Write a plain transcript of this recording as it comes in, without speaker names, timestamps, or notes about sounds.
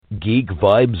Geek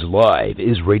Vibes Live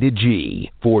is rated G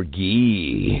for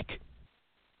geek.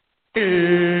 Hey,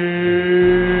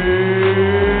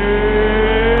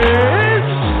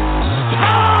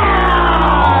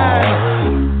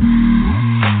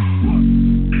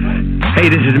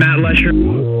 this is Matt Lesher.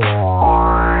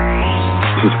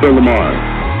 This is Phil Lamar.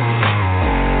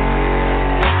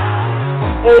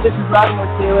 Hey, this is Rodney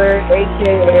Taylor,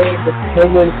 a.k.a. the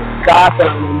Penguin from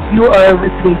Gotham, and you are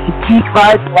listening to Geek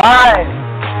Vibes Live.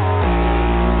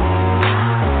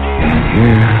 Here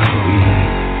we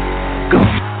go.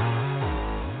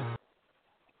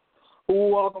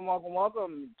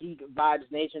 Welcome, Geek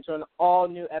Vibes Nation, to an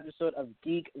all-new episode of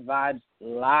Geek Vibes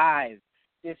Live.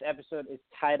 This episode is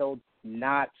titled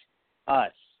Not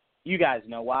Us. You guys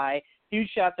know why. Huge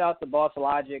shout out to Boss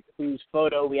Logic, whose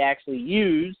photo we actually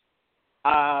used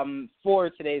for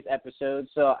today's episode.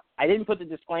 So I didn't put the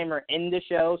disclaimer in the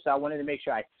show, so I wanted to make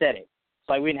sure I said it,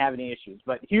 so we didn't have any issues.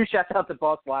 But huge shout out to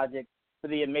Boss Logic for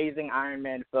the amazing Iron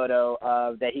Man photo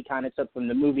that he kind of took from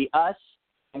the movie Us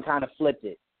and kind of flipped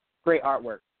it. Great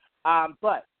artwork.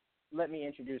 But let me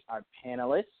introduce our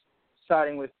panelists,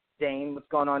 starting with Dane. What's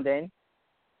going on, Dane?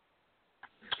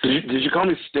 Did you call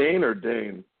me Stain or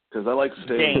Dane? Because I like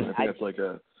Stain. Dane. I think it's like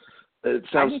a. It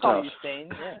sounds I can tough. call you Stain.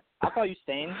 Yeah, I'll call you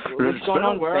Stain. What's going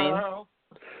on, Stain?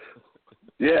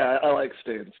 Yeah, I like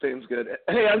Stain. Stain's good.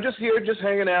 Hey, I'm just here, just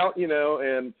hanging out, you know,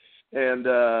 and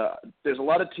there's a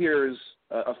lot of tears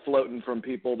afloating from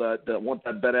people that want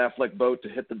that Ben Affleck boat to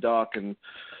hit the dock, and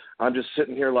I'm just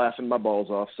sitting here laughing my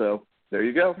balls off. So there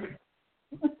you go.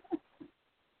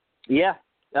 Yeah.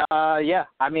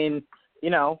 I mean,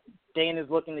 you know, Dane is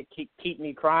looking to keep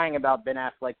me crying about Ben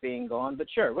Affleck being gone, but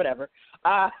sure, whatever.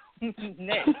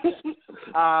 Nick,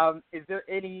 is there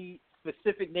any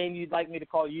specific name you'd like me to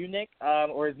call you, Nick,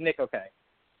 or is Nick okay?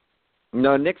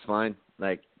 No, Nick's fine.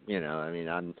 Like, you know, I mean,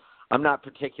 I'm not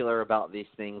particular about these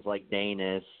things like Dane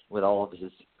is, with all of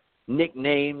his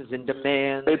nicknames and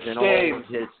demands and all of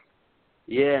his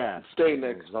Stain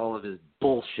Nick, all of his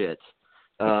bullshit.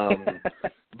 But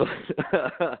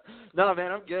no,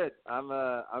 man, I'm good. I'm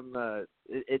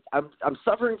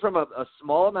suffering from a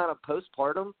small amount of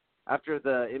postpartum after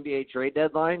the NBA trade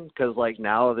deadline, because like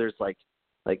now there's like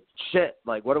shit.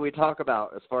 Like, what do we talk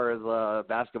about as far as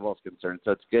basketball is concerned?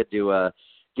 So it's good to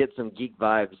get some Geek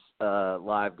Vibes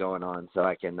live going on, so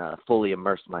I can fully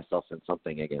immerse myself in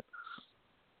something again.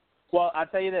 Well, I'll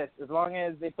tell you this. As long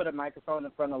as they put a microphone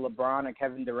in front of LeBron and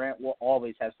Kevin Durant, we'll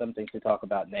always have something to talk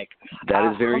about, Nick.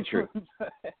 That is very true.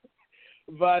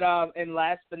 But and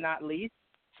last but not least,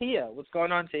 Tia. What's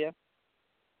going on, Tia?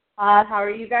 How are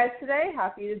you guys today?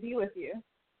 Happy to be with you.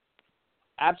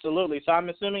 Absolutely. So I'm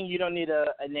assuming you don't need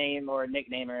a name or a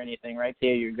nickname or anything, right,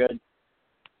 Tia? You're good?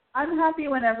 I'm happy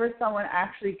whenever someone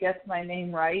actually gets my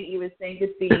name right. You would think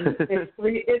it's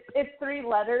three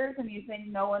letters, and you think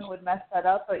no one would mess that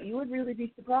up, but you would really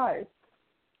be surprised.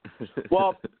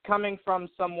 Well, coming from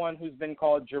someone who's been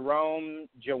called Jerome,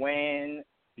 Joanne,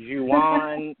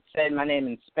 Juan, said my name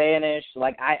in Spanish,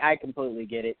 like I completely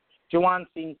get it. Juan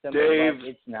seems simple, Dave, but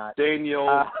it's not. Daniel.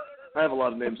 I have a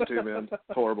lot of names too, man.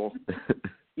 Horrible.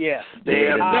 Yeah.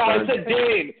 Dan. No, I said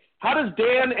Dane. How does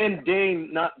Dan and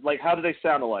Dane not, like, how do they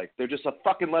sound alike? They're just a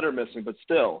fucking letter missing, but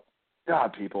still.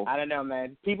 God, people. I don't know,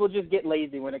 man. People just get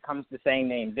lazy when it comes to saying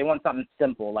names. They want something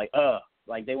simple, like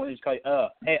Like, they want to just call you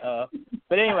hey,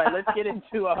 But anyway, let's get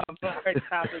into our topics.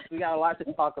 We got a lot to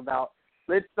talk about.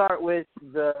 Let's start with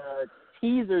the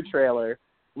teaser trailer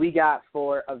we got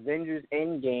for Avengers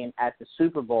Endgame at the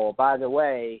Super Bowl. By the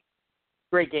way,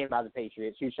 great game by the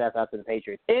Patriots. Huge shout out to the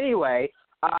Patriots. Anyway,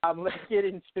 let's get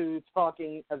into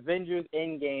talking Avengers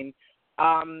Endgame.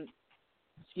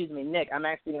 Excuse me, Nick, I'm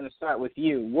actually going to start with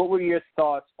you. What were your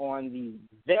thoughts on the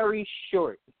very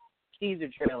short teaser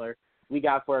trailer we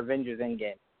got for Avengers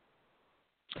Endgame?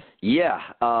 Yeah,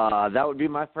 that would be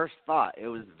my first thought. It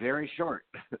was very short,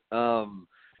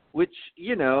 which,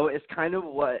 you know, is kind of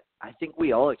what I think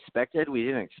we all expected. We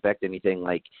didn't expect anything,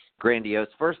 like,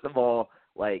 grandiose. First of all,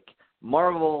 like,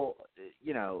 Marvel,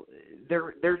 you know,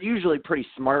 they're usually pretty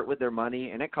smart with their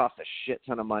money, and it costs a shit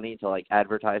ton of money to, like,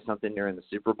 advertise something during the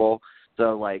Super Bowl.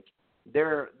 So, like,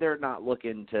 they're not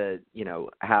looking to, you know,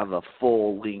 have a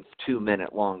full-length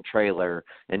 2-minute long trailer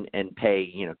and pay,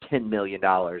 you know, $10 million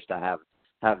to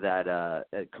have that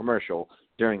commercial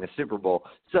during the Super Bowl.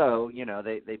 So, you know,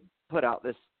 they put out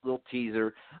this little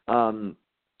teaser.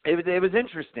 It was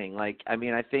interesting. Like, I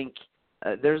mean, I think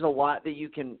there's a lot that you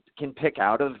can pick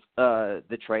out of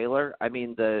the trailer. I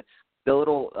mean, the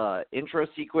little intro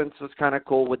sequence was kind of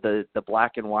cool with the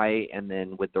black and white, and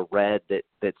then with the red that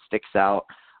sticks out.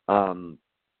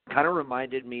 Kind of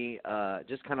reminded me,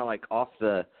 just kind of like off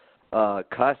the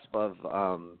cusp of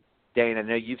Dane, I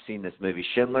know you've seen this movie,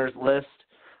 Schindler's List,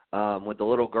 with the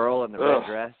little girl in the red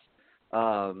dress.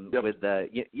 Yep. With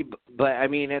but I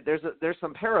mean, there's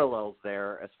some parallels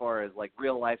there as far as like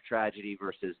real life tragedy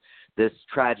versus this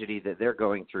tragedy that they're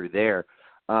going through there.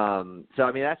 So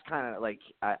I mean, that's kind of like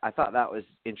I thought that was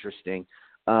interesting.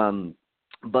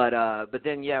 But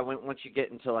then once you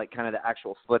get into like kind of the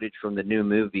actual footage from the new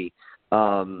movie,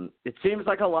 it seems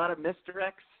like a lot of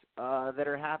misdirects that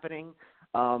are happening.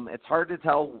 It's hard to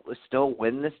tell still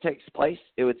when this takes place.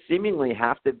 It would seemingly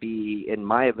have to be, in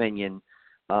my opinion,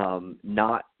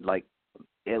 not like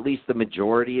at least the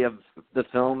majority of the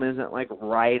film isn't like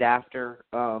right after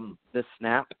the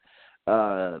snap.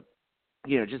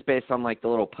 Just based on like the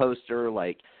little poster,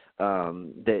 like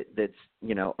that's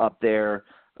up there.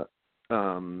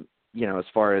 As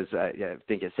far as I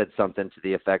think it said something to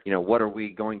the effect, what are we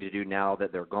going to do now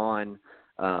that they're gone?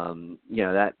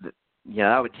 That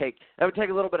would take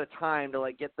a little bit of time to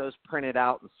like get those printed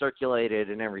out and circulated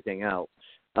and everything else.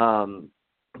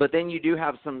 But then you do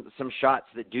have some shots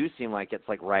that do seem like it's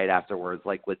like right afterwards,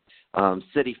 like with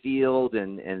Citi Field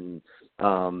and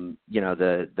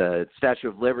the Statue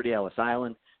of Liberty, Ellis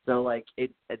Island. So like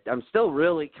I'm still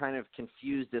really kind of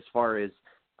confused as far as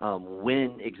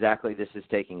when exactly this is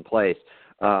taking place.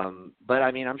 But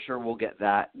I mean, I'm sure we'll get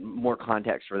that more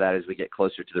context for that as we get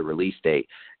closer to the release date.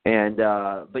 And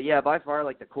but yeah, by far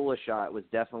like the coolest shot was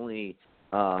definitely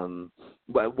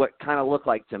what kind of looked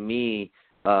like to me.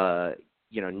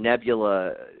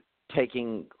 Nebula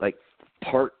taking like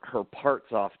her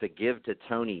parts off to give to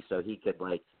Tony so he could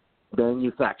like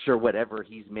manufacture whatever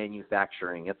he's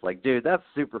manufacturing. It's like, dude, that's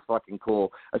super fucking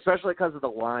cool, especially because of the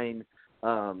line,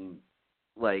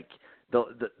 like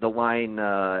the line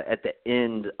at the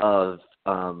end of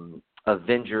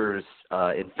Avengers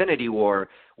Infinity War,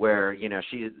 where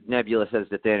Nebula says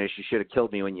to Thanos, "You should have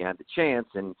killed me when you had the chance,"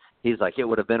 and he's like, "It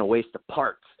would have been a waste of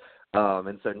parts."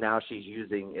 And so now she's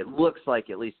using, it looks like,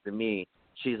 at least to me,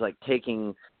 she's like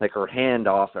taking like her hand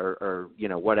off or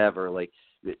whatever, like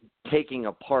taking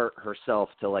apart herself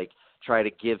to like try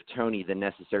to give Tony the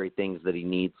necessary things that he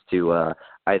needs to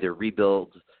either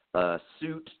rebuild a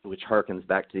suit, which harkens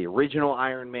back to the original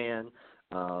Iron Man,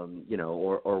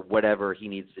 or whatever he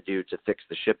needs to do to fix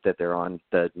the ship that they're on,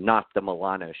 not the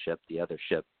Milano ship, the other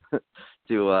ship,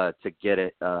 to get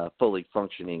it fully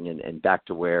functioning and back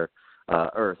to where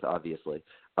Earth, obviously.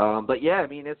 But yeah, I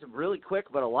mean, it's really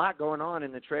quick, but a lot going on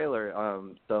in the trailer.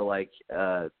 So like,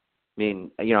 I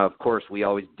mean, of course we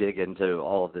always dig into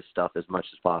all of this stuff as much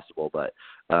as possible, but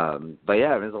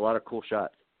yeah, there's a lot of cool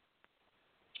shots.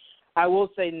 I will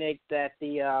say, Nick, that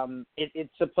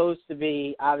it's supposed to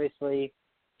be, obviously,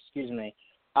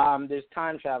 there's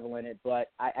time travel in it, but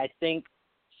I think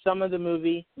some of the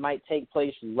movie might take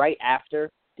place right after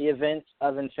the events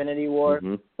of Infinity War,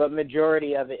 but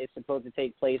majority of it is supposed to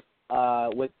take place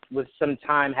with some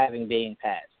time having been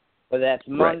passed. Whether that's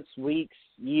months, weeks,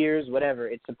 years, whatever,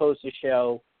 it's supposed to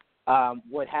show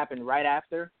what happened right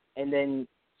after and then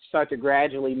start to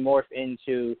gradually morph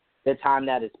into the time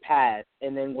that has passed,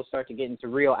 and then we'll start to get into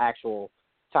real actual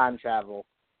time travel.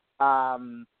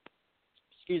 But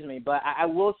I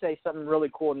will say something really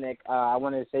cool, Nick, I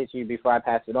wanted to say to you before I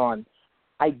pass it on.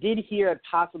 I did hear a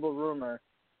possible rumor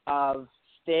of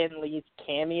Stan Lee's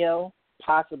cameo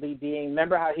possibly being,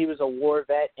 remember how he was a war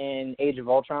vet in Age of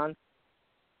Ultron?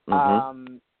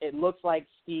 It looks like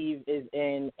Steve is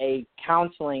in a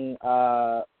counseling,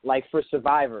 like for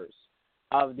survivors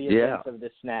of the events of the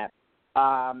snap.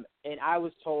 And I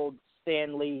was told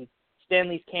Stan Lee's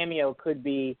cameo could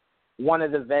be one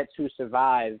of the vets who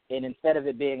survived, and instead of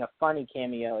it being a funny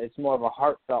cameo, it's more of a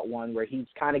heartfelt one where he's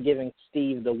kind of giving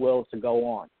Steve the will to go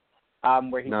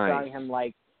on, where he's telling him,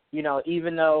 like,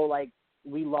 even though, like,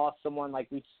 we lost someone, like,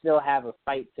 we still have a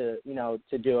fight to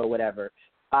do or whatever.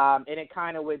 And it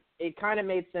kind of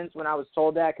made sense when I was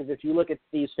told that, because if you look at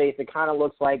Steve's face, it kind of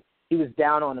looks like he was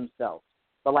down on himself.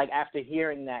 But, like, after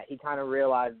hearing that, he kind of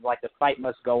realized, like, the fight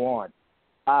must go on.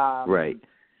 Right.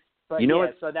 But, you know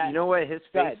what his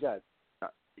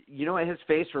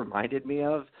face reminded me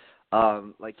of?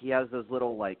 Like, he has those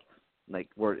little, like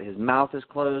where his mouth is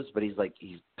closed, but he's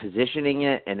positioning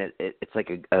it, and it's like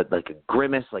a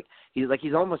grimace. Like,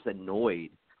 he's almost annoyed,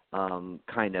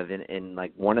 kind of, in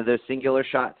like one of those singular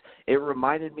shots. It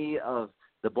reminded me of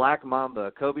the Black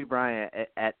Mamba, Kobe Bryant,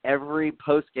 at every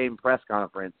post-game press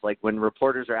conference, like when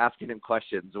reporters are asking him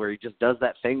questions, where he just does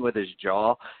that thing with his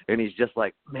jaw, and he's just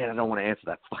like, man, I don't want to answer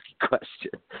that fucking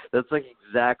question. That's like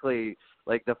exactly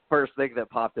like the first thing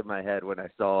that popped in my head when I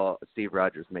saw Steve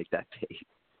Rogers make that tape.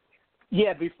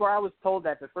 Yeah, before I was told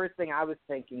that, the first thing I was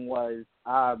thinking was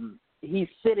he's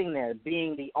sitting there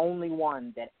being the only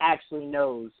one that actually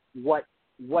knows what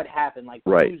happened, like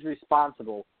who's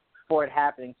responsible for it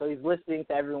happening. So he's listening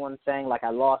to everyone saying, like, I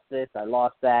lost this, I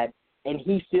lost that, and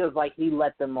he feels like he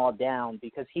let them all down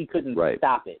because he couldn't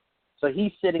stop it. So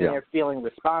he's sitting there feeling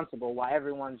responsible while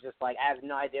everyone's just like, I have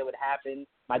no idea what happened.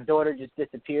 My daughter just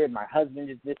disappeared. My husband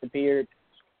just disappeared.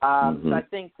 So I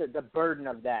think that the burden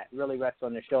of that really rests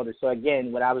on their shoulders. So,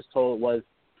 again, what I was told was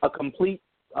a complete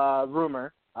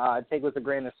rumor. Take with a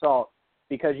grain of salt,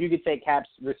 because you could take Cap's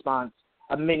response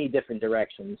many different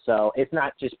directions. So it's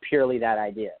not just purely that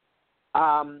idea.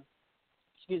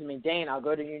 Excuse me, Dane, I'll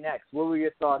go to you next. What were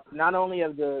your thoughts, not only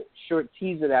of the short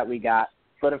teaser that we got,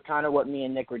 but of kind of what me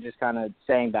and Nick were just kind of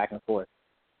saying back and forth?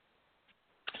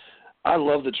 I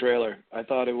love the trailer. I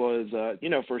thought it was,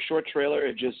 for a short trailer,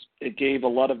 it gave a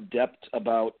lot of depth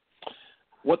about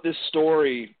what this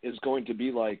story is going to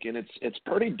be like, and it's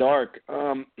pretty dark.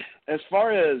 As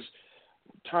far as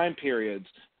time periods,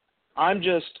 I'm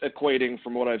just equating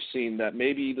from what I've seen that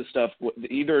maybe the stuff,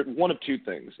 either one of two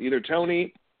things. Either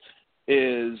Tony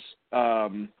is,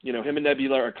 him and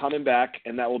Nebula are coming back,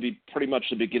 and that will be pretty much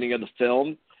the beginning of the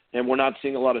film, and we're not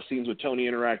seeing a lot of scenes with Tony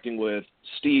interacting with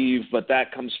Steve, but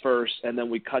that comes first, and then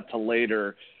we cut to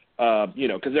later,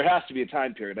 because there has to be a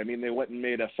time period. I mean, they went and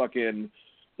made a fucking,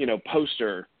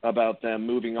 poster about them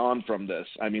moving on from this.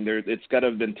 I mean, it's got to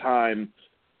have been time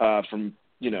from,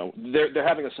 they're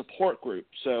having a support group.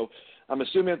 So I'm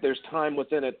assuming that there's time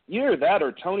within it. Either that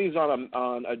or Tony's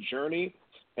on a journey,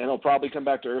 and he'll probably come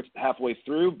back to Earth halfway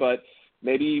through, but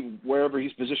maybe wherever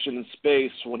he's positioned in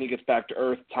space, when he gets back to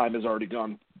Earth, time has already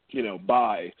gone,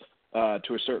 by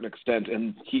to a certain extent,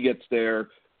 and he gets there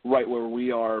right where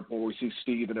we are, where we see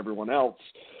Steve and everyone else.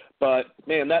 But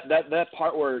man, that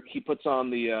part where he puts on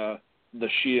the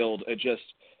shield,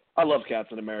 I love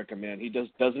Captain America, man. He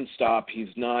doesn't stop. He's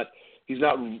not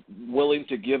willing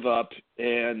to give up,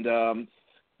 and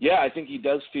I think he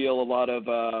does feel a lot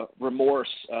of remorse.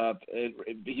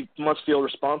 He must feel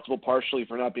responsible partially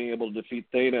for not being able to defeat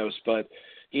Thanos, but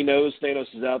he knows Thanos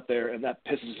is out there, and that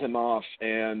pisses him off,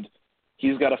 and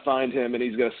he's got to find him, and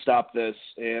he's got to stop this.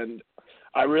 And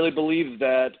I really believe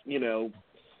that,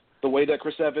 the way that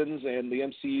Chris Evans and the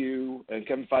MCU and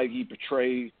Kevin Feige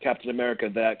portray Captain America,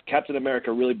 that Captain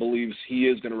America really believes he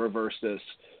is going to reverse this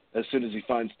as soon as he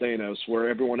finds Thanos, where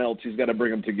everyone else, he's got to bring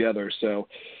them together. So,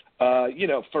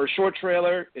 for a short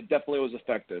trailer, it definitely was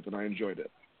effective, and I enjoyed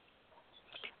it.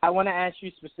 I want to ask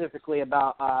you specifically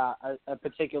about a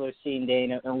particular scene,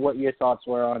 Dane, and what your thoughts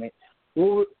were on it.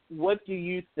 What do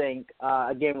you think,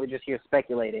 again, we're just here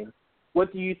speculating,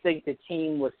 what do you think the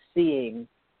team was seeing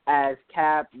as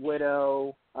Cap,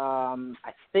 Widow,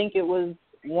 I think it was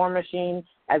War Machine,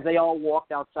 as they all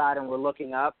walked outside and were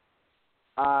looking up?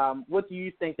 What do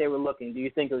you think they were looking? Do you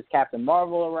think it was Captain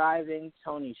Marvel arriving,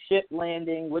 Tony's ship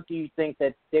landing? What do you think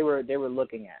that they were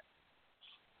looking at?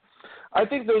 I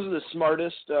think those are the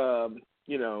smartest, those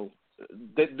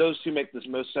two make the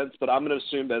most sense, but I'm going to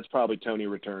assume that's probably Tony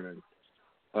returning.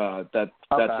 That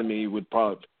to me would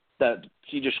probably, that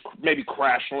he just maybe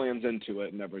crash lands into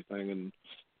it and everything, and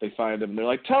they find him, and they're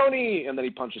like, Tony! And then he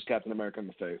punches Captain America in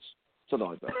the face. Something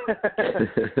like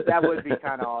that. That would be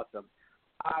kind of awesome.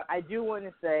 I do want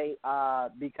to say,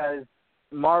 because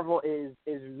Marvel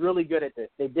is really good at this.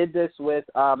 They did this with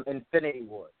Infinity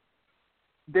War.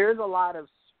 There's a lot of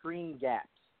screen gaps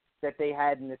that they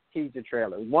had in this teaser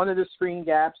trailer. One of the screen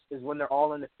gaps is when they're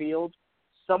all in the field.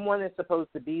 Someone is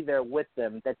supposed to be there with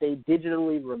them that they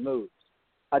digitally removed.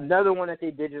 Another one that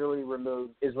they digitally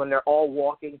removed is when they're all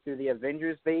walking through the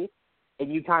Avengers base,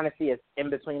 and you kind of see it in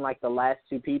between like the last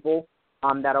two people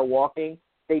that are walking.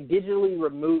 They digitally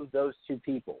removed those two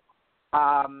people.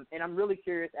 And I'm really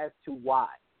curious as to why,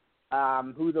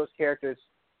 who those characters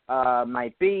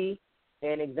might be,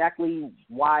 and exactly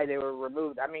why they were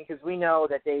removed. I mean, because we know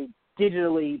that they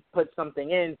digitally put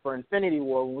something in for Infinity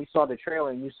War when we saw the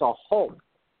trailer and you saw Hulk,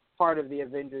 part of the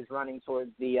Avengers, running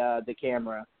towards the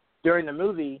camera. During the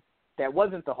movie, that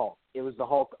wasn't the Hulk. It was the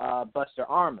Hulk Buster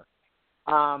Armor.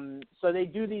 So they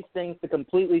do these things to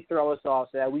completely throw us off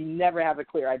so that we never have a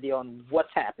clear idea on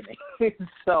what's happening.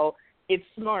 So it's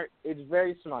smart. It's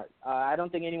very smart. I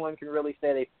don't think anyone can really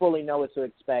say they fully know what to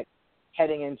expect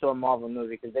heading into a Marvel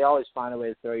movie because they always find a way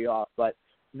to throw you off. But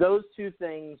those two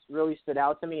things really stood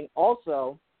out to me. And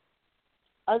also,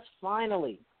 us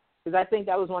finally, because I think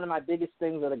that was one of my biggest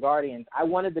things with the Guardians. I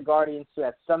wanted the Guardians to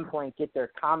at some point get their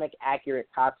comic-accurate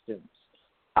costumes.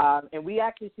 And we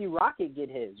actually see Rocket get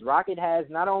his. Rocket has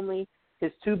not only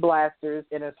his two blasters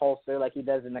in his holster like he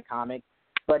does in the comic,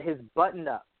 but his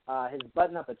button-up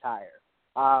attire.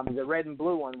 The red and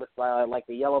blue one with like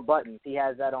the yellow buttons. He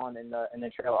has that on in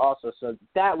the trailer also. So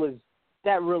that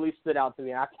really stood out to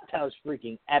me. I thought that was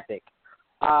freaking epic.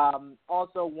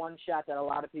 Also, one shot that a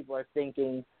lot of people are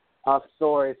thinking of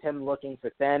Thor is him looking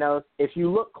for Thanos. If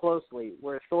you look closely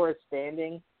where Thor is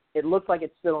standing, it looks like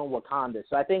it's still in Wakanda.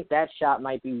 So I think that shot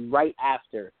might be right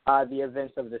after the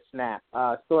events of the snap.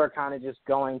 Thor kind of just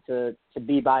going to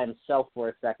be by himself for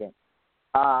a second.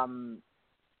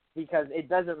 Because it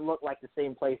doesn't look like the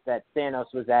same place that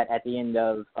Thanos was at the end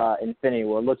of Infinity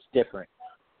War. It looks different.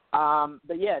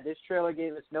 But yeah, this trailer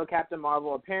gave us no Captain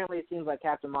Marvel. Apparently it seems like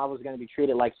Captain Marvel is going to be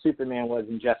treated like Superman was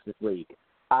in Justice League.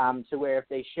 To where if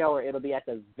they show her, it'll be at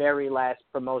the very last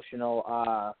promotional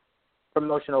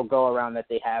go-around that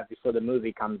they have before the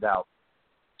movie comes out.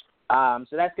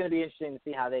 So that's going to be interesting to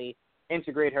see how they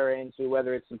integrate her into,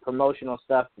 whether it's some promotional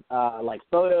stuff like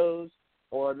photos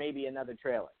or maybe another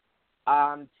trailer.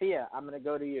 Tia, I'm going to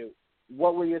go to you.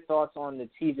 What were your thoughts on the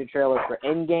teaser trailer for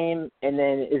Endgame? And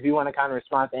then if you want to kind of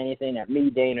respond to anything that me,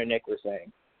 Dane, or Nick were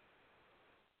saying.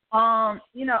 I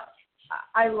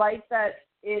like that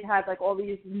it had like all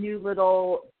these new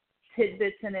little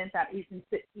tidbits in it that you can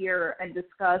sit here and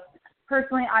discuss.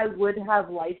 Personally, I would have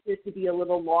liked it to be a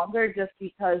little longer just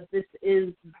because this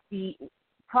is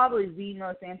probably the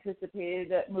most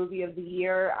anticipated movie of the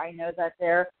year. I know that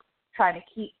they're trying to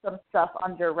keep some stuff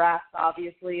under wraps,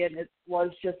 obviously, and it was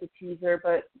just a teaser,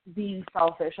 but being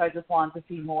selfish, I just wanted to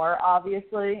see more,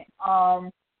 obviously.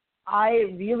 I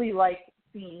really liked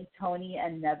seeing Tony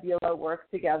and Nebula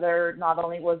work together. Not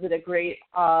only was it a great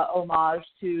homage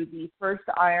to the first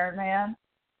Iron Man,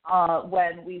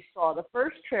 when we saw the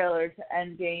first trailer to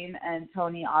Endgame, and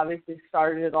Tony obviously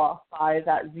started it off by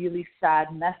that really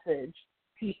sad message.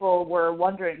 People were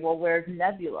wondering, well, where's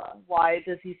Nebula? Why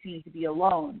does he seem to be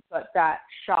alone? But that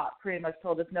shot pretty much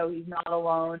told us, no, he's not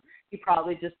alone. He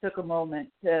probably just took a moment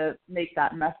to make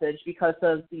that message because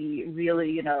of the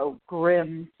really,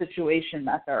 grim situation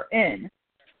that they're in.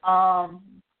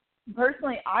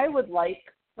 Personally, I would like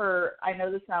I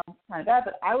know this sounds kind of bad,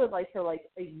 but I would like for like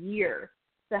a year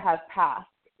to have passed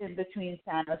in between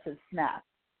Thanos' snap.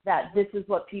 That this is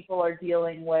what people are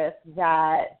dealing with,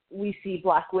 that we see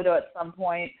Black Widow at some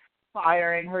point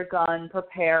firing her gun,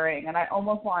 preparing, and I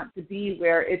almost want it to be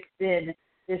where it's been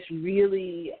this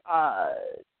really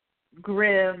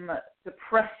grim,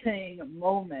 depressing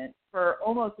moment for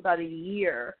almost about a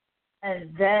year, and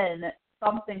then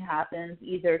something happens,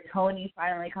 either Tony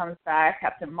finally comes back,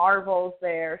 Captain Marvel's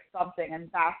there, something, and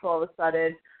that's all of a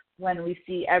sudden when we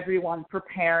see everyone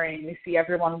preparing, we see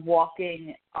everyone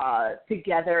walking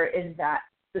together in that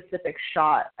specific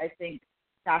shot. I think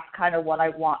that's kind of what I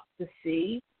want to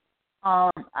see. I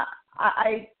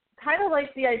kind of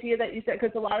like the idea that you said,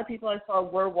 because a lot of people I saw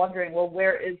were wondering, well,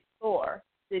 where is Thor?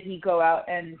 Did he go out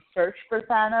and search for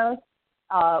Thanos?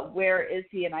 Where is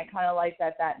he? And I kind of like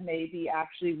that may be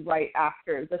actually right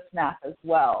after the snap as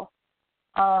well.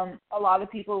 A lot of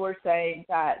people were saying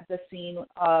that the scene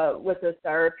with the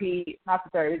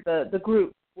the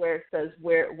group where it says,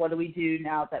 what do we do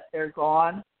now that they're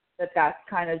gone, that's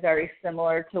kind of very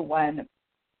similar to when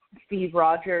Steve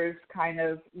Rogers kind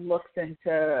of looks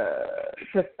into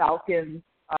Falcon's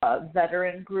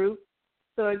veteran group.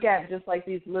 So again, just like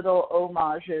these little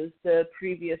homages to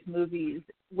previous movies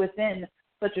within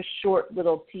such a short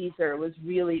little teaser was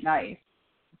really nice.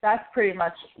 That's pretty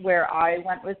much where I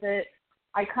went with it.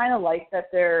 I kind of like that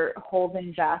they're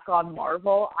holding back on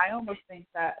Marvel. I almost think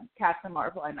that Captain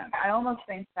Marvel, I almost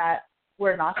think that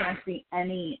we're not going to see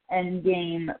any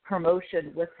Endgame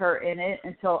promotion with her in it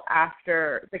until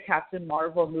after the Captain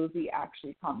Marvel movie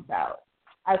actually comes out.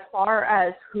 As far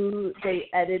as who they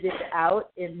edited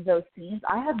out in those scenes,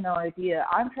 I have no idea.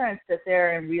 I'm trying to sit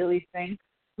there and really think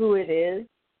who it is.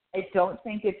 I don't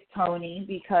think it's Tony,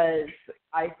 because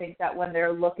I think that when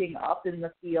they're looking up in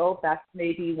the field, that's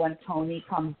maybe when Tony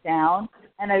comes down.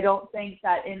 And I don't think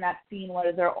that in that scene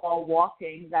where they're all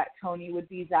walking that Tony would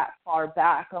be that far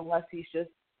back unless he's just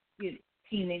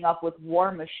teaming up with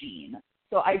War Machine.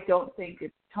 So I don't think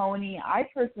it's Tony. I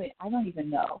don't even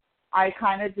know. I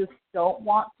kind of just don't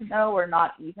want to know or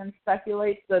not even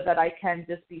speculate so that I can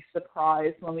just be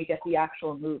surprised when we get the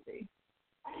actual movie.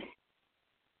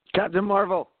 Captain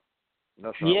Marvel.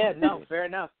 Yeah, no, fair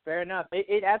enough.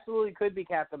 It absolutely could be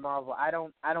Captain Marvel. I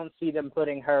don't see them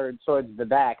putting her towards the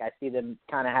back. I see them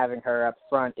kind of having her up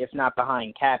front, if not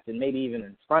behind Captain, maybe even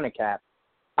in front of Cap.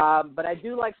 But I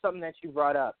do like something that you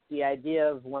brought up, the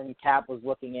idea of when Cap was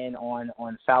looking in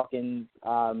on Falcon's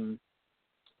kind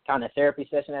of therapy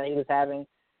session that he was having.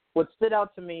 What stood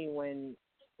out to me when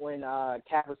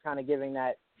Cap was kind of giving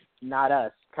that "not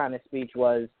us" kind of speech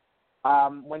was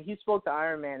when he spoke to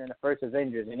Iron Man in the first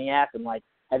Avengers, and he asked him, like,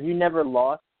 have you never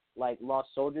lost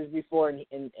soldiers before?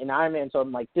 And Iron Man told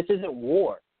him, like, this isn't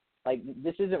war. Like,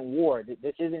 this isn't war.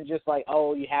 This isn't just like,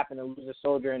 oh, you happen to lose a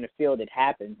soldier in the field. It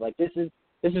happens. Like, this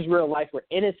is real life where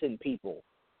innocent people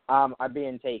are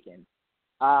being taken.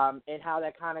 And how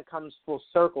that kind of comes full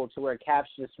circle to where Cap's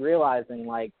just realizing,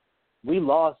 like, we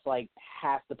lost, like,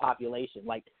 half the population.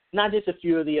 Like, not just a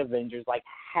few of the Avengers, like,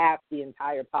 half the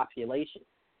entire population.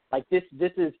 Like, this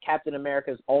is Captain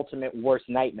America's ultimate worst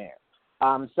nightmare.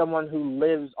 Someone who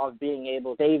lives on being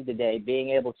able to save the day,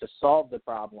 being able to solve the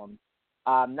problem,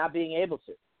 not being able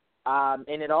to.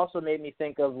 And it also made me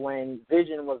think of when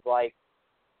Vision was like,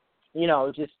 you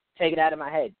know, just take it out of my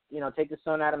head. You know, take the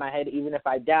stone out of my head. Even if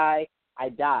I die, I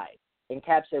die. And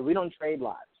Cap said, we don't trade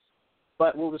lives.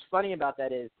 But what was funny about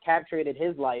that is Cap traded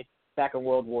his life back in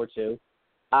World War II,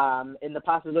 and the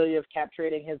possibility of Cap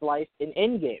trading his life in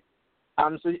Endgame.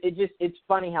 So it's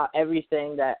funny how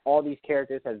everything that all these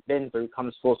characters have been through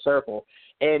comes full circle.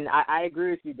 And I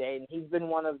agree with you, Dane. He's been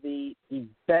one of the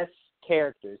best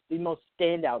characters, the most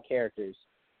standout characters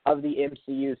of the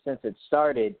MCU since it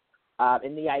started.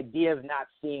 And the idea of not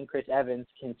seeing Chris Evans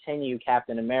continue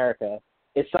Captain America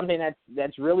is something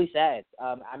that's really sad.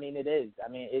 I mean, it is.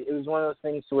 I mean, it was one of those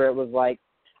things where it was like,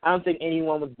 I don't think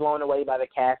anyone was blown away by the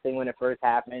casting when it first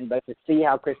happened, but to see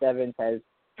how Chris Evans has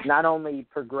not only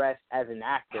progressed as an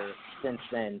actor since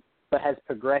then, but has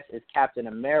progressed as Captain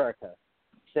America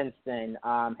since then,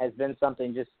 has been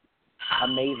something just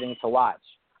amazing to watch.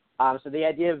 So the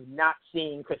idea of not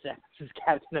seeing Chris Evans as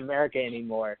Captain America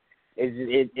anymore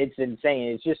it's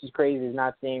insane. It's just as crazy as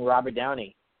not seeing Robert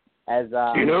Downey as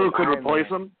Do you know who could Iron replace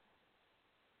Man. him?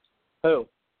 Who?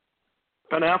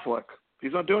 Ben Affleck.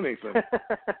 He's not doing anything.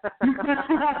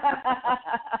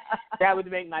 That would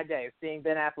make my day, seeing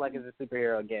Ben Affleck as a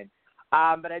superhero again.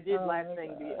 But I did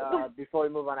before we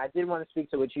move on, I did want to speak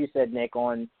to what you said, Nick,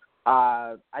 on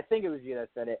I think it was you that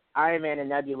said it. Iron Man and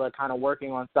Nebula kind of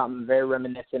working on something very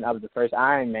reminiscent of the first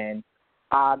Iron Man.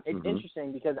 It's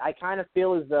interesting because I kind of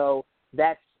feel as though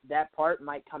that part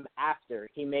might come after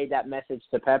he made that message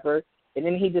to Pepper, and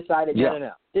then he decided,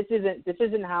 no, this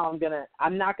isn't how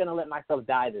I'm not gonna let myself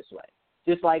die this way.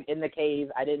 Just like in the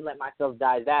cave, I didn't let myself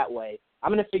die that way.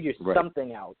 I'm gonna figure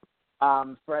something out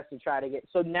for us to try to get.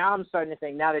 So now I'm starting to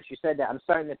think. Now that you said that, I'm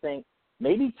starting to think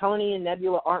maybe Tony and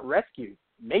Nebula aren't rescued.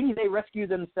 Maybe they rescue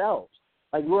themselves.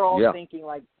 Like we're all thinking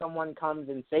like someone comes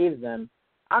and saves them.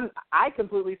 I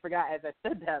completely forgot as I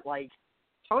said that, like,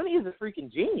 Tony is a freaking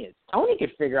genius. Tony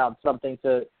could figure out something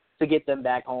to get them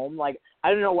back home. Like,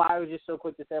 I don't know why I was just so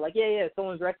quick to say, like, yeah,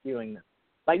 someone's rescuing them.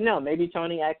 Like, no, maybe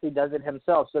Tony actually does it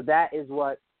himself. So that is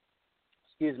what,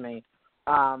 went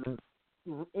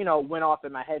off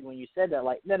in my head when you said that.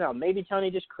 Like, no, maybe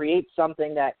Tony just creates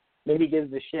something that maybe gives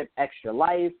the ship extra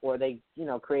life, or they,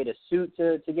 create a suit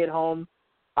to get home.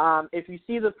 If you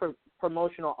see the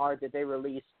promotional art that they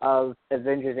released of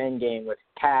Avengers Endgame with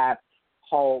Cap,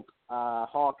 Hulk,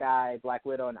 Hawkeye, Black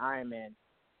Widow, and Iron Man,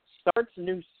 Stark's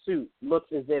new suit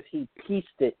looks as if he pieced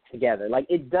it together. Like,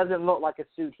 it doesn't look like a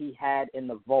suit he had in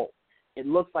the vault. It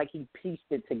looks like he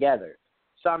pieced it together.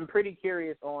 So I'm pretty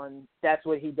curious on that's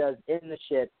what he does in the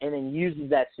ship and then uses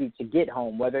that suit to get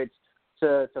home, whether it's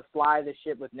to fly the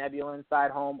ship with Nebula inside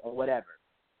home or whatever.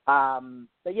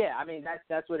 But yeah, I mean,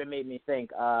 that's what it made me think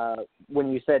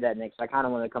when you said that, Nick. So I kind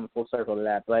of want to come full circle to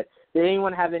that. But did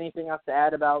anyone have anything else to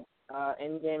add about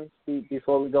Endgame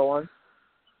before we go on?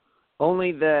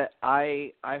 Only that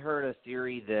I heard a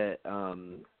theory that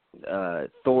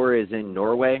Thor is in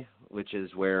Norway, which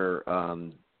is where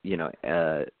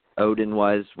Odin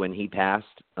was when he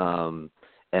passed, and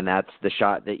that's the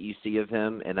shot that you see of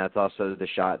him, and that's also the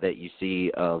shot that you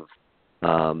see of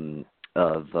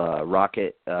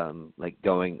Rocket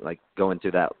going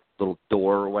through that little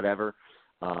door or whatever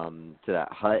to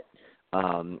that hut.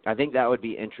 I think that would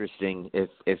be interesting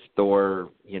if Thor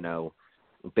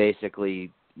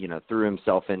basically threw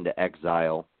himself into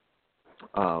exile,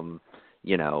 went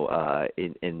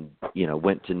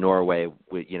to Norway,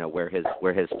 where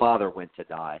his father went to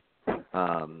die,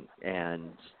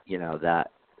 and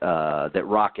that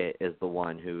Rocket is the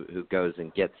one who goes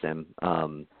and gets him,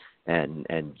 and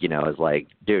is like,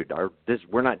 dude,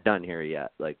 we're not done here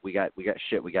yet. Like we got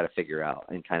shit we got to figure out,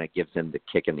 and kind of gives him the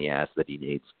kick in the ass that he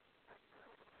needs.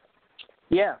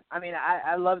 Yeah, I mean,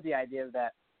 I love the idea of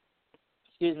that.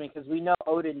 Excuse me, because we know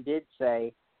Odin did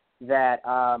say that,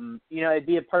 it'd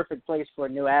be a perfect place for a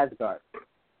new Asgard.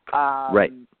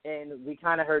 Right. And we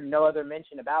kind of heard no other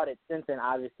mention about it since then,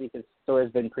 obviously, because Thor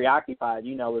has been preoccupied,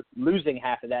 with losing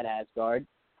half of that Asgard.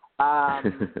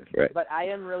 Right. But I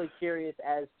am really curious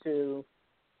as to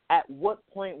at what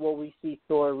point will we see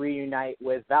Thor reunite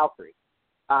with Valkyrie?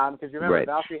 Because remember, Right.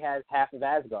 Valkyrie has half of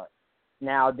Asgard.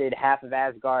 Now, did half of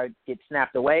Asgard get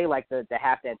snapped away, like the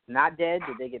half that's not dead?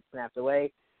 Did they get snapped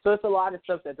away? So it's a lot of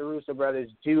stuff that the Russo brothers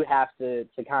do have to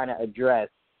kind of address.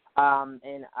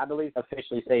 And I believe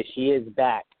officially say she is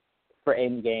back for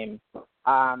Endgame.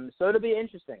 So it'll be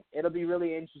interesting. It'll be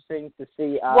really interesting to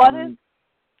see.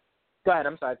 Go ahead.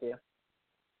 I'm sorry, Thea.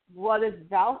 What if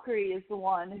Valkyrie is the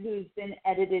one who's been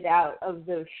edited out of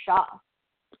those shots?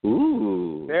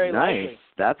 Ooh, Very nice. likely.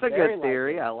 That's a Very good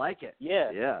theory. likely. I like it.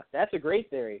 Yeah. That's a great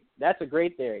theory.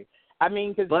 I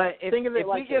mean, because think of it if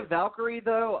like we get Valkyrie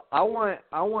though, I want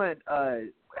I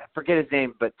forget his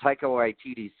name, but Taika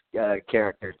Waititi's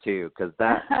character too, because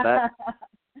that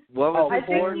what was I his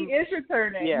think name? he is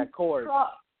returning. Yeah, Korg.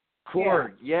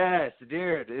 Korg, yes,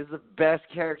 dude, is the best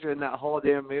character in that whole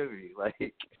damn movie.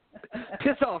 Like,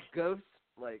 piss off, Ghost.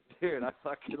 Like, dude, I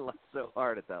fucking laughed so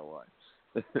hard at that one.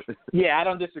 Yeah, I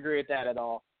don't disagree with that at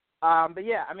all. But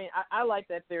yeah, I mean, I like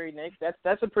that theory, Nick.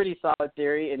 That's a pretty solid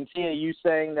theory. And Tia, you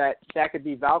saying that could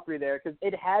be Valkyrie there, because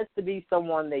it has to be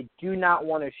someone they do not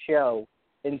want to show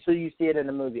until you see it in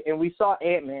the movie. And we saw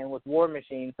Ant-Man with War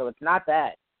Machine, so it's not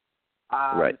that.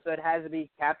 Right. So it has to be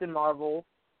Captain Marvel,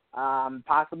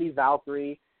 possibly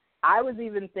Valkyrie. I was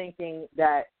even thinking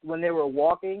that when they were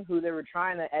walking, who they were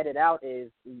trying to edit out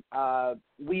is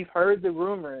we've heard the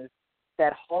rumors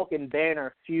that Hulk and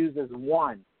Banner fuse as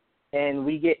one, and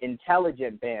we get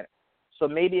intelligent Banner. So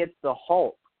maybe it's the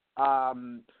Hulk,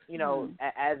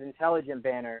 as intelligent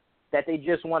Banner, that they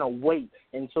just want to wait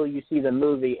until you see the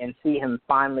movie and see him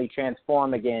finally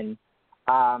transform again,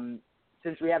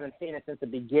 since we haven't seen it since the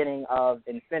beginning of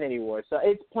Infinity War. So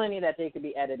it's plenty that they could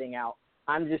be editing out.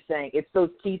 I'm just saying it's those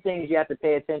key things you have to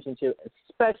pay attention to,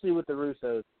 especially with the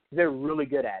Russos. They're really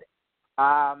good at it.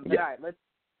 All right,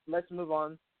 let's move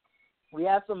on. We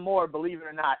have some more, believe it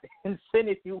or not, not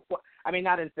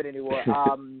Infinity War,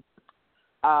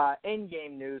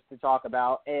 Endgame news to talk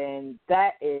about, and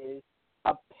that is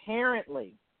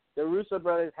apparently the Russo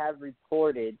brothers have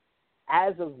reported,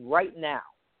 as of right now,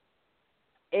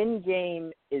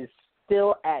 Endgame is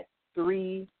still at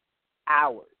 3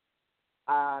 hours.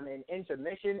 And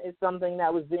intermission is something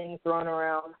that was being thrown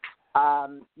around.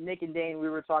 Nick and Dane, we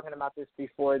were talking about this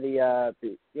before during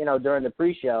the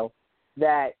pre-show,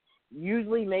 that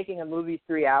usually making a movie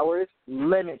 3 hours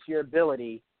limits your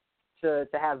ability to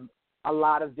have a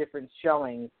lot of different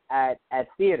showings at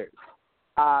theaters,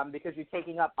 because you're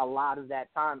taking up a lot of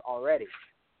that time already.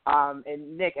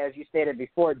 And Nick, as you stated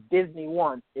before, Disney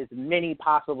wants as many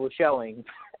possible showings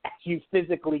as you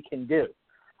physically can do.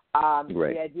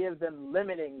 Right. The idea of them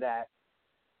limiting that,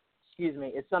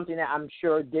 is something that I'm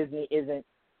sure Disney isn't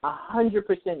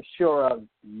 100% sure of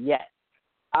yet.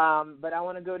 But I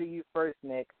want to go to you first,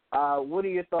 Nick. What are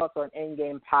your thoughts on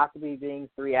Endgame possibly being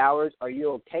 3 hours? Are you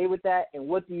okay with that? And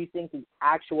what do you think the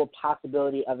actual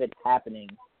possibility of it happening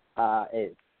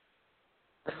is?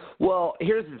 Well,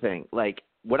 here's the thing. Like,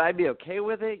 would I be okay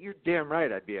with it? You're damn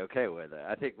right I'd be okay with it.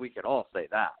 I think we could all say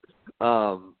that.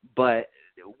 But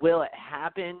will it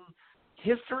happen?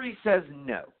 History says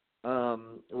no.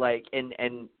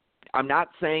 And I'm not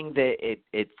saying that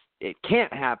it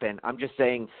can't happen. I'm just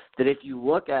saying that if you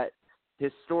look at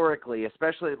historically,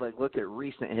 especially look at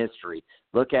recent history,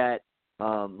 look at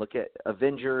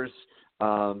Avengers,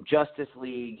 Justice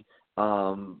League,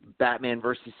 Batman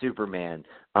versus Superman,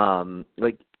 and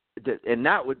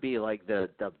that would be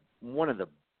the one of the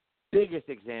biggest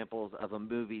examples of a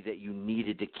movie that you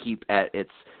needed to keep at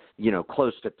its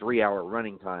close to 3 hour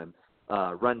runtime.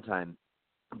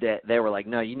 That they were like,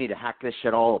 no, you need to hack this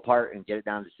shit all apart and get it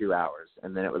down to 2 hours.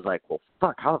 And then it was like, well,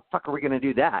 fuck, how the fuck are we going to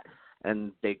do that?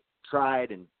 And they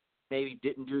tried and maybe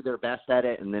didn't do their best at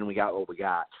it, and then we got what we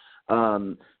got.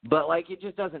 But it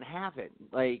just doesn't happen.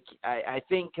 I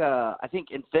think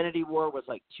Infinity War was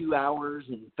 2 hours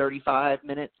and 35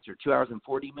 minutes or 2 hours and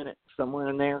 40 minutes, somewhere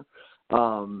in there.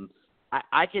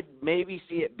 I could maybe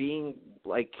see it being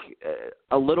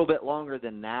a little bit longer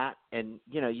than that. And,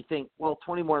 you think, well,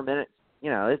 20 more minutes,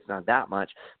 it's not that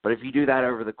much. But if you do that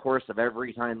over the course of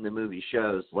every time the movie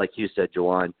shows, like you said,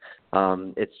 Jawan,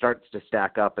 it starts to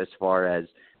stack up as far as,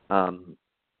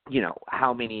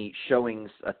 how many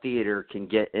showings a theater can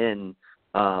get in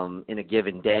a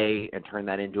given day and turn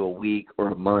that into a week or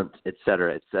a month, et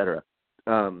cetera, et cetera.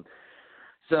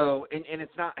 So, and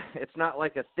it's not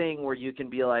like a thing where you can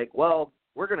be like, well,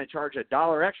 we're going to charge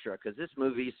 $1 extra because this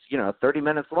movie's, 30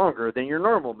 minutes longer than your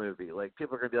normal movie.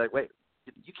 People are going to be like, wait,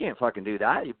 you can't fucking do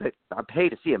that. I pay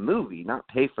to see a movie, not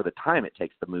pay for the time it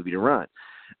takes the movie to run.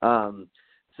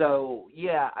 So,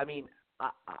 yeah, I mean,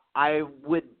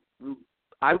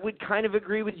 I would kind of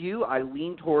agree with you. I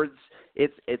lean towards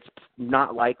it's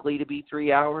not likely to be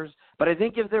 3 hours, but I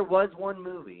think if there was one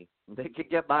movie they could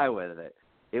get by with it,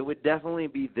 it would definitely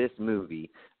be this movie,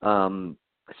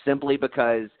 simply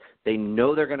because they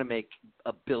know they're going to make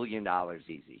 $1 billion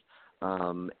easy.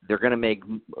 They're going to make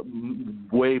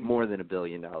way more than $1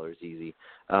 billion easy.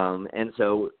 And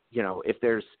so,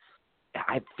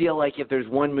 I feel like if there's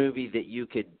one movie that you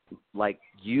could like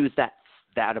use that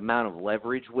amount of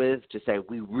leverage with to say,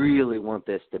 we really want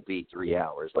this to be 3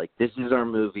 hours. Like, this is our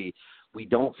movie. We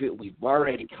don't feel we've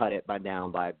already cut it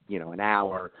down by, an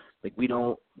hour. Like, we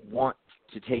don't want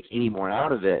to take any more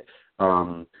out of it.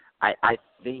 I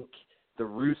think the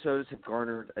Russos have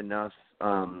garnered enough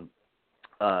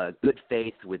good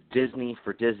faith with Disney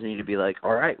for Disney to be like,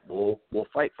 all right, we'll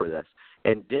fight for this.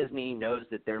 And Disney knows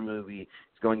that their movie is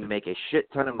going to make a shit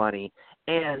ton of money,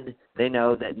 and they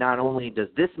know that not only does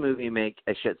this movie make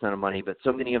a shit ton of money, but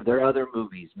so many of their other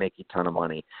movies make a ton of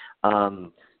money.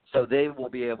 So they will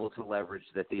be able to leverage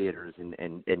the theaters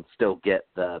and still get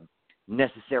the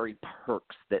necessary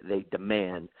perks that they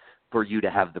demand for you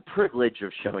to have the privilege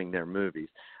of showing their movies.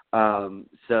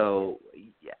 So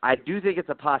I do think it's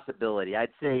a possibility. I'd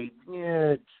say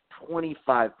 25%.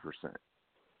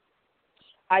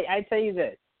 I tell you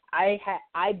this. I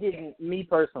didn't, me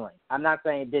personally, I'm not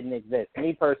saying it didn't exist.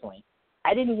 Me personally,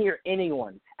 I didn't hear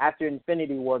anyone after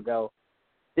Infinity War go,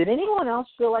 did anyone else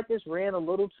feel like this ran a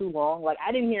little too long? Like,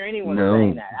 I didn't hear anyone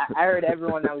saying that. I heard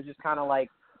everyone that was just kind of like,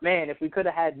 man, if we could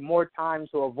have had more time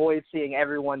to avoid seeing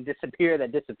everyone disappear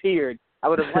that disappeared, I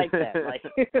would have liked that. Like,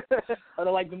 I would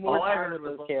have liked more time with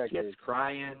those characters. Kids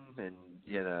crying and,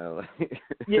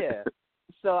 Yeah.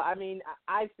 So, I mean,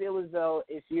 I feel as though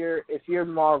if you're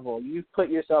Marvel, you've put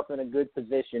yourself in a good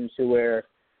position to where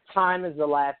time is the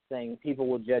last thing people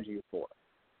will judge you for.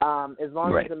 As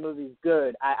long as the movie's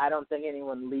good, I don't think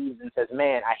anyone leaves and says,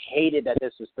 man, I hated that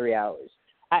this was 3 hours.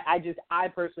 I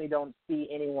personally don't see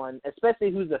anyone,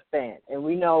 especially who's a fan. And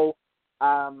we know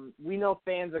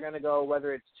fans are going to go,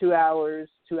 whether it's 2 hours,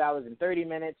 2 hours and 30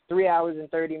 minutes, 3 hours and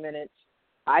 30 minutes.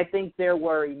 I think their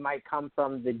worry might come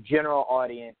from the general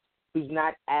audience who's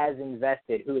not as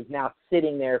invested, who is now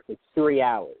sitting there for 3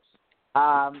 hours,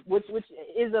 which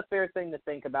is a fair thing to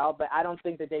think about, but I don't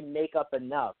think that they make up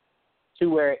enough to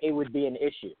where it would be an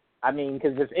issue. I mean,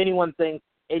 because if anyone thinks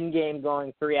in-game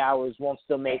going 3 hours won't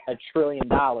still make $1 trillion,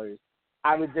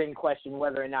 I would then question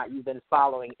whether or not you've been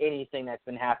following anything that's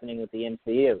been happening with the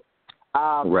MCU.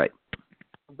 Right.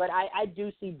 But I do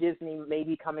see Disney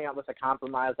maybe coming up with a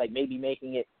compromise, like maybe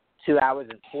making it 2 hours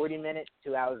and 40 minutes,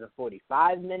 2 hours and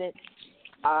 45 minutes.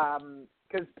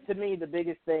 Because to me, the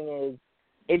biggest thing is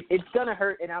it's going to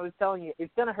hurt, and I was telling you,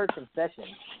 it's going to hurt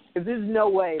concessions. Because there's no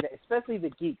way that, especially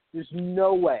the geeks, there's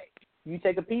no way you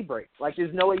take a pee break. Like,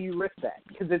 there's no way you risk that.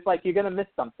 Because it's like you're going to miss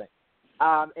something.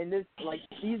 And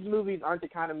these movies aren't the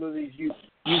kind of movies you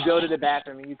go to the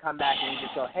bathroom and you come back and you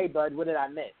just go, hey, bud, what did I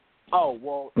miss? Oh,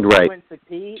 well, you went to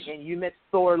pee and you missed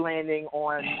Thor landing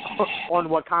on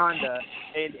Wakanda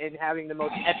and having the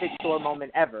most epic Thor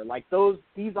moment ever. Like,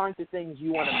 these aren't the things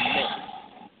you want to miss.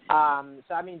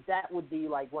 So, I mean, that would be,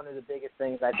 like, one of the biggest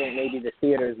things I think maybe the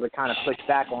theaters would kind of push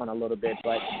back on a little bit.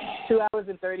 But 2 hours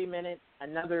and 30 minutes,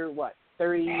 another,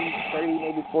 30,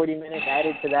 maybe 40 minutes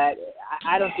added to that,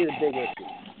 I don't see the big issue.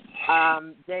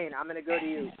 Dane, I'm going to go to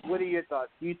you. What are your thoughts?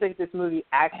 Do you think this movie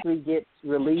actually gets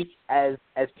released as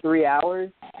 3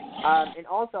 hours? And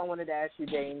also I wanted to ask you,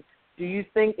 Dane, do you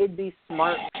think it'd be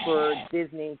smart for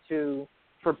Disney to,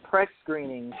 for press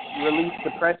screenings, release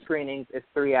the press screenings as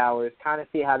 3 hours, kind of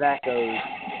see how that goes,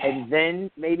 and then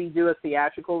maybe do a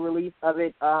theatrical release of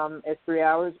it as 3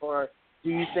 hours? Or do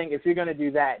you think if you're going to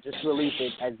do that, just release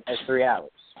it as 3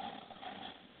 hours?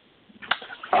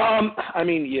 I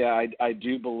mean, yeah, I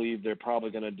do believe they're probably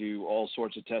going to do all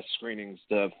sorts of test screenings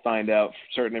to find out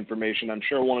certain information. I'm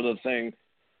sure one of the things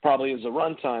probably is a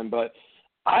runtime, but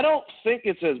I don't think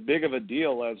it's as big of a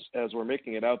deal as we're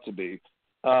making it out to be.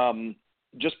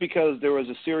 Just because there was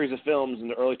a series of films in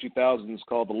the early 2000s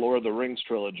called the Lord of the Rings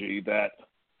trilogy that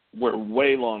were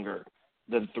way longer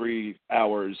than 3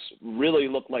 hours, really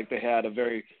looked like they had a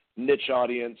very niche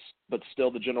audience, but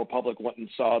still the general public went and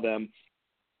saw them.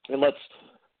 And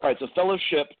all right, so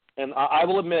Fellowship, and I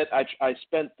will admit I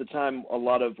spent the time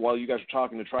while you guys were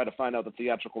talking to try to find out the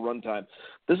theatrical runtime.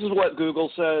 This is what Google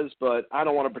says, but I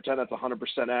don't want to pretend that's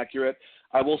 100% accurate.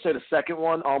 I will say the second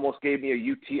one almost gave me a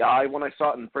UTI when I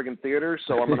saw it in friggin' theaters,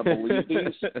 so I'm going to believe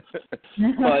these.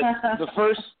 But the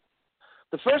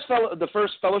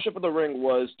first Fellowship of the Ring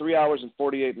was 3 hours and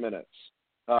 48 minutes.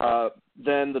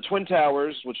 Then the Twin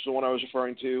Towers, which is the one I was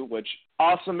referring to, which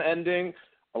awesome ending.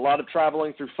 A lot of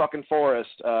traveling through fucking forest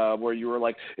where you were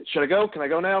like, should I go? Can I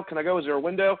go now? Can I go? Is there a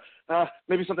window?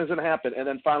 Maybe something's going to happen. And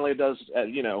then finally it does,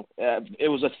 it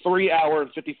was a 3-hour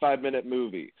and 55-minute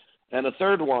movie. And the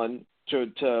third one,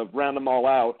 to round them all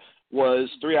out, was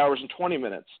 3 hours and 20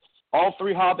 minutes. All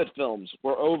 3 Hobbit films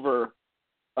were over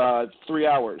 3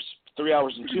 hours. 3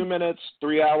 hours and 2 minutes,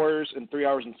 3 hours, and 3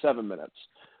 hours and 7 minutes.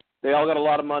 They all got a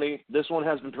lot of money. This one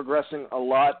has been progressing a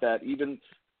lot that even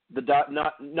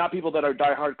not people that are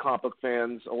diehard comic book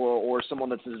fans or someone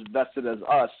that's as invested as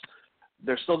us,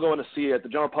 they're still going to see it. The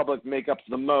general public make up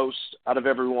the most out of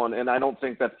everyone, and I don't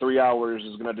think that 3 hours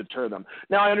is going to deter them.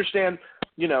 Now, I understand,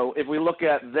 if we look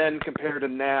at then compared to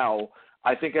now,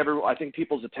 I think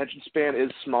people's attention span is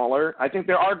smaller. I think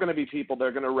there are going to be people that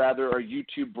are going to rather a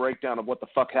YouTube breakdown of what the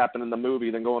fuck happened in the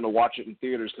movie than going to watch it in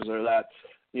theaters because they're that,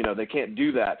 they can't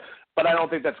do that. But I don't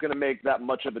think that's going to make that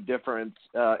much of a difference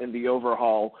in the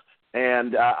overhaul.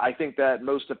 And I think that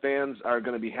most of the fans are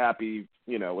going to be happy,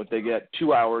 if they get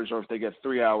 2 hours or if they get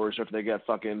 3 hours or if they get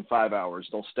fucking 5 hours,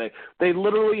 they'll stay. They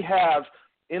literally have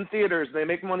in theaters, they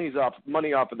make money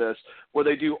off of this, where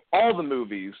they do all the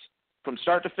movies from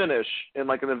start to finish in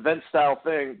like an event style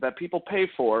thing that people pay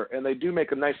for, and they do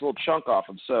make a nice little chunk off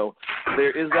of. So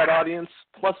there is that audience,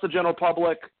 plus the general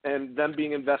public, and them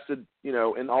being invested,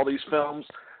 in all these films.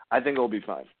 I think it'll be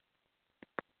fine.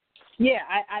 Yeah,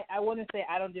 I want to say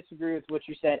I don't disagree with what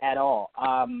you said at all.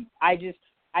 I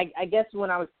guess when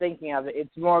I was thinking of it,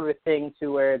 it's more of a thing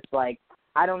to where it's like,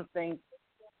 I don't think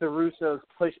the Russos'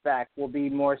 pushback will be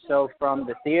more so from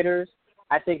the theaters.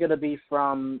 I think it'll be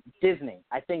from Disney.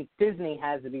 I think Disney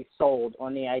has to be sold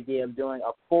on the idea of doing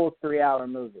a full 3-hour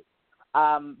movie.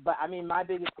 But, I mean, my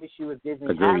biggest issue with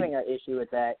Disney having an issue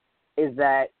with that is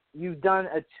that you've done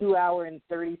a 2-hour and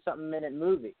 30-something minute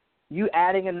movie. You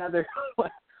adding another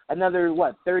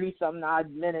 30-something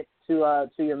odd minutes to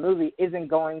your movie isn't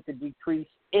going to decrease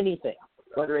anything,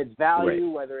 whether it's value,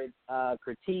 whether it's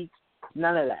critiques,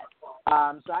 none of that.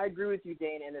 So I agree with you,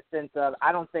 Dane, in the sense of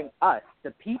I don't think us,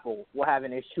 the people, will have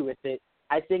an issue with it.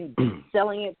 I think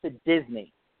selling it to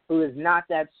Disney, who is not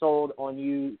that sold on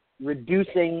you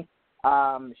reducing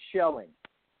showing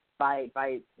by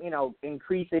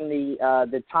increasing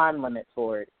the time limit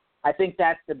for it, I think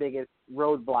that's the biggest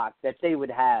roadblock that they would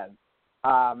have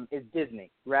is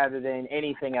Disney rather than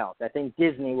anything else. I think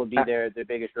Disney would be their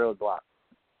biggest roadblock.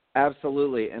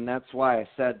 Absolutely, and that's why I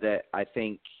said that I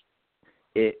think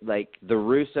it, like, the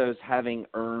Russos having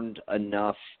earned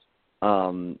enough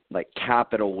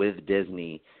capital with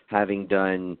Disney, having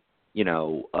done 3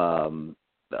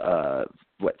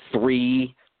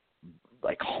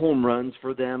 home runs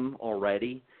for them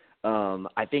already.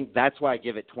 I think that's why I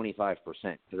give it 25%,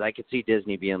 because I could see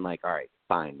Disney being like, all right,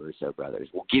 fine, Russo brothers,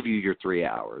 we'll give you your 3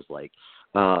 hours,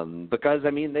 because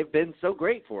I mean they've been so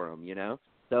great for them,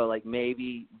 So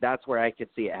maybe that's where I could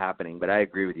see it happening. But I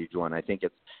agree with you, Juan. I think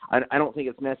I don't think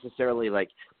it's necessarily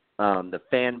the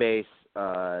fan base,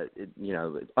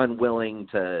 unwilling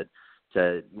to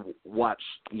watch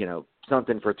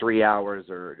something for 3 hours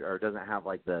or doesn't have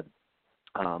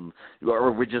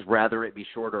or would just rather it be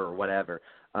shorter or whatever.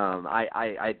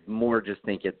 I more just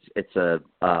think it's a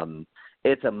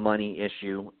money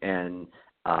issue, and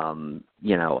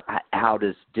how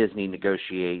does Disney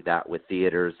negotiate that with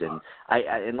theaters? And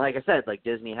like I said,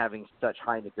 Disney having such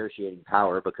high negotiating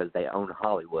power because they own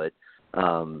Hollywood,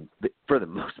 for the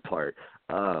most part,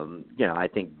 I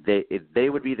think they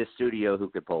would be the studio who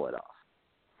could pull it off.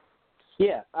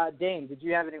 Yeah, Dane, did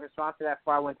you have any response to that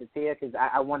before I went to Tia? Because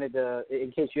I wanted to,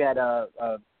 in case you had a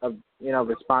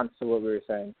response to what we were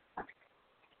saying.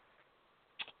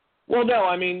 Well, no,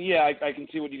 I mean, yeah, I can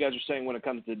see what you guys are saying when it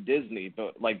comes to Disney,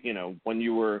 but when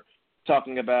you were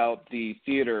talking about the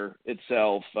theater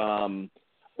itself,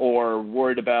 or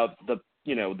worried about the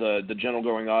general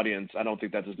growing audience, I don't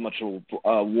think that's as much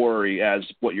a worry as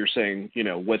what you're saying,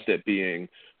 with it being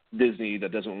Disney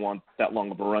that doesn't want that long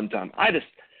of a runtime.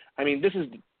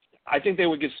 I think they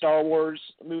would give Star Wars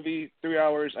movie 3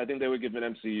 hours. I think they would give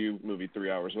an MCU movie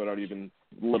 3 hours without even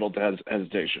little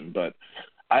hesitation. But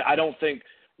I don't think,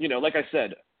 like I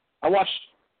said, I watched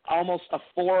almost a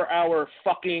 4-hour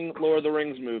fucking Lord of the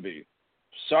Rings movie.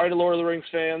 Sorry to Lord of the Rings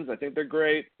fans. I think they're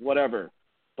great, whatever.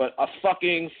 But a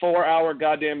fucking 4-hour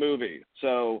goddamn movie.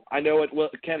 So I know it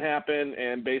can happen,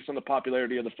 and based on the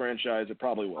popularity of the franchise, it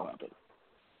probably will happen.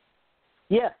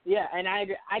 Yeah, and I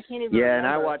can't even. Yeah, remember. And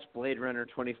I watched Blade Runner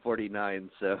 2049,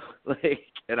 so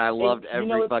and I loved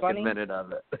every fucking minute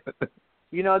of it.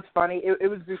 It's funny. It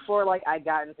was before I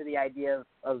got into the idea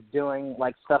of doing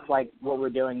stuff like what we're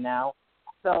doing now.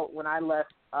 So when I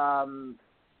left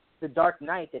The Dark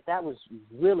Knight, that was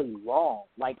really long.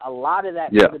 Like, a lot of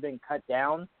that Yeah. could have been cut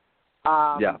down.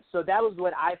 So that was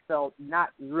what I felt, not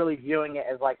really viewing it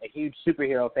as, like, a huge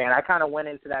superhero fan. I kind of went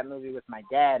into that movie with my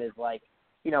dad as, like,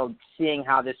 you know, seeing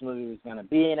how this movie was going to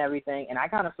be and everything, and I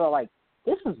kind of felt like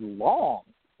this was long.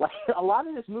 Like, a lot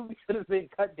of this movie could have been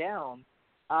cut down.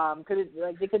 They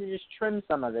could have just trimmed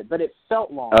some of it, but it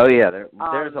felt long. Oh, yeah,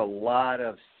 there's a lot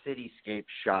of cityscape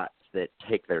shots that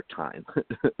take their time.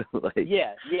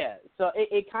 Yeah. So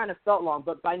it kind of felt long,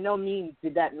 but by no means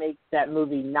did that make that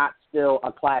movie not still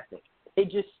a classic. It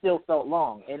just still felt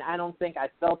long, and I don't think I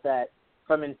felt that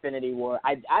from Infinity War.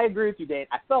 I agree with you, Dane.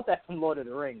 I felt that from Lord of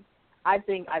the Rings. I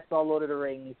think I saw Lord of the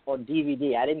Rings on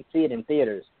DVD. I didn't see it in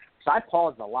theaters, so I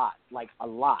paused a lot.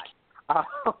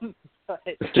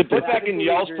 To put back in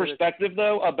y'all's perspective,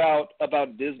 though,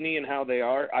 about Disney and how they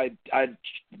are, I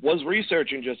was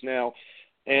researching just now,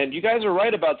 and you guys are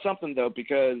right about something, though,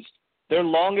 because their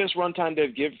longest runtime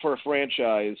they've given for a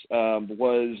franchise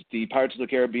was the Pirates of the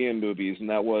Caribbean movies, and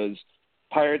that was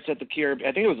Pirates at the Caribbean.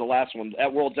 I think it was the last one,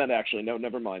 at World's End, actually. No,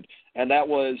 never mind. And that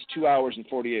was 2 hours and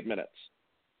 48 minutes.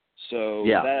 So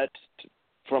that,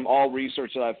 from all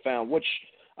research that I've found, which,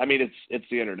 I mean, it's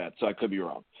the internet, so I could be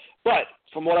wrong. But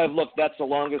from what I've looked, that's the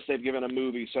longest they've given a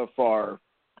movie so far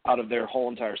out of their whole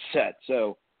entire set.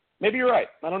 So maybe you're right.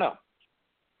 I don't know.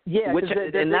 Yeah,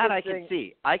 and that I can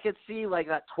see. I could see, like,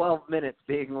 that 12 minutes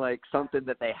being, like, something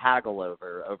that they haggle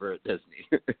over at Disney.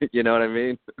 You know what I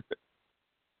mean?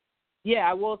 Yeah,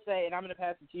 I will say, and I'm going to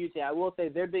pass it to you, Tay. I will say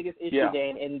their biggest issue,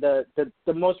 Dane, and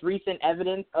the most recent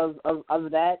evidence of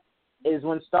that is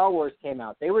when Star Wars came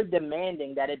out. They were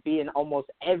demanding that it be in almost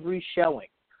every showing.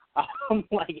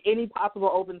 Like, any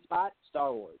possible open spot,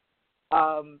 Star Wars.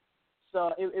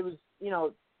 So it was, you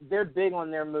know, they're big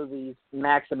on their movies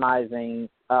maximizing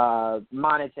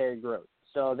monetary growth.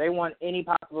 So they want any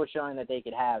possible showing that they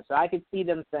could have. So I could see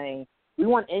them saying, we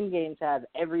want Endgame to have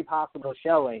every possible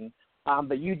showing,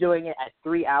 but you doing it at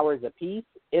 3 hours apiece,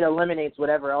 it eliminates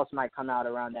whatever else might come out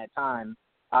around that time,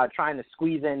 trying to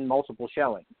squeeze in multiple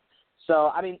showings.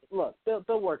 So, I mean, look,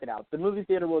 they'll work it out. The movie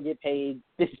theater will get paid.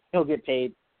 Disney will get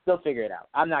paid. They'll figure it out.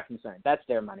 I'm not concerned. That's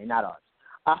their money, not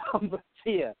ours. But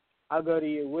Tia, I'll go to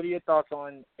you. What are your thoughts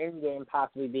on Endgame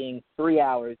possibly being 3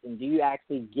 hours, and do you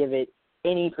actually give it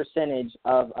any percentage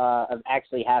of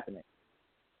actually happening?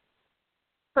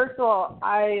 First of all,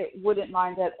 I wouldn't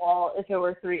mind at all if it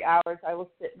were 3 hours. I will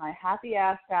sit my happy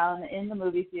ass down in the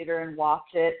movie theater and watch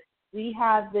it. We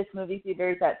have this movie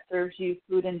theater that serves you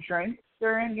food and drink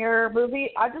during your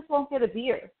movie. I just won't get a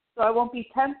beer, so I won't be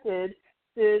tempted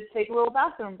to take a little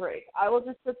bathroom break. I will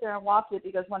just sit there and watch it,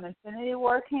 because when Infinity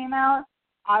War came out,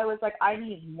 I was like, I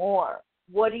need more.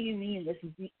 What do you mean this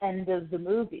is the end of the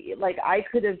movie? Like, I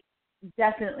could have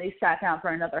definitely sat down for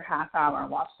another half hour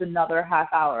and watched another half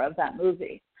hour of that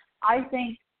movie. I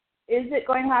think, is it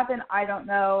going to happen? I don't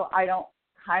know. I don't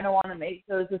kind of want to make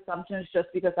those assumptions just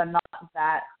because I'm not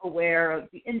that aware of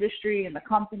the industry and the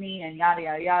company and yada,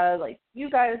 yada, yada, like you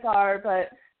guys are, but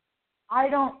I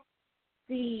don't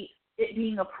see it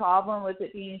being a problem with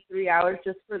it being 3 hours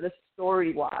just for the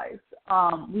story-wise.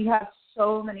 We have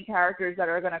so many characters that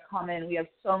are going to come in. We have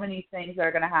so many things that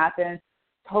are going to happen.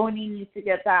 Tony needs to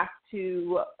get back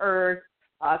to Earth.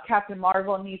 Captain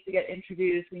Marvel needs to get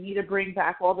introduced. We need to bring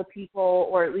back all the people,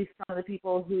 or at least some of the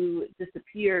people who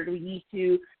disappeared. We need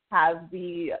to have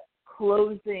the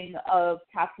closing of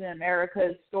Captain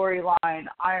America's storyline,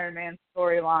 Iron Man's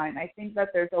storyline. I think that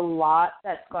there's a lot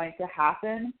that's going to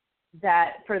happen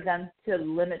that for them to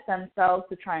limit themselves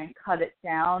to try and cut it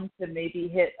down to maybe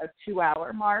hit a 2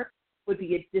 hour mark would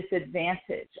be a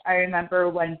disadvantage. I remember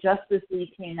when Justice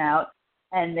League came out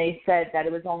and they said that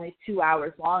it was only 2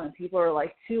 hours long, and people were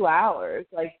like, 2 hours?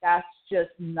 Like, that's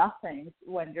just nothing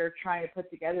when you're trying to put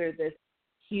together this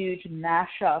huge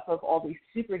mashup of all these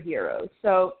superheroes.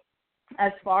 So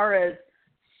as far as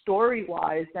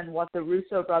story-wise and what the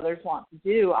Russo brothers want to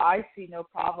do, I see no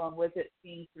problem with it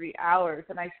being 3 hours,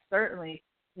 and I certainly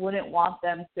wouldn't want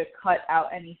them to cut out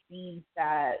any scenes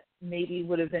that maybe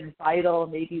would have been vital,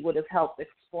 maybe would have helped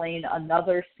explain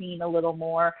another scene a little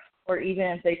more, or even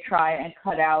if they try and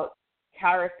cut out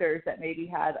characters that maybe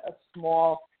had a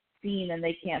small scene and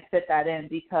they can't fit that in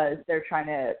because they're trying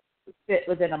to fit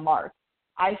within a mark.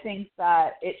 I think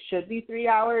that it should be 3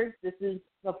 hours. This is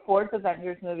the fourth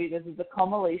Avengers movie. This is the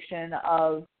culmination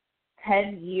of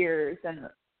 10 years and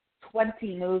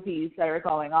 20 movies that are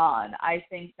going on. I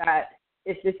think that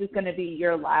if this is going to be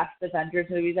your last Avengers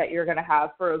movie that you're going to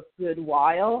have for a good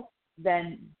while,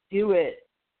 then do it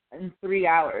in 3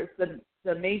 hours.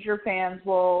 The major fans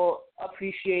will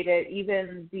appreciate it.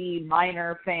 Even the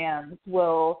minor fans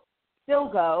will still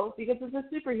go because it's a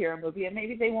superhero movie, and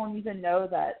maybe they won't even know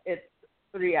that it's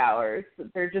 3 hours.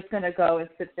 They're just going to go and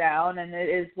sit down, and it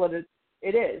is what it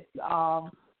is.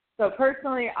 So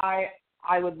personally,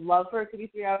 I would love for it to be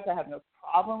 3 hours. I have no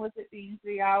problem with it being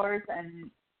 3 hours, and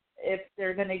if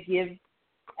they're going to give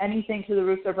anything to the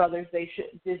Russo brothers,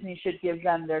 Disney should give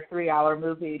them their 3-hour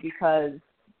movie, because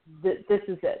this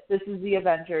is it. This is the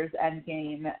Avengers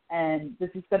Endgame, and this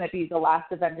is going to be the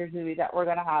last Avengers movie that we're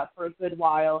going to have for a good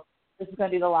while. This is going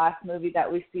to be the last movie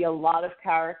that we see a lot of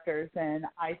characters in.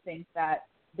 I think that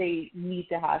they need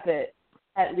to have it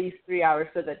at least 3 hours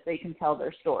so that they can tell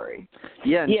their story.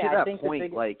 Yeah, and Yeah, to I that think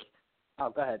point, like, oh,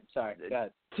 go ahead. Sorry, go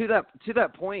ahead. To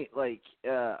that point, like,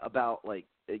 about, like,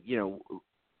 you know,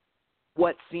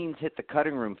 what scenes hit the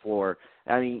cutting room floor.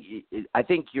 I mean, I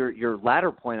think your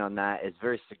latter point on that is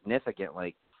very significant.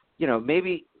 Like, you know,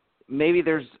 maybe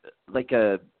there's like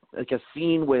a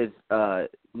scene with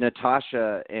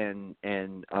Natasha and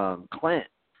Clint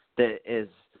that is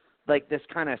like this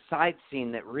kind of side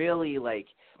scene that really, like,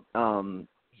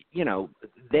 you know,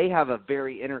 they have a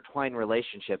very intertwined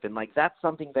relationship, and like that's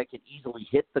something that could easily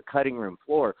hit the cutting room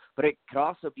floor, but it could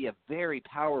also be a very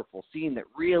powerful scene that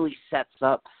really sets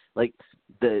up like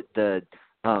the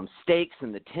stakes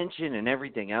and the tension and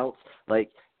everything else. Like,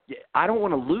 I don't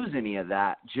want to lose any of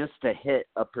that just to hit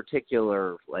a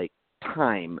particular like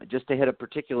time, just to hit a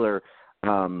particular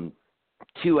 2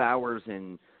 hours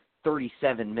and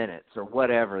 37 minutes or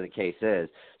whatever the case is.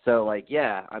 So, like,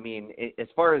 yeah, I mean, as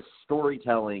far as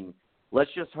storytelling, let's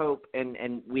just hope,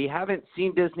 and we haven't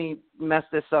seen Disney mess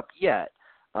this up yet,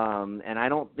 and I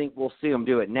don't think we'll see them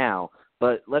do it now,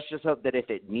 but let's just hope that if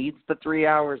it needs the 3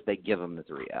 hours, they give them the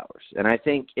 3 hours. And I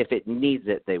think if it needs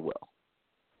it, they will.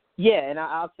 Yeah, and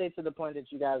I'll say to the point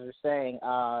that you guys were saying,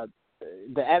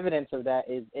 the evidence of that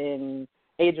is in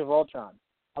Age of Ultron.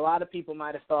 A lot of people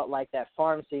might have felt like that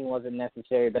farm scene wasn't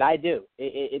necessary, but I do.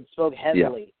 It spoke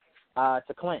heavily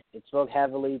to Clint. It spoke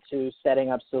heavily to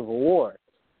setting up Civil War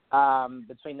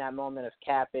between that moment of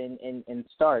Cap and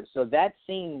Stark. So that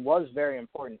scene was very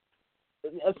important.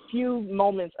 A few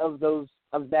moments of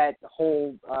that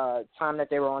whole time that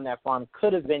they were on that farm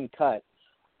could have been cut.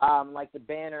 Like the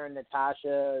Banner and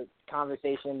Natasha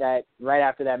conversation that right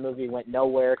after that movie went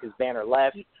nowhere because Banner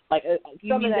left. Like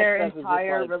you mean their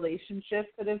entire like, relationship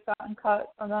could have gotten cut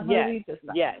from that yes, movie?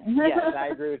 Yes, I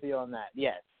agree with you on that.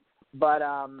 Yes, but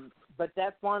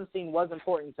that farm scene was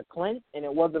important to Clint, and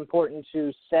it was important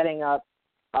to setting up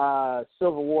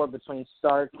Civil War between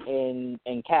Stark and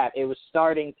Cap. It was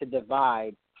starting to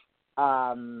divide.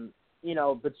 You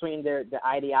know, between the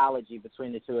ideology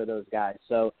between the two of those guys.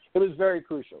 So it was very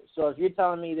crucial. So if you're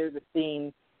telling me there's a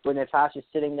scene where Natasha's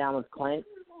sitting down with Clint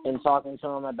and talking to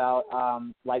him about,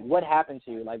 like, what happened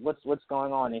to you? Like, what's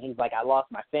going on? And he's like, I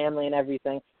lost my family and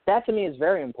everything. That, to me, is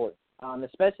very important,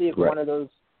 especially if one of those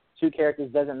two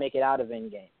characters doesn't make it out of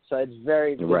Endgame. So it's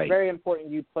very important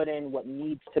you put in what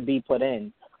needs to be put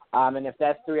in. And if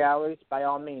that's 3 hours, by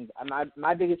all means.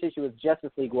 My biggest issue with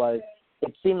Justice League was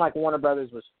it seemed like Warner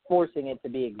Brothers was forcing it to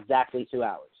be exactly 2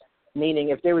 hours. Meaning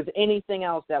if there was anything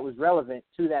else that was relevant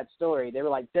to that story, they were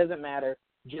like, doesn't matter,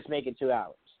 just make it 2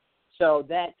 hours. So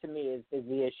that, to me, is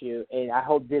the issue, and I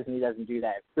hope Disney doesn't do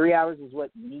that. If 3 hours is what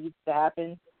needs to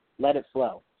happen, let it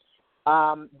flow.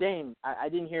 Dame, I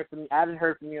didn't hear from you. I haven't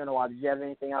heard from you in a while. Did you have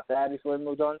anything else to add before we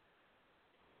moved on?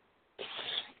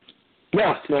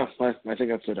 No, I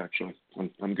think that's it, actually.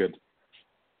 I'm good.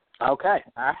 Okay,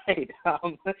 all right.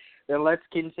 Then let's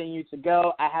continue to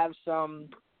go. I have some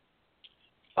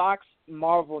Fox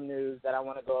Marvel news that I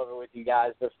want to go over with you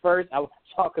guys. But first, I want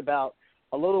to talk about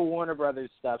a little Warner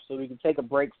Brothers stuff so we can take a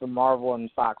break from Marvel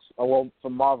and Fox, from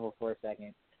Marvel for a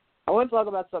second. I want to talk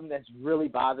about something that's really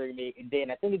bothering me, and Dan,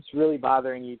 I think it's really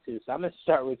bothering you too. So I'm going to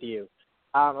start with you.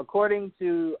 According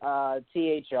to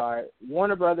THR,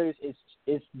 Warner Brothers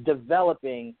is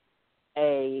developing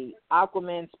a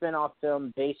Aquaman spinoff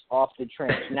film based off The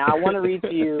Trench. Now, I want to read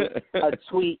to you a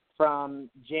tweet from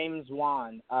James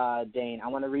Wan, Dane. I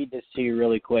want to read this to you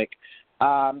really quick.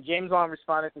 James Wan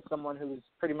responded to someone who was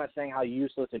pretty much saying how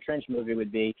useless a Trench movie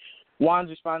would be. Wan's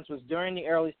response was, during the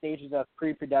early stages of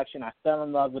pre-production, I fell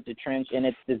in love with The Trench and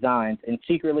its designs and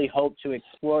secretly hoped to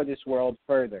explore this world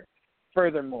further.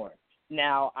 Furthermore,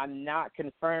 now I'm not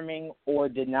confirming or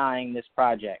denying this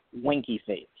project. Winky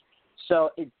face.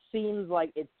 So it seems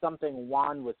like it's something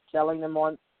Wan was selling them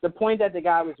on. The point that the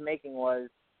guy was making was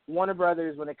Warner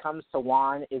Brothers, when it comes to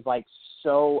Wan, is like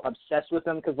so obsessed with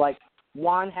him because like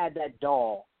Wan had that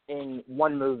doll in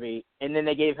one movie, and then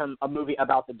they gave him a movie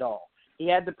about the doll. He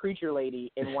had the preacher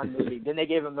lady in one movie, then they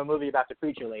gave him the movie about the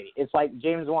preacher lady. It's like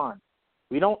James Wan.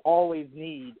 We don't always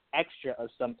need extra of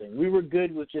something. We were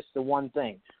good with just the one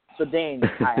thing. So, Dane,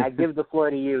 I give the floor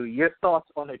to you. Your thoughts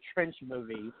on a Trench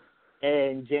movie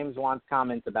and James Wan's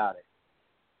comments about it.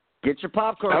 Get your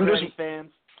popcorn ready,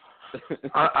 fans.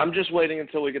 I'm just waiting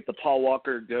until we get the Paul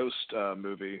Walker Ghost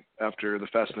movie after the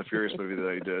Fast and the Furious movie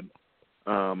that he did.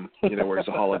 Where he's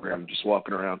a hologram just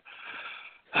walking around.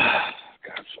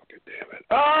 God fucking damn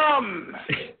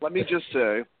it. Let me just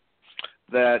say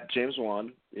that James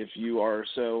Wan, if you are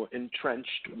so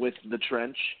entrenched with the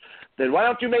trench, then why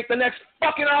don't you make the next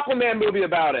fucking Aquaman movie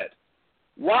about it?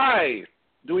 Why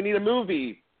do we need a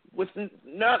movie with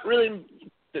not really?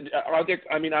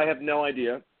 I have no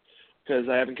idea because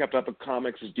I haven't kept up with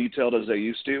comics as detailed as I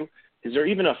used to. Is there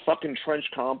even a fucking trench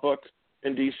comic book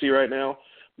in DC right now?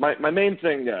 My main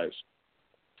thing, guys,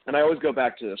 and I always go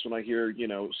back to this when I hear,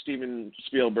 Steven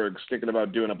Spielberg's thinking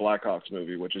about doing a Black Hawks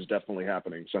movie, which is definitely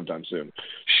happening sometime soon.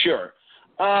 Sure.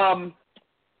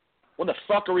 When the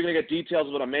fuck are we going to get details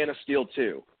about a Man of Steel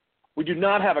 2? We do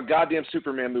not have a goddamn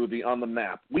Superman movie on the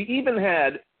map. We even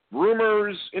had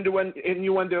rumors,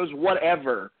 innuendos,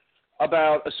 whatever,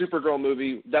 about a Supergirl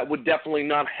movie that would definitely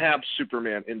not have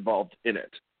Superman involved in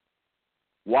it.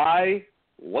 Why?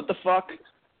 What the fuck?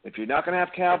 If you're not going to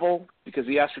have Cavill because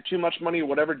he asked for too much money or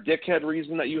whatever dickhead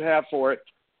reason that you have for it,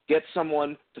 get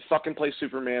someone to fucking play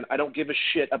Superman. I don't give a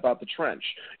shit about the Trench.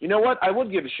 You know what? I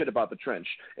would give a shit about the Trench.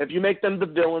 If you make them the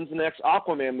villains in the next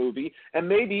Aquaman movie and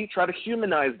maybe try to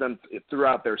humanize them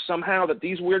throughout there somehow, that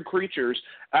these weird creatures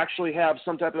actually have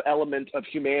some type of element of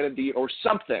humanity or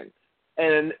something,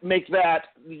 and make that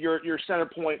your center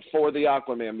point for the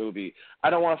Aquaman movie. I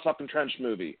don't want a fucking Trench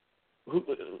movie. Who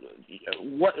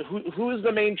is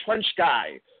the main Trench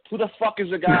guy? Who the fuck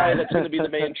is the guy that's going to be the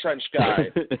main Trench guy?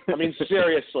 I mean,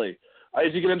 seriously.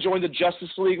 Is he going to join the Justice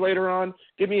League later on?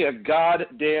 Give me a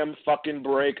goddamn fucking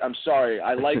break. I'm sorry.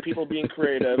 I like people being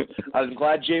creative. I'm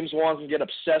glad James Wan can get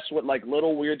obsessed with,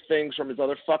 little weird things from his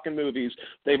other fucking movies.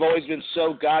 They've always been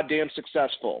so goddamn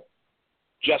successful.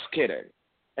 Just kidding.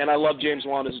 And I love James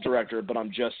Wan as a director, but I'm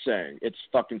just saying, it's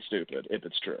fucking stupid if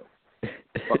it's true.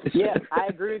 Yeah, I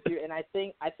agree with you, and I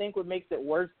think what makes it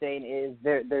worse, Dane, is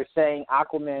they're saying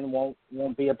Aquaman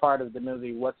won't be a part of the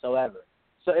movie whatsoever.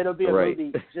 So it'll be a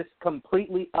movie just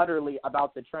completely, utterly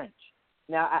about the Trench.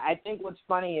 Now, I think what's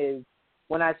funny is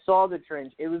when I saw the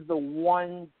Trench, it was the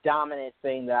one dominant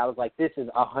thing that I was like, this is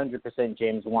 100%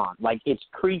 James Wan. It's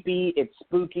creepy, it's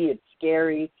spooky, it's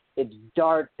scary, it's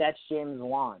dark. That's James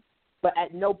Wan. But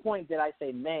at no point did I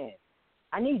say, man,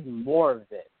 I need more of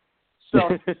this.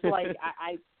 So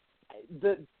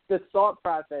the thought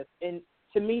process, and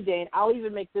to me, Dane, I'll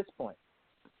even make this point.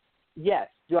 Yes,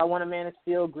 do I want a Man of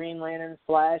Steel, Green Lantern,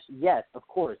 Flash? Yes, of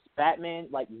course. Batman,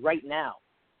 right now.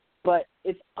 But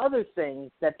it's other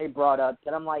things that they brought up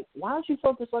that I'm like, why don't you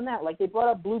focus on that? They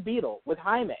brought up Blue Beetle with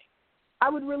Jaime. I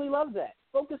would really love that.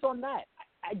 Focus on that.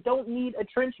 I don't need a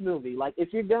Trench movie.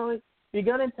 If you're going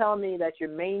to tell me that your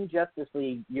main Justice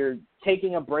League, you're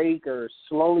taking a break or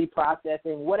slowly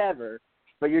processing, whatever,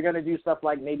 but you're going to do stuff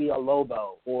like maybe a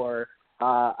Lobo or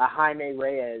a Jaime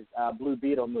Reyes Blue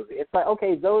Beetle movie. It's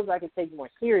okay, those I can take more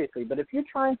seriously. But if you're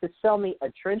trying to sell me a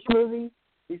Trench movie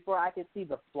before I can see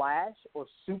The Flash or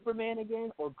Superman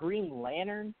again or Green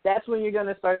Lantern, that's when you're going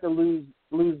to start to lose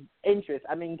interest.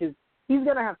 I mean, because he's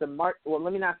going to have to well,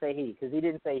 let me not say he, because he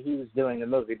didn't say he was doing the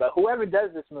movie. But whoever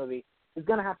does this movie is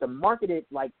going to have to market it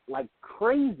like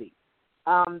crazy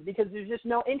because there's just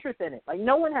no interest in it.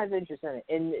 No one has interest in it.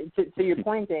 And to your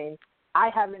point, Dane, I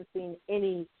haven't seen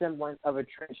any semblance of a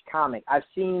Trench comic. I've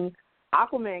seen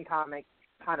Aquaman comics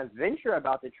kind of venture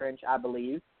about the Trench, I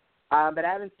believe, but I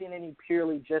haven't seen any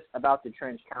purely just about the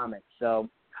Trench comics. So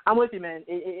I'm with you, man.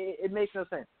 It makes no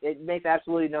sense. It makes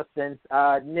absolutely no sense.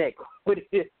 Nick, what are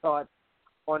your thoughts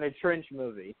on a Trench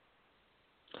movie?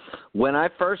 When I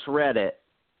first read it,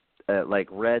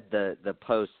 read the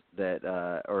post that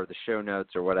or the show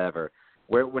notes or whatever,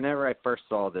 whenever I first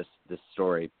saw this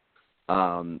story,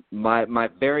 my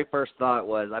very first thought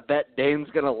was, I bet Dane's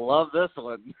gonna love this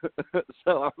one.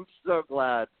 So I'm so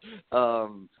glad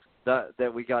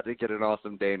that we got to get an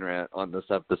awesome Dane rant on this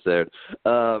episode.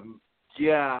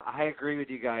 Yeah, I agree with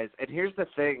you guys. And here's the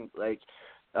thing,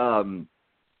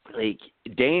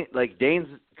 Dane's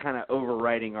kind of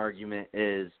overriding argument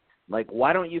is,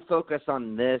 why don't you focus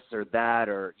on this or that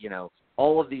or,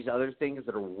 all of these other things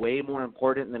that are way more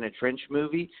important than a Trench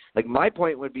movie? My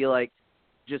point would be,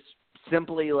 just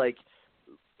simply,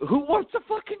 who wants a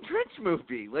fucking Trench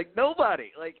movie?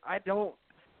 Nobody.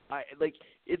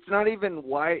 It's not even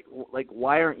why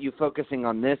aren't you focusing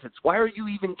on this? It's why are you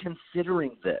even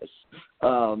considering this?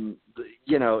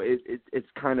 It's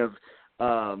kind of,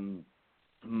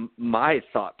 my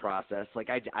thought process. Like,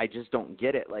 I just don't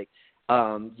get it. Like,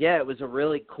 yeah, it was a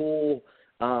really cool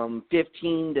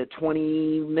 15 to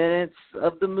 20 minutes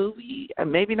of the movie,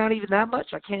 and maybe not even that much.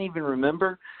 I can't even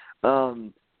remember.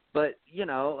 But, you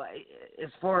know, as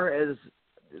far as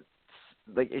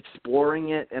like exploring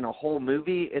it in a whole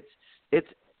movie, it's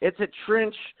a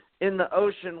trench in the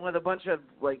ocean with a bunch of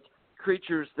like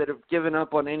creatures that have given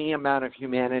up on any amount of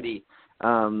humanity.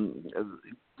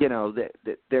 You know,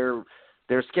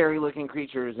 they're scary looking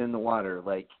creatures in the water.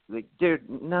 Like dude,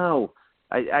 no.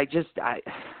 I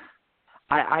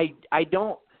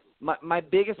don't. My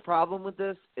biggest problem with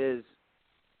this is,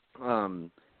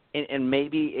 and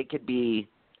maybe it could be,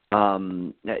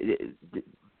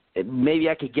 maybe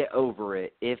I could get over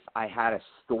it if I had a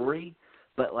story,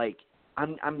 but like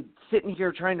I'm sitting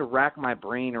here trying to rack my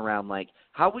brain around like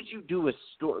how would you do a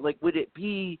story? Like would it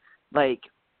be like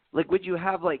would you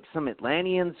have like some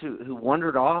Atlanteans who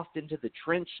wandered off into the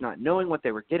trench not knowing what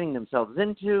they were getting themselves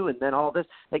into, and then all this?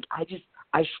 Like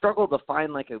I struggle to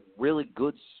find like a really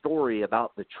good story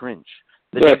about the trench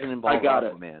that doesn't involve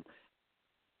Aquaman.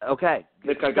 Okay.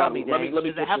 Nick, I got me. Let me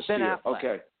Does it have Ben Affleck?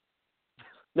 Okay.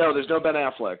 No, there's no Ben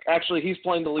Affleck. Actually, he's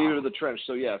playing the leader of the trench,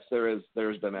 so yes, there is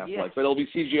Ben Affleck. Yeah. But it'll be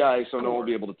CGI, so no one will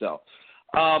be able to tell.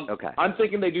 Okay. I'm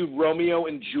thinking they do Romeo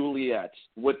and Juliet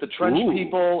with the trench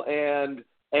people and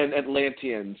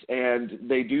Atlanteans, and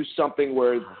they do something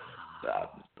where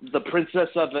the princess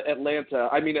of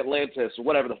Atlantis,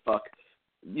 whatever the fuck,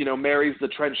 you know, marries the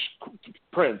trench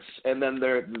prince, and then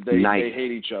they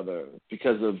hate each other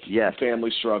because of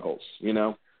family struggles, you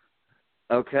know?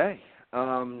 Okay.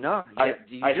 No, I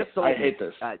hate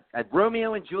this.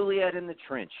 Romeo and Juliet in the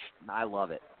trench. I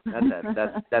love it.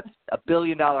 That's $1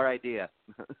 billion idea.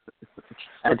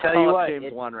 I tell you what,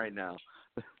 James Wan right now.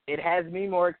 It has me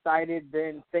more excited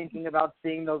than thinking about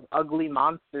seeing those ugly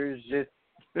monsters just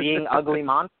being ugly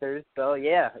monsters. So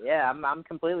yeah, I'm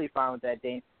completely fine with that,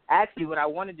 Dane. Actually, what I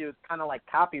want to do is kind of like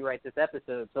copyright this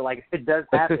episode. So like if it does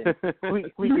happen, we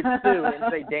could sue and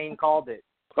say Dane called it.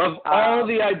 Of all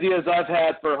the ideas I've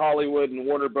had for Hollywood and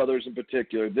Warner Brothers in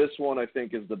particular, this one I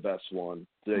think is the best one.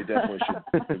 They definitely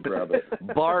should grab it.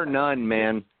 Bar none,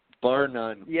 man. Bar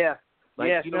none. Yeah. Like,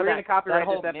 yeah, you so know we're going to copyright that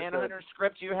whole this episode. Manhunter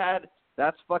script you had?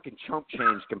 That's fucking chump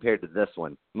change compared to this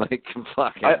one. Like,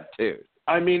 fucking dude.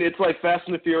 I mean, it's like Fast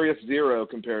and the Furious 0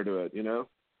 compared to it, you know?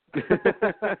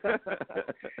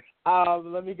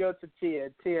 Let me go to Tia.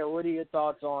 Tia, what are your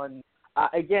thoughts on...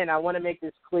 again, I want to make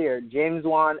this clear. James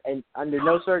Wan, and under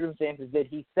no circumstances did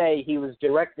he say he was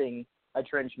directing a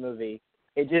trench movie.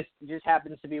 It just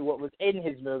happens to be what was in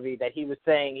his movie that he was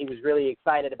saying he was really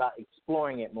excited about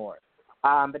exploring it more.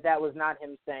 But that was not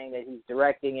him saying that he's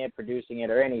directing it, producing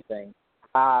it, or anything.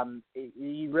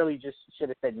 He really just should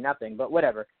have said nothing, but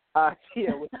whatever.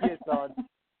 Tia, what's your thoughts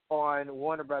on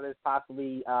Warner Brothers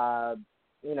possibly,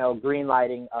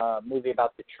 greenlighting a movie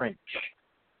about the trench?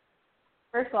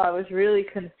 First of all, I was really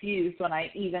confused when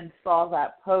I even saw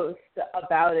that post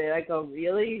about it. I go,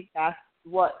 really? That's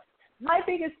what? My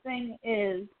biggest thing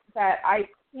is that I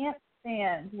can't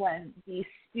stand when these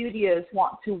studios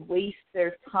want to waste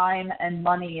their time and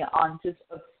money on just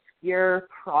obscure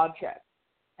projects.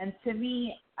 And to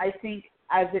me, I think,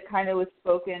 as it kind of was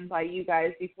spoken by you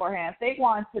guys beforehand, if they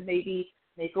want to maybe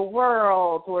make a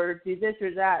world or do this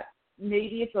or that,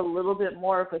 maybe it's a little bit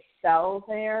more of a sell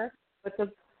there. But to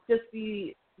just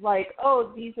be like,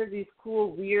 oh, these are these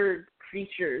cool, weird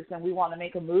creatures, and we want to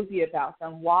make a movie about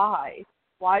them. Why?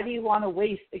 Why do you want to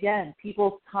waste, again,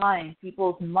 people's time,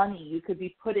 people's money? You could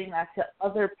be putting that to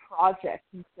other projects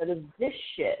instead of this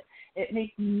shit. It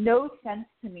makes no sense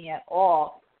to me at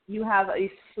all. You have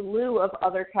a slew of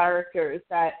other characters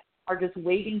that are just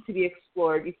waiting to be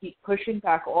explored. You keep pushing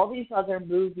back all these other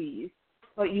movies,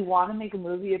 but you want to make a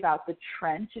movie about the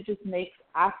trench. It just makes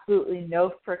absolutely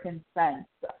no frickin' sense.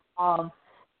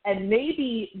 And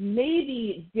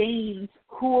maybe Dane's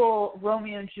cool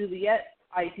Romeo and Juliet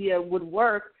idea would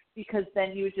work, because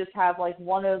then you would just have like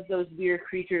one of those weird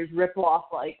creatures rip off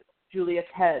like Juliet's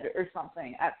head or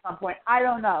something at some point. I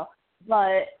don't know.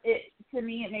 But to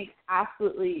me, it makes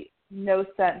absolutely no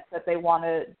sense that they want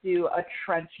to do a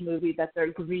trench movie, that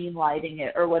they're green lighting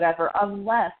it or whatever,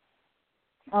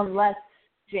 unless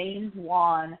James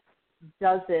Wan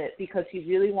does it because he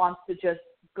really wants to just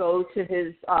go to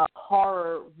his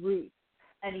horror roots,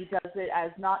 and he does it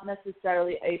as not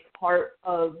necessarily a part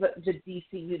of the DC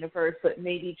universe, but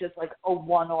maybe just like a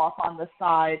one-off on the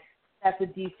side. That's a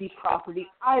DC property.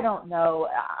 I don't know.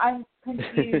 I'm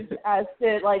confused as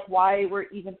to like why we're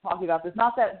even talking about this.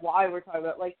 Not that why we're talking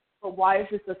about, like, but why is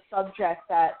this a subject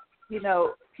that, you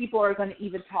know, people are going to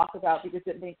even talk about, because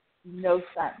it makes no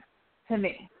sense to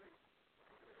me.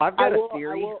 I've got a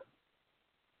theory.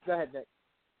 Go ahead, Nick.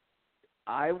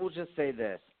 I will just say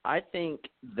this. I think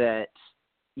that,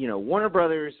 Warner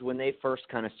Brothers, when they first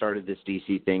kind of started this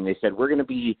DC thing, they said, we're going to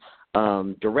be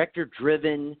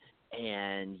director-driven,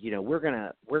 and, we're going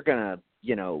to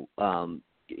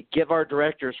give our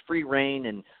directors free reign.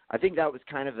 And I think that was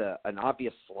kind of an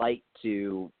obvious slight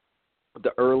to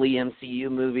the early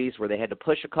MCU movies where they had to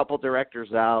push a couple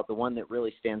directors out. The one that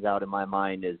really stands out in my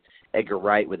mind is Edgar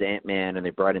Wright with Ant-Man, and they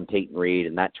brought in Peyton Reed,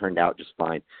 and that turned out just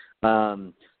fine.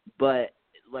 But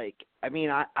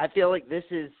I feel like this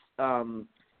is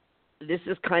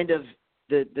kind of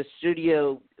the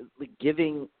studio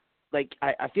giving,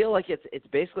 I feel like it's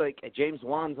basically like James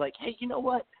Wan's like, hey, you know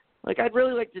what? I'd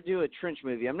really like to do a Trench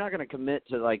movie. I'm not going to commit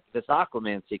to this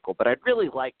Aquaman sequel, but I'd really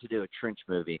like to do a Trench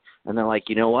movie. And they're like,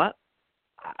 you know what?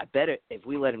 I bet if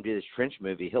we let him do this Trench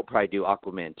movie, he'll probably do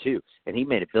Aquaman 2. And he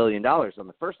made $1 billion on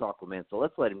the first Aquaman, so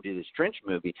let's let him do this Trench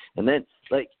movie. And then,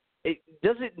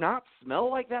 does it not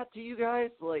smell like that to you guys?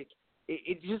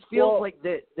 It just feels like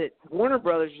that Warner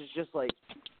Brothers is just like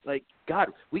God,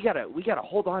 we gotta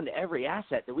hold on to every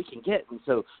asset that we can get, and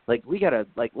so we gotta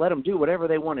let them do whatever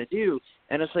they want to do.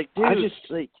 And it's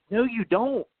dude, no, you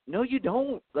don't.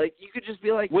 You could just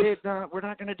be like, hey, we're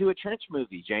not gonna do a Trench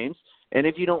movie, James. And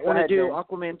if you don't want to do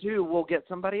Aquaman 2, we'll get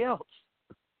somebody else.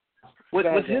 With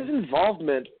his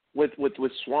involvement with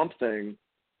Swamp Thing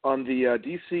on the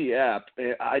DC app,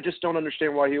 I just don't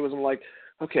understand why he wasn't like,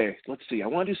 okay, let's see, I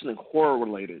want to do something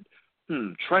horror-related.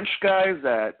 Trench guys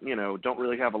that, don't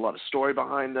really have a lot of story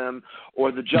behind them,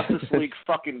 or the Justice League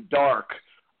fucking dark.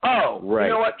 Oh, right.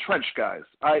 You know what? Trench guys.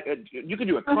 You could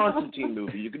do a Constantine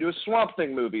movie. You could do a Swamp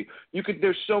Thing movie.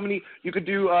 There's so many. You could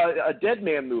do a Dead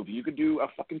Man movie. You could do a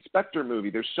fucking Spectre movie.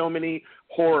 There's so many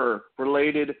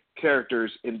horror-related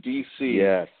characters in DC.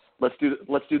 Yes. Let's do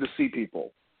the Sea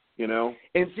People. And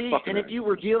if you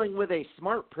were dealing with a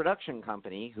smart production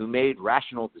company who made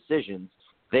rational decisions,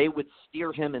 they would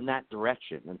steer him in that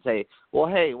direction and say, well,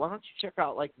 hey, why don't you check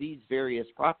out these various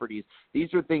properties?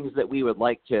 These are things that we would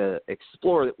like to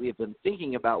explore that we have been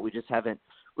thinking about. We just haven't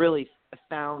really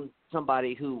found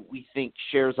somebody who we think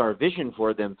shares our vision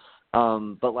for them.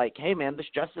 But hey, man, this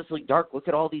Justice League Dark, look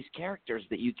at all these characters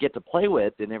that you get to play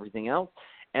with and everything else.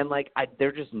 And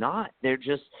they're just not. They're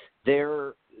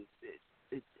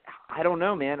I don't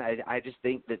know, man. I just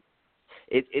think that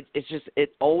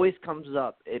it always comes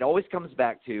up. It always comes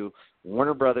back to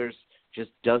Warner Brothers just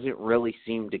doesn't really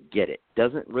seem to get it.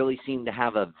 Doesn't really seem to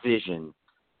have a vision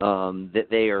that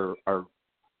they are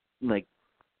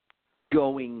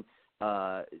going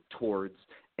towards,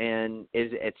 and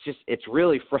it's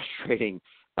really frustrating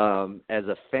as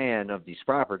a fan of these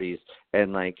properties,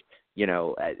 and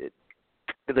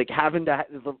having to,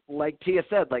 like Tia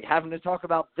said, having to talk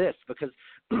about this because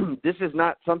this is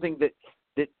not something that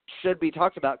should be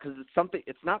talked about because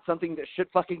it's not something that should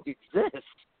fucking exist.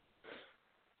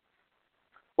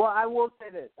 Well, I will say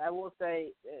this. I will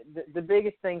say the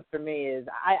biggest thing for me is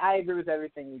I agree with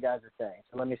everything you guys are saying.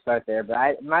 So let me start there.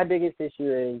 But my biggest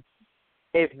issue is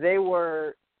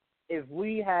if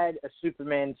we had a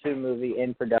Superman 2 movie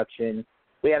in production,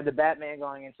 we have the Batman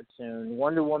going into soon,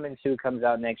 Wonder Woman 2 comes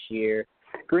out next year,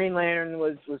 Green Lantern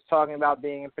was talking about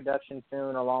being in production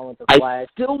soon along with the Flash.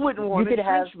 I still wouldn't want a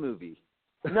Trench movie.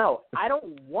 No, I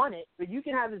don't want it, but you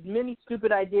can have as many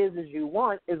stupid ideas as you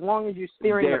want as long as you're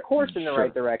steering the course in the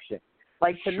right direction.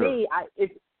 To me,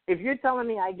 if you're telling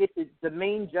me I get the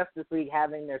main Justice League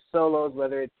having their solos,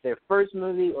 whether it's their first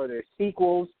movie or their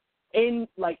sequels,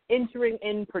 entering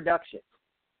in production,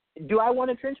 do I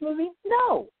want a Trench movie?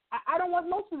 No. I don't want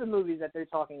most of the movies that they're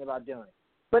talking about doing.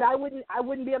 But I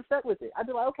wouldn't be upset with it. I'd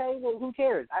be like, okay, well, who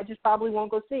cares? I just probably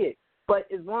won't go see it. But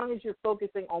as long as you're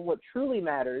focusing on what truly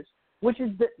matters, which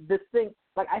is the thing,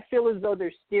 I feel as though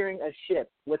they're steering a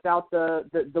ship without the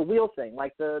wheel thing,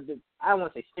 the I don't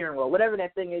want to say steering wheel, whatever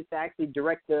that thing is to actually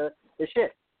direct the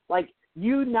ship.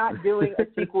 You not doing a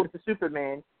sequel to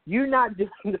Superman, you not doing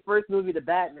the first movie to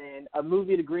Batman, a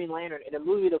movie to Green Lantern, and a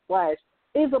movie to Flash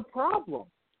is a problem.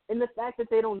 And the fact that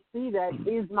they don't see that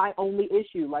is my only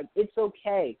issue. It's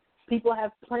okay. People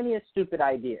have plenty of stupid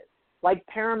ideas.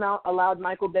 Paramount allowed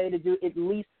Michael Bay to do at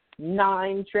least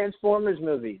 9 Transformers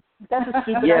movies. That's a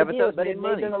stupid idea, but it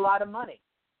made them a lot of money.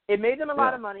 It made them a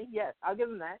lot of money, yes. I'll give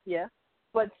them that, yeah.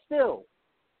 But still,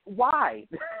 why?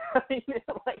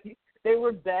 They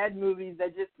were bad movies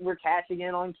that just were cashing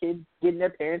in on kids, getting their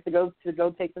parents to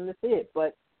go take them to see it.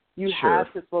 But you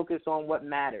have to focus on what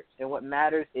matters, and what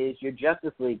matters is your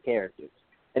Justice League characters.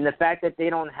 And the fact that they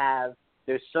don't have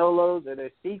their solos or their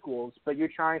sequels, but you're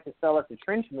trying to sell us a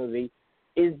Trench movie,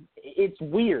 it's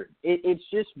weird. It's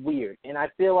just weird. And I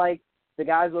feel like the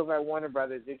guys over at Warner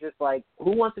Brothers, they're just like,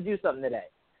 who wants to do something today?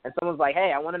 And someone's like,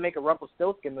 hey, I want to make a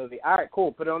Rumpelstiltskin movie. All right,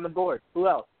 cool, put it on the board. Who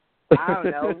else? I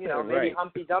don't know, maybe Right.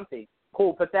 Humpty Dumpty.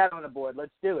 Cool, put that on the board.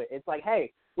 Let's do it. It's like,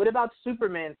 hey, what about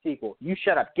Superman sequel? You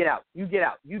shut up. Get out. You get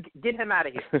out. You get him out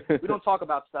of here. We don't talk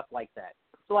about stuff like that.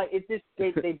 So, like, it's just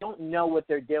they don't know what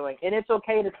they're doing. And it's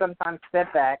okay to sometimes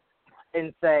step back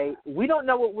and say, we don't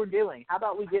know what we're doing. How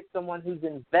about we get someone who's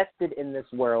invested in this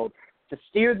world to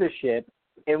steer the ship,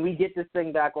 and we get this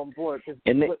thing back on board? Because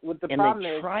what the problem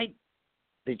is,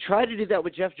 they tried to do that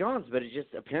with Jeff Johns, but it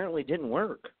just apparently didn't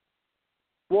work.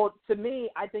 well, to me,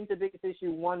 I think the biggest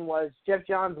issue, one, was Jeff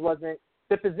Johns wasn't –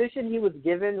 the position he was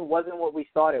given wasn't what we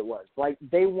thought it was. Like,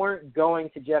 they weren't going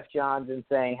to Jeff Johns and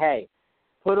saying, hey,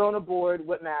 put on a board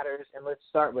what matters, and let's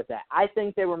start with that. I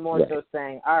think they were more so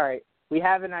saying, all right, we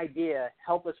have an idea,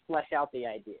 help us flesh out the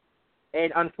idea.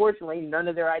 And unfortunately, none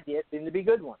of their ideas seem to be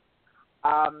good ones.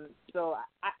 So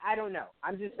I don't know.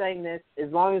 I'm just saying this,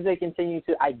 as long as they continue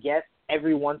to, I guess,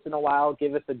 every once in a while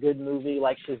give us a good movie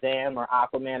like Shazam or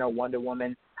Aquaman or Wonder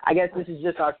Woman, I guess this is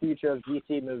just our future of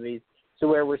DC movies, to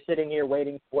where we're sitting here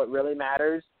waiting for what really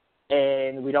matters,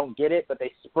 and we don't get it, but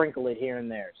they sprinkle it here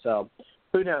and there. So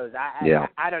who knows?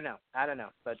 I don't know.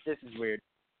 But this is weird.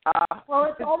 Well,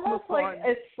 it's almost like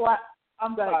it's flat.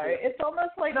 I'm sorry. It's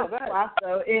almost like a slap,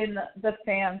 though, in the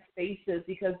fans' faces,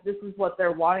 because this is what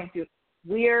they're wanting to.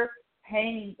 We're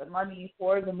paying the money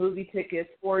for the movie tickets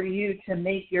for you to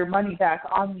make your money back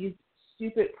on these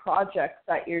stupid projects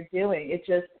that you're doing. It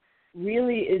just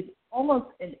really is almost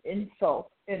an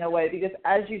insult in a way, because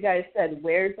as you guys said,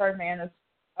 where's our Man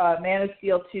of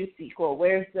Steel 2 sequel?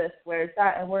 Where's this? Where's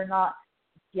that? And we're not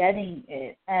getting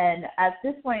it. And at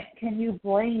this point, can you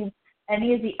blame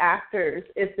any of the actors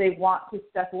if they want to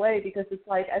step away? Because it's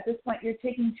like, at this point, you're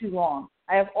taking too long.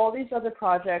 I have all these other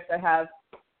projects. I have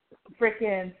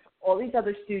freaking all these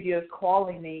other studios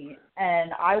calling me,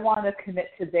 and I want to commit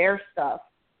to their stuff,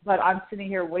 but I'm sitting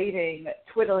here waiting,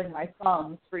 twiddling my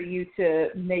thumbs for you to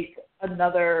make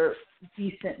another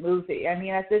decent movie. I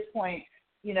mean, at this point,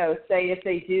 say if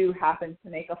they do happen to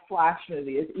make a Flash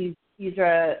movie, is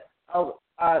Ezra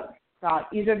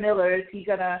Miller, is he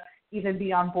going to even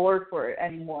be on board for it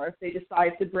anymore? If they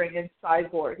decide to bring in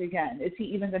Cyborg again, is he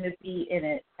even going to be in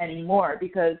it anymore?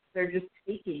 Because they're just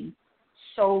taking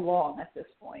so long at this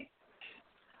point.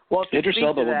 Well, Idris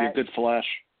Elba would be a good Flash.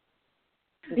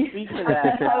 To speak to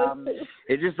that,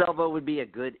 Idris Elba would be a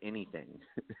good anything.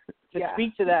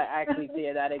 Speak to that, actually,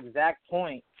 to that exact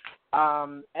point,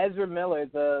 Ezra Miller,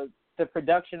 the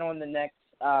production on the next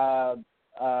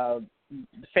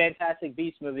Fantastic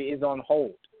Beasts movie is on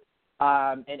hold.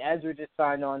 And Ezra just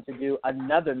signed on to do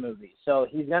another movie. So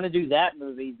he's going to do that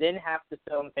movie, then have to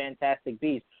film Fantastic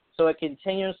Beasts. So it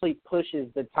continuously pushes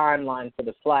the timeline for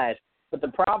The Flash. But the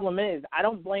problem is, I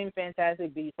don't blame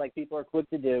Fantastic Beasts like people are quick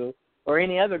to do, or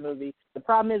any other movie. The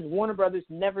problem is Warner Brothers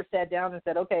never sat down and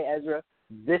said, okay, Ezra,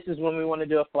 this is when we want to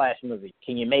do a Flash movie.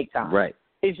 Can you make time? Right.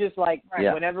 It's just like,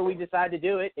 whenever we decide to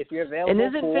do it, if you're available, and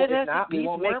isn't cool. Fantastic If not, we Beasts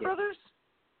won't Warner make it. Brothers?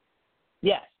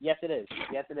 Yes, it is.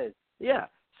 Yes, it is. Yeah.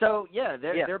 So,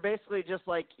 they're basically just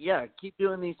like, keep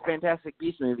doing these Fantastic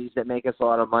Beasts movies that make us a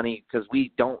lot of money because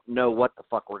we don't know what the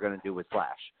fuck we're going to do with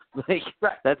Flash. Like,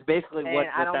 that's basically what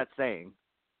that's saying.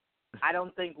 I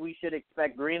don't think we should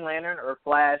expect Green Lantern or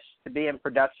Flash to be in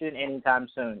production anytime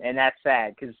soon, and that's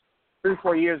sad because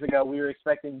 3-4 years ago we were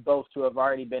expecting both to have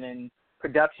already been in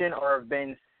production or have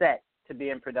been set to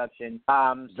be in production.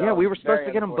 We were supposed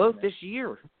to get them both this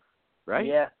year. Right?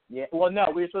 Yeah. Well, no,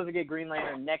 we were supposed to get Green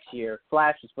Lantern next year.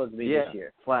 Flash was supposed to be this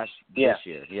year. Flash this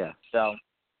year, yeah. So,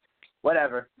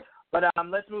 whatever. But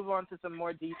let's move on to some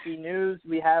more DC news.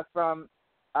 We have from,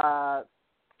 I'm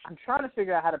trying to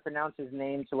figure out how to pronounce his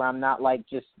name so I'm not like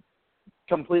just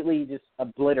completely just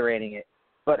obliterating it.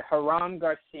 But Hiram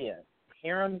Garcia.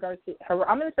 I'm going to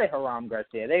say Hiram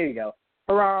Garcia. There you go.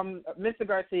 Mr.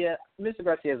 Garcia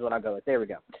is what I'll go with. There we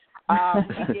go.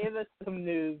 He gave us some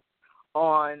news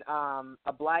on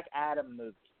a Black Adam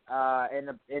movie,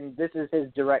 and this is his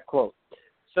direct quote.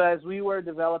 So as we were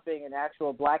developing an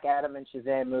actual Black Adam and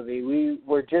Shazam movie, we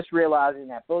were just realizing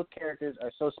that both characters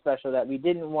are so special that we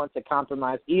didn't want to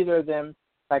compromise either of them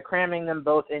by cramming them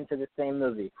both into the same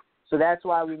movie. So that's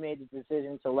why we made the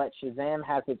decision to let Shazam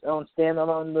have its own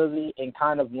standalone movie and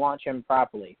kind of launch him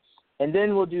properly. And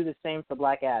then we'll do the same for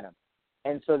Black Adam.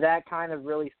 And so that kind of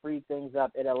really freed things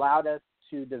up. It allowed us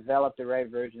to develop the right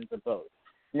versions of both.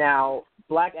 Now,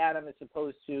 Black Adam is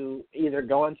supposed to either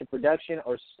go into production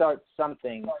or start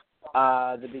something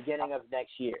the beginning of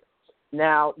next year.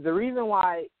 Now, the reason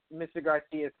why Mr.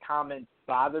 Garcia's comments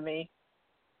bother me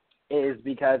is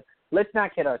because let's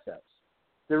not kid ourselves.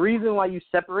 The reason why you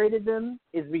separated them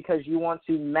is because you want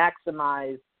to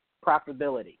maximize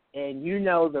profitability. And you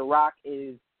know The Rock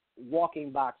is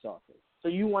walking box office. So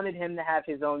you wanted him to have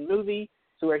his own movie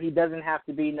so where he doesn't have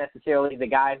to be necessarily the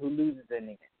guy who loses in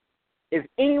the end. If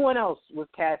anyone else was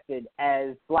casted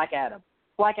as Black Adam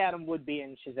would be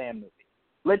in Shazam movie.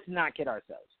 Let's not kid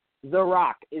ourselves. The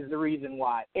Rock is the reason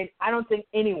why. And I don't think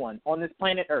anyone on this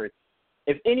planet Earth,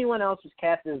 if anyone else was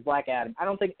casted as Black Adam, I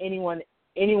don't think anyone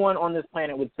on this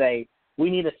planet would say, we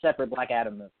need a separate Black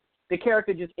Adam movie. The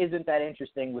character just isn't that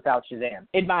interesting without Shazam,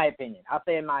 in my opinion. I'll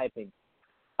say in my opinion.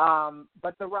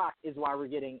 But The Rock is why we're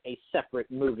getting a separate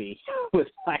movie with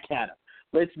Black Adam.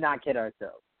 Let's not kid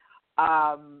ourselves.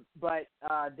 But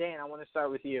Dan, I want to start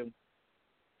with you.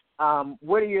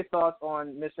 What are your thoughts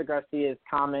on Mr. Garcia's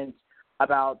comments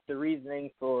about the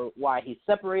reasoning for why he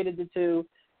separated the two,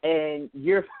 and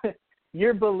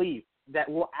your belief that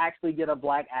we'll actually get a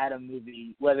Black Adam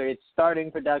movie, whether it's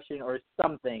starting production or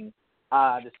something,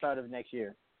 the start of next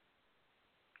year?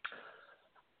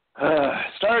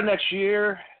 Start of next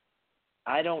year,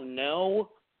 I don't know.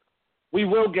 We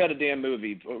will get a damn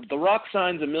movie. The Rock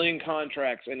signs 1 million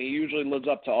contracts, and he usually lives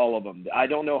up to all of them. I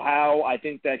don't know how. I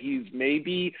think that he's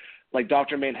maybe like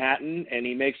Dr. Manhattan, and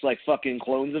he makes like fucking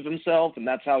clones of himself, and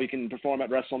that's how he can perform at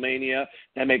WrestleMania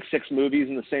and make 6 movies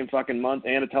in the same fucking month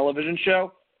and a television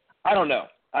show. I don't know.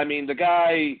 I mean, the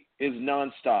guy is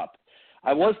nonstop.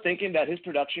 I was thinking that his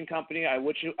production company, I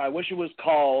wish it was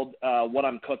called What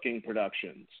I'm Cooking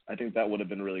Productions. I think that would have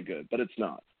been really good, but it's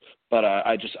not. But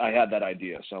I had that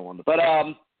idea, so I wanted to. But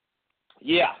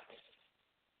yeah,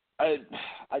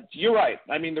 you're right.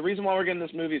 I mean, the reason why we're getting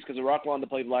this movie is because The Rock wanted to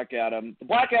play Black Adam.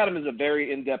 Black Adam is a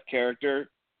very in-depth character.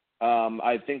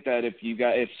 I think that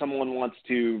if someone wants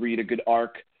to read a good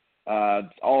arc,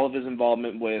 all of his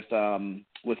involvement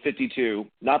with 52,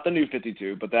 not the new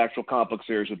 52, but the actual comic book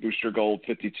series with Booster Gold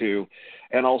 52,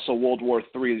 and also World War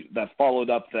III that followed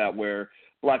up that, where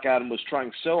Black Adam was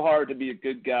trying so hard to be a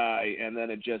good guy, and then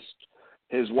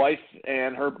his wife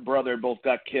and her brother both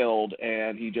got killed,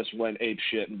 and he just went ape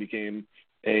shit and became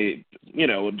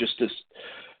just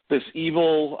this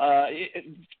evil,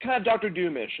 kind of Dr.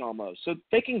 Doomish almost. So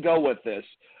they can go with this.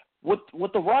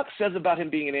 What The Rock says about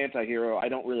him being an anti-hero, I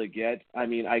don't really get. I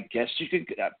mean, I guess you could.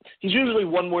 He's usually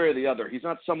one way or the other. He's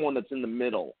not someone that's in the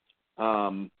middle.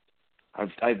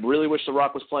 I really wish The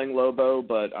Rock was playing Lobo,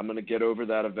 but I'm going to get over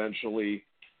that eventually.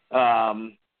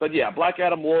 But yeah, Black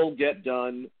Adam will get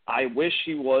done. I wish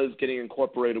he was getting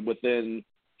incorporated within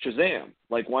Shazam.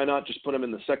 Like, why not just put him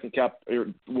in the second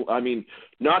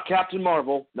not Captain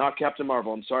Marvel.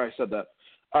 I'm sorry I said that.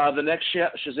 The next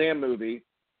Shazam movie.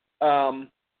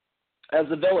 As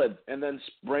the villain, and then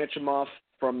branch him off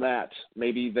from that.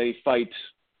 Maybe they fight,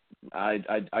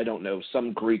 I don't know,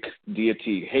 some Greek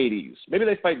deity, Hades. Maybe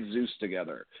they fight Zeus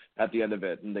together at the end of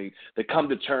it, and they come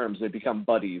to terms, they become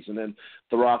buddies, and then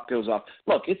The Rock goes off.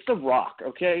 Look, it's The Rock,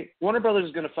 okay? Warner Brothers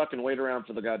is going to fucking wait around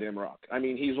for the goddamn Rock. I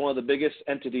mean, he's one of the biggest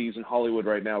entities in Hollywood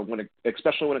right now,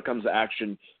 especially when it comes to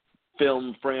action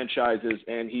film franchises,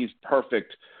 and he's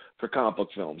perfect for comic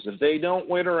book films. If they don't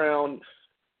wait around,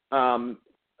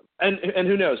 And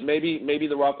who knows? Maybe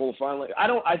The Rock will finally.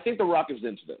 I think The Rock is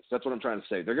into this. That's what I'm trying to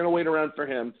say. They're going to wait around for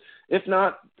him. If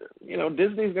not,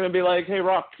 Disney's going to be like, "Hey,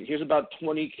 Rock, here's about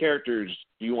 20 characters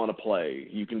you want to play.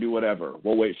 You can do whatever.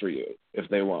 We'll wait for you." If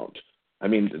they won't, I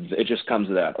mean, it just comes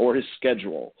to that, or his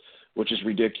schedule, which is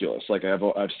ridiculous. Like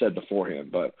I've said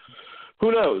beforehand, but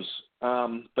who knows?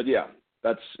 But yeah,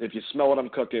 if you smell what I'm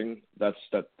cooking, that's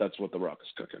what The Rock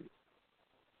is cooking.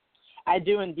 I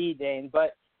do indeed, Dane.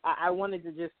 But I wanted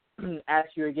to just ask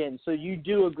you again. So you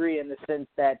do agree in the sense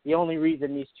that the only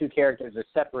reason these two characters are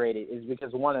separated is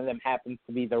because one of them happens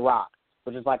to be The Rock,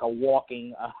 which is like a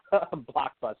walking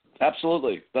blockbuster.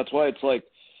 Absolutely. That's why it's like,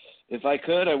 if I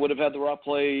could, I would have had The Rock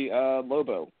play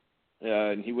Lobo,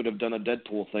 and he would have done a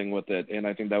Deadpool thing with it, and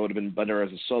I think that would have been better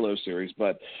as a solo series.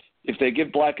 But if they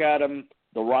give Black Adam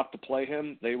The Rock to play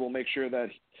him, they will make sure that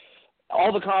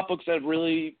all the comic books that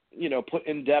really, put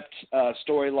in-depth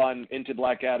storyline into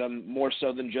Black Adam, more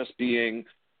so than just being,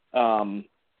 Shazam's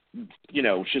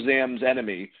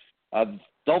enemy,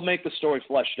 they'll make the story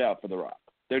fleshed out for The Rock.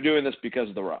 They're doing this because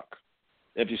of The Rock.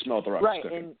 If you smell what The Rock is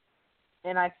cooking.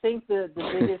 And I think the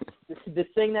biggest, the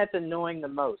thing that's annoying the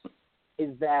most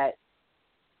is that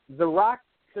The Rock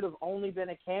could have only been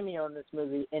a cameo in this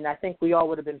movie, and I think we all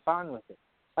would have been fine with it.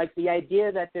 Like the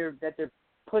idea that they're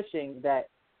pushing that.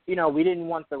 We didn't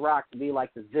want The Rock to be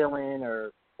like the villain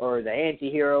or the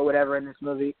anti-hero or whatever in this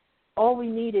movie. All we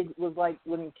needed was like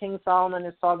when King Solomon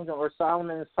is talking to him or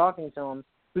Solomon is talking to him,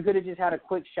 we could have just had a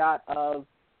quick shot of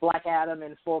Black Adam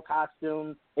in full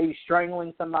costume, maybe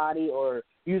strangling somebody or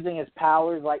using his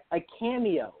powers. Like, a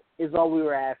cameo is all we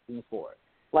were asking for.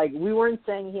 Like, we weren't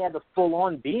saying he had to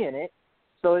full-on be in it.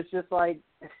 So it's just like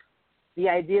the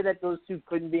idea that those two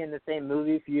couldn't be in the same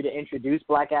movie for you to introduce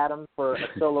Black Adam for a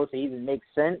solo to even make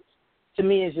sense, to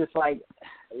me is just like,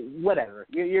 whatever.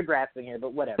 You're grasping here,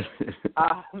 but whatever.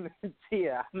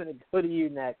 Tia, I'm going to go to you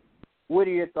next. What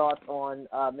are your thoughts on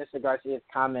Mr. Garcia's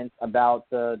comments about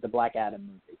the Black Adam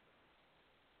movie?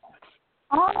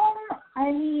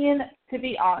 I mean, to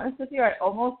be honest with you, I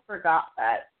almost forgot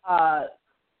that,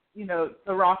 The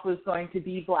Rock was going to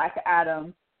be Black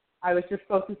Adam. I was just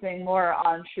focusing more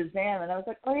on Shazam, and I was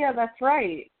like, oh, yeah, that's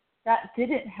right. That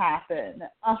didn't happen.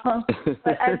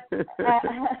 But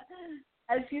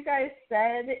as you guys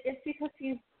said, it's because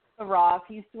he's The Rock,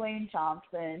 he's Dwayne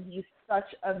Johnson, he's such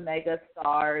a mega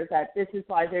star that this is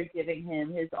why they're giving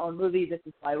him his own movie. This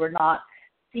is why we're not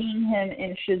seeing him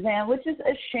in Shazam, which is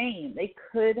a shame. They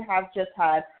could have just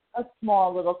had a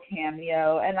small little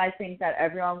cameo, and I think that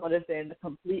everyone would have been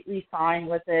completely fine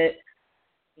with it.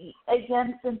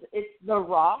 Again, since it's The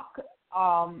Rock,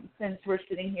 since we're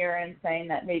sitting here and saying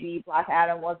that maybe Black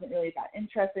Adam wasn't really that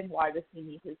interesting, why does he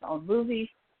need his own movie?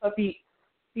 But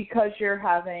because you're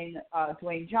having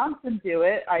Dwayne Johnson do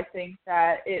it, I think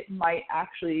that it might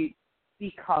actually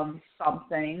become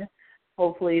something.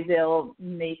 Hopefully they'll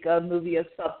make a movie of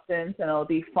substance and it'll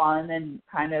be fun and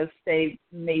kind of stay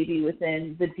maybe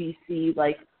within the DC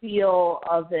feel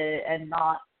of it and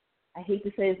not, I hate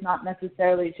to say it's not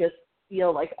necessarily just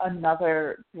feel like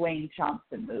another Dwayne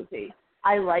Johnson movie.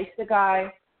 I like the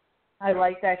guy. I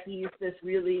like that he's this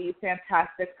really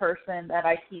fantastic person that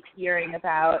I keep hearing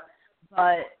about,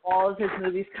 but all of his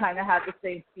movies kind of have the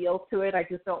same feel to it. I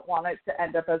just don't want it to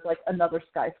end up as another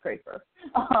skyscraper.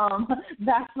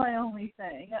 That's my only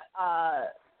thing. I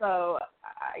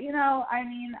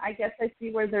guess I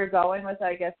see where they're going with it.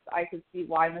 I guess I could see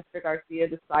why Mr. Garcia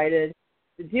decided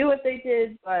to do what they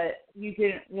did, but you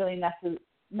didn't really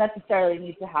necessarily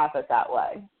need to have it that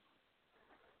way.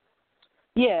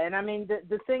 Yeah, and I mean,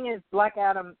 the thing is, Black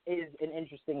Adam is an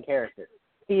interesting character.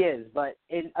 He is, but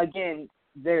again,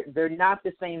 they're not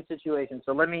the same situation.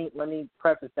 So let me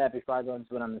preface that before I go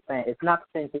into what I'm saying. It's not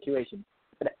the same situation.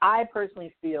 But I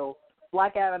personally feel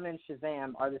Black Adam and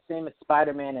Shazam are the same as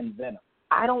Spider-Man and Venom.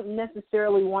 I don't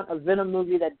necessarily want a Venom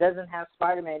movie that doesn't have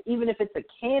Spider-Man, even if it's a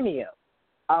cameo,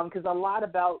 because a lot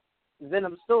about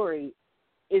Venom's story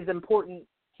is important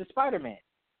to Spider-Man.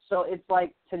 So it's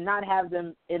like to not have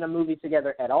them in a movie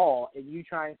together at all, and you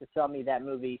trying to sell me that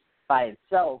movie by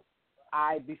itself,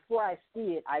 before I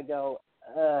see it, I go,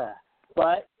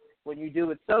 but when you do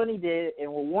what Sony did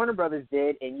and what Warner Brothers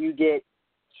did, and you get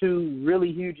two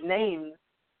really huge names,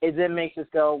 it then makes us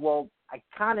go, well, I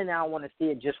kind of now want to see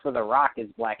it just for The Rock as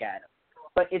Black Adam.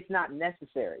 But it's not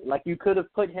necessary. Like, you could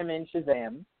have put him in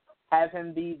Shazam, have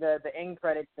him be the end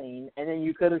credit scene, and then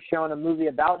you could have shown a movie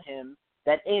about him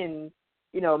that ends,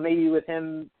 maybe with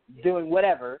him doing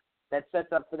whatever that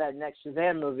sets up for that next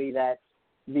Shazam movie, that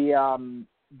the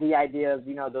idea of,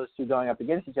 those two going up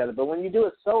against each other. But when you do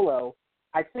a solo,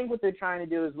 I think what they're trying to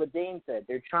do is what Dane said.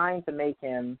 They're trying to make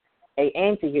him a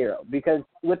anti-hero, because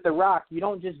with The Rock, you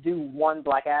don't just do one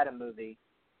Black Adam movie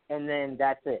and then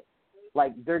that's it.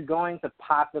 Like, they're going to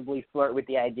possibly flirt with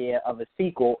the idea of a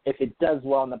sequel if it does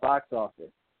well in the box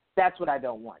office. That's what I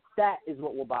don't want. That is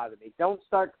what will bother me. Don't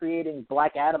start creating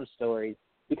Black Adam stories,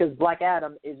 because Black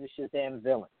Adam is a Shazam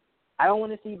villain. I don't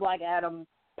want to see Black Adam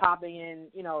popping in,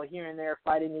 here and there,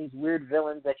 fighting these weird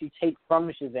villains that you take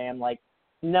from Shazam. Like,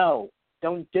 no,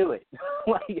 don't do it.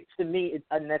 To me, it's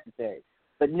unnecessary.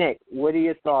 But Nick, what are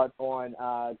your thoughts on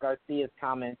Garcia's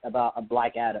comments about the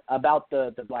Black Adam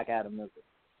movie?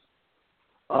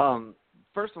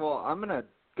 First of all, I'm gonna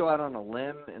go out on a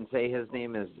limb and say his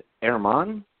name is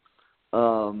Erman.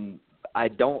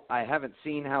 I haven't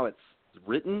seen how it's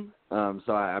written,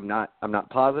 so I'm not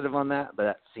positive on that, but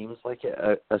that seems like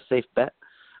a safe bet.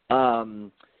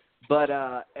 But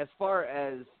as far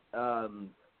as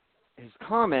his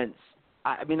comments,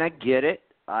 I mean, I get it.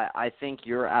 I think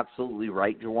you're absolutely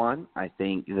right, Jawan. I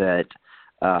think that,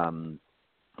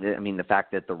 the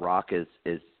fact that The Rock is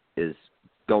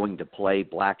going to play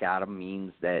Black Adam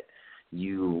means that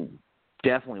you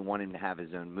definitely want him to have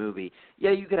his own movie.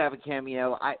 Yeah, you could have a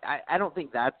cameo. I don't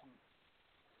think that's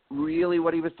really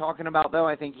what he was talking about, though.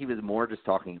 I think he was more just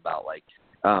talking about,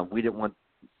 we didn't want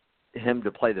him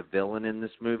to play the villain in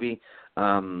this movie.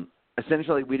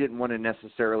 Essentially, we didn't want to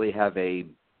necessarily have The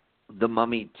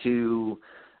Mummy 2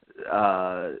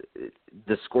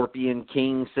 the Scorpion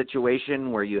King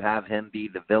situation where you have him be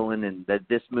the villain in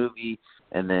this movie,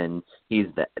 and then he's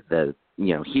the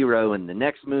hero in the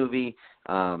next movie.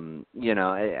 I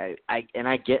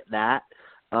get that.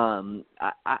 But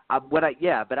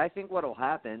I think what'll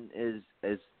happen is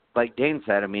like Dane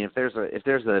said. I mean, if there's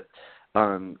a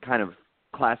kind of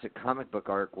classic comic book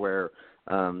arc where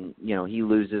he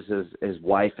loses his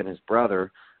wife and his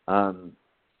brother,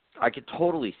 I could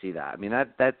totally see that. I mean,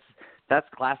 that's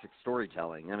classic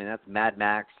storytelling. I mean, that's Mad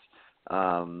Max.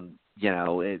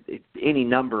 Any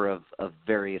number of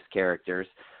various characters.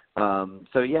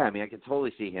 So yeah, I mean, I could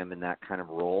totally see him in that kind of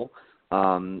role,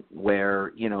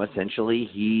 where essentially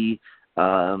he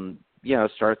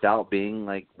starts out being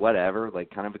like whatever, like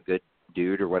kind of a good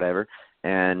dude or whatever,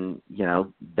 and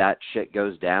that shit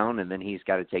goes down, and then he's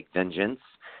got to take vengeance,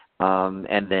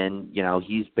 and then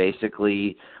he's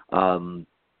basically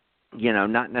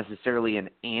not necessarily an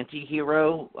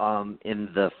anti-hero in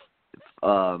the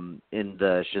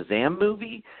Shazam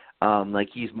movie, like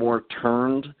he's more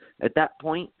turned at that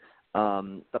point,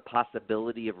 the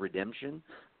possibility of redemption.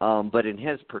 But in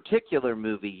his particular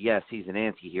movie, yes, he's an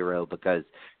anti-hero because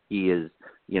he is,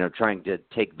 trying to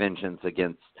take vengeance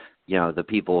against, the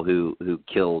people who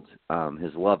killed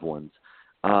his loved ones.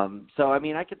 So, I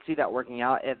mean, I could see that working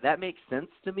out. That makes sense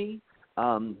to me,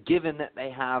 given that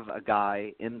they have a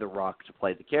guy in The Rock to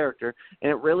play the character, and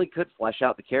it really could flesh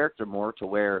out the character more to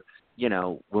where,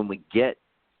 when we get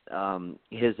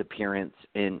his appearance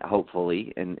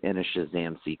hopefully in a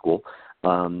Shazam sequel,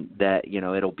 that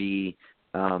it'll be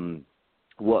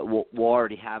we'll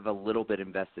already have a little bit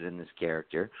invested in this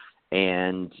character,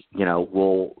 and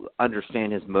we'll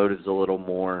understand his motives a little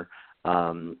more,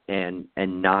 and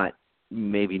not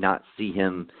see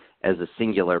him as a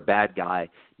singular bad guy.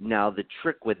 Now the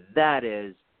trick with that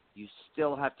is you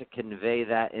still have to convey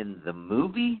that in the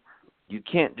movie. You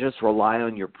can't just rely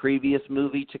on your previous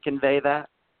movie to convey that.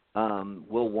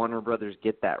 Will Warner Brothers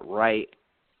get that right?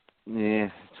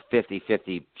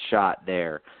 50-50 shot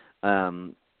there.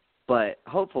 But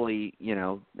hopefully,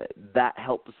 that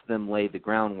helps them lay the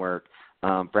groundwork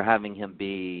for having him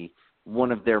be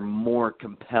one of their more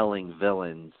compelling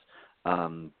villains,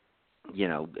 going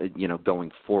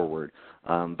forward,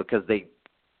 because they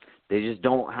just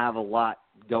don't have a lot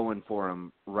going for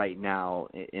him right now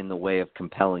in the way of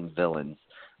compelling villains.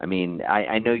 I mean,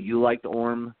 I know you liked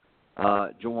Orm,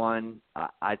 Jawan.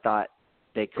 I thought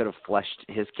they could have fleshed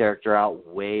his character out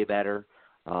way better.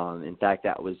 In fact,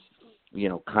 that was,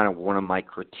 kind of one of my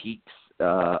critiques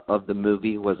of the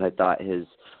movie was I thought his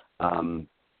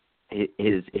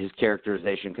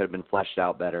characterization could have been fleshed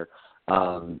out better.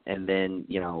 And then,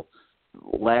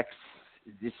 Lex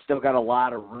still got a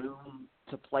lot of room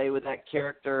to play with that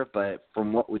character, but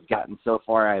from what we've gotten so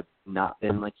far, I've not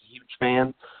been like a huge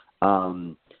fan.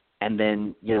 And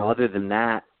then, other than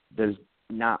that, there's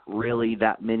not really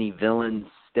that many villains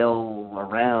still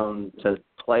around to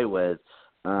play with.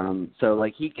 So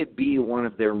like he could be one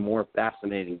of their more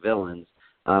fascinating villains.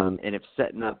 And if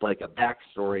setting up like a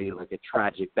backstory, like a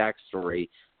tragic backstory,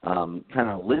 kind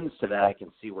of lends to that, I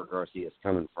can see where Garcia's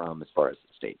coming from as far as the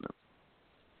statement.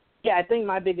 Yeah, I think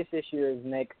my biggest issue is,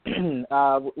 Nick,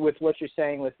 with what you're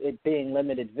saying with it being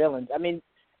limited villains. I mean,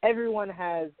 everyone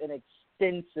has an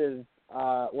extensive,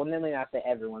 well, maybe not say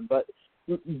everyone, but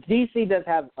DC does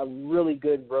have a really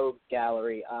good rogue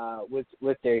gallery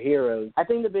with their heroes. I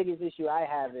think the biggest issue I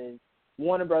have is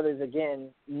Warner Brothers, again,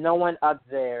 no one up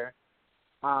there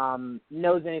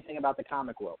knows anything about the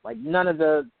comic world. Like, none of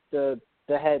the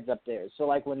heads up there. So,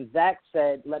 like, when Zack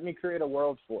said, let me create a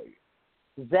world for you,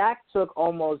 Zack took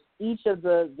almost each of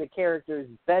the characters'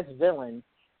 best villains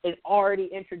and already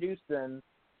introduced them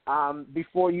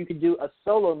before you could do a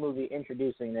solo movie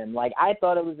introducing them. Like, I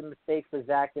thought it was a mistake for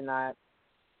Zack to not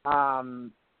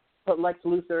put Lex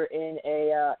Luthor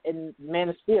in Man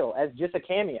of Steel as just a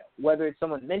cameo, whether it's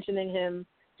someone mentioning him,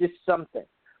 just something.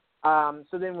 So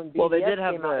then when BVS they did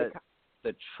have came out,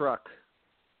 the truck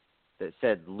that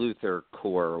said Luthor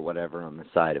Core or whatever on the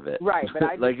side of it. Right, but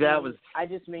I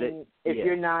just mean if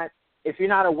you're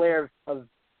not aware of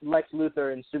Lex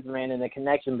Luthor and Superman and the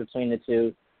connection between the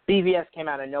two, BVS came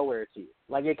out of nowhere to you.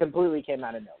 Like, it completely came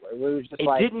out of nowhere. It was just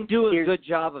it didn't do a good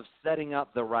job of setting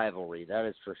up the rivalry, that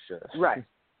is for sure.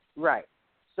 Right.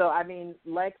 So, I mean,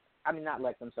 Zack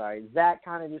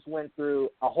kind of just went through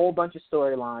a whole bunch of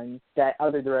storylines that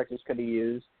other directors could have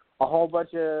used, a whole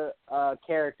bunch of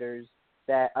characters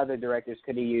that other directors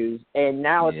could have used, and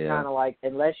now it's kind of like,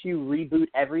 unless you reboot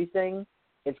everything,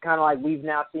 it's kind of like we've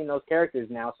now seen those characters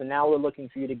now, so now we're looking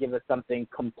for you to give us something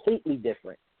completely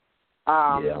different.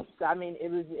 So, I mean, it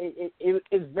was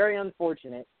very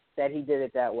unfortunate that he did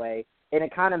it that way, and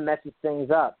it kind of messes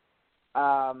things up.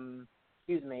 For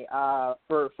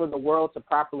the world to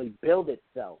properly build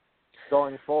itself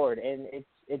going forward, and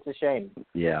it's a shame.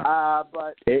 Yeah.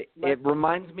 But it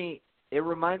reminds me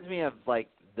of like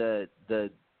the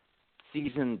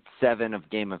season 7 of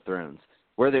Game of Thrones,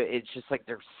 where it's just like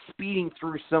they're speeding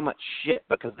through so much shit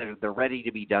because they're ready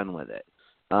to be done with it.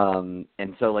 And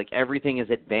so like everything is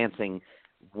advancing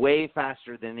way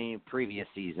faster than any previous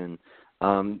season.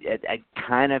 I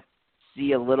kind of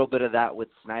see a little bit of that with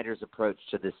Snyder's approach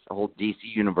to this whole DC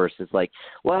universe. It's like,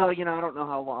 well, I don't know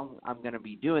how long I'm going to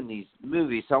be doing these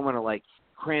movies, so I'm going to like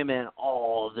cram in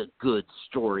all the good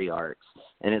story arcs.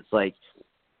 And it's like,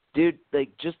 dude, like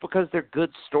just because they're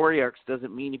good story arcs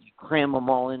doesn't mean if you cram them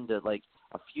all into like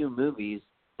a few movies,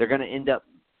 they're going to end up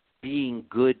being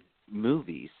good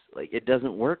movies. Like it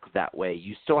doesn't work that way.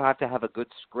 You still have to have a good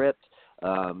script.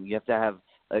 You have to have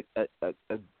a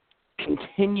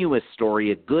continuous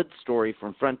story, a good story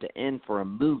from front to end for a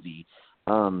movie.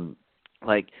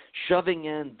 Like shoving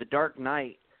in The Dark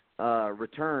Knight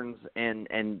Returns and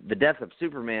the death of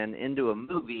Superman into a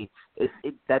movie,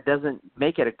 that doesn't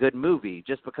make it a good movie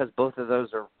just because both of those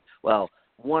are, well,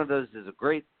 one of those is a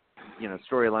great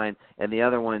storyline and the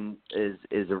other one is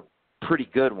a pretty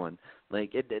good one.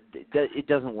 Like it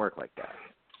doesn't work like that.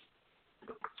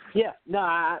 Yeah,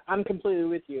 no, I'm completely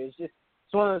with you. It's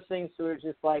one of those things where it's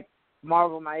just like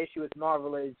Marvel. My issue with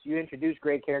Marvel is you introduce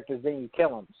great characters, then you kill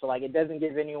them. So like it doesn't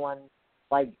give anyone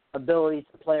like ability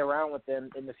to play around with them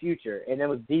in the future. And then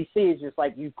with DC, it's just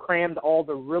like you crammed all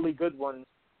the really good ones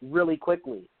really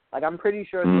quickly. Like I'm pretty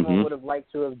sure someone would have liked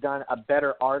to have done a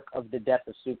better arc of the death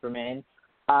of Superman.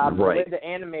 Right. The way the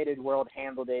animated world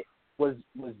handled it was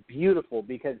beautiful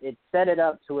because it set it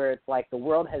up to where it's like the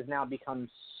world has now become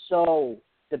so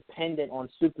dependent on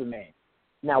Superman.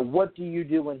 Now, what do you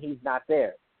do when he's not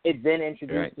there? It then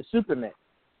introduced the Superman,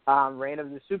 Reign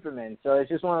of the Superman. So it's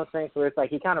just one of those things where it's like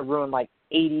he kind of ruined like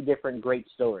 80 different great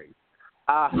stories.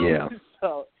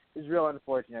 So it's real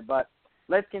unfortunate. But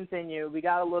let's continue. We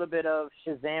got a little bit of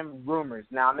Shazam rumors.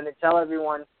 Now, I'm going to tell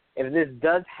everyone if this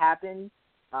does happen,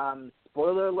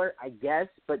 spoiler alert, I guess,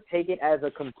 but take it as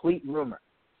a complete rumor.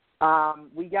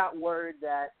 We got word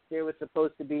that there was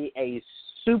supposed to be a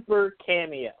super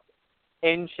cameo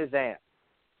in Shazam.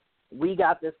 We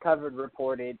got this covered,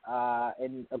 reported,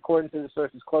 and according to the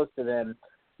sources close to them,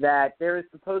 that there is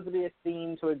supposed to be a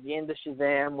scene towards the end of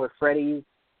Shazam where Freddy,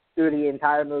 through the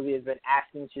entire movie, has been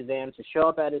asking Shazam to show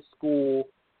up at his school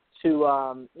to,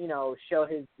 show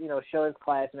his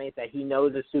classmates that he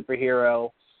knows a superhero.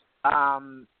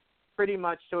 Pretty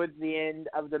much towards the end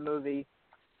of the movie,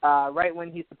 right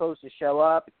when he's supposed to show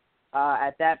up.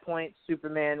 At that point,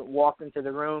 Superman walked into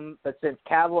the room, but since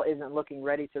Cavill isn't looking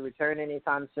ready to return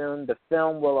anytime soon, the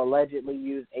film will allegedly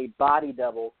use a body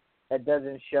double that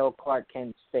doesn't show Clark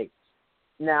Kent's face.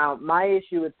 Now, my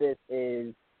issue with this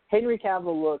is Henry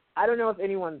Cavill looks, I don't know if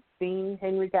anyone's seen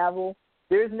Henry Cavill.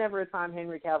 There's never a time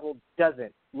Henry Cavill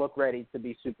doesn't look ready to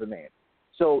be Superman.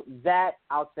 So that,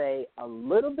 I'll say, a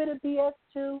little bit of BS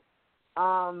too.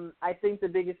 I think the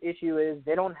biggest issue is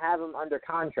they don't have him under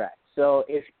contract. So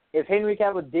if Henry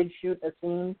Cavill did shoot a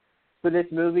scene for this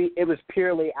movie, it was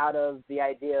purely out of the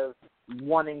idea of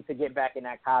wanting to get back in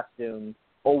that costume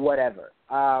or whatever.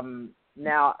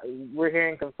 Now, we're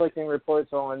hearing conflicting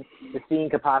reports on the scene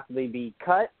could possibly be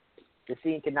cut, the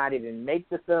scene could not even make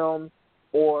the film,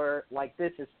 or like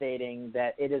this is stating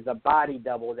that it is a body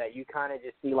double that you kind of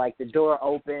just see like the door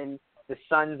open, the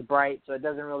sun's bright, so it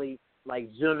doesn't really like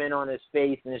zoom in on his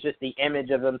face, and it's just the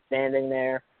image of him standing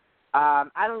there.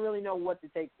 I don't really know what to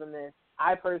take from this.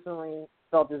 I personally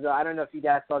felt as though, I don't know if you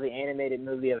guys saw the animated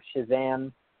movie of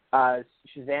Shazam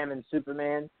and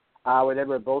Superman, where they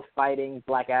were both fighting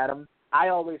Black Adam. I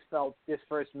always felt this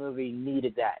first movie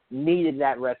needed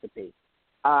that recipe,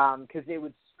 because it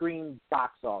would scream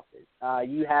box office.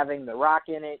 You having The Rock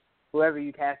in it, whoever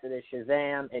you casted as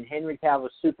Shazam, and Henry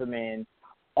Cavill's Superman,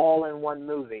 all in one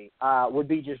movie, would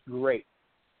be just great.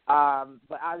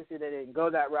 But obviously they didn't go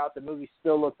that route. The movie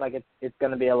still looks like it's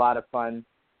going to be a lot of fun.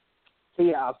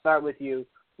 Tia, I'll start with you.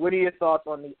 What are your thoughts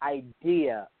on the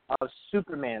idea of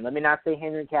Superman, let me not say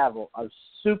Henry Cavill, of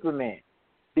Superman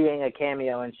being a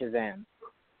cameo in Shazam?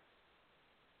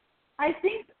 I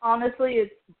think, honestly,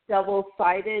 it's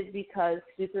double-sided because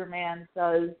Superman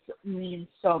does mean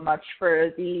so much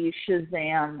for the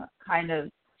Shazam kind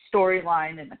of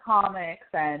storyline in the comics,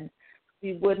 and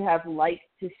we would have liked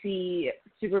to see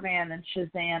Superman and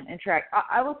Shazam interact.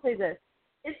 I will say this.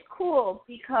 It's cool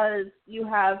because you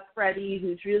have Freddy,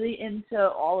 who's really into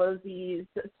all of these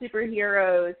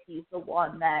superheroes. He's the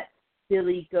one that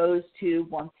Billy goes to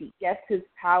once he gets his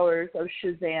powers of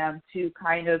Shazam to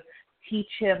kind of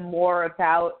teach him more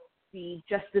about the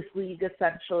Justice League,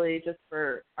 essentially, just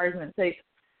for argument's sake.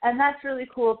 And that's really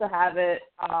cool to have it.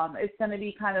 It's going to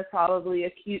be kind of probably a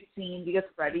cute scene because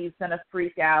Freddy's going to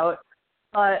freak out.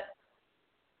 But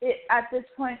it, at this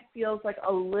point, feels like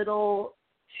a little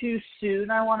too soon,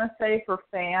 I want to say, for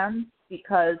fans,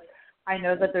 because I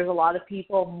know that there's a lot of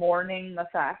people mourning the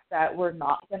fact that we're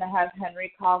not going to have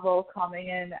Henry Cavill coming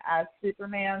in as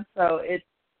Superman. So it's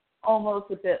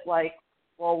almost a bit like,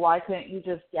 well, why couldn't you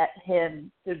just get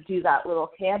him to do that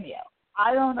little cameo?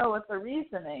 I don't know what the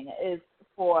reasoning is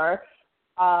for.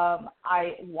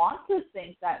 I want to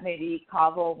think that maybe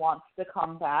Cavill wants to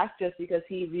come back just because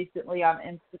he recently on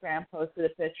Instagram posted a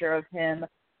picture of him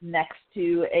next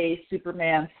to a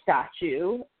Superman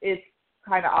statue. It's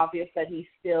kind of obvious that he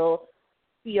still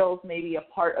feels maybe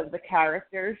a part of the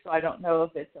character, so I don't know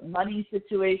if it's a money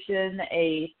situation,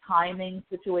 a timing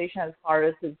situation as far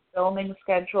as his filming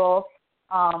schedule.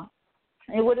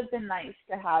 It would have been nice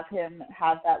to have him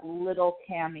have that little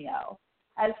cameo.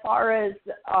 As far as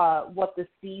what the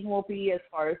scene will be, as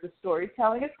far as the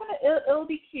storytelling, it'll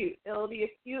be cute. It'll be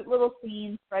a cute little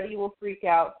scene. Freddy will freak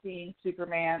out seeing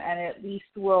Superman, and at least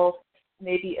will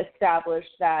maybe establish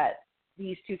that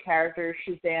these two characters,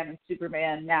 Shazam and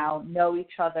Superman, now know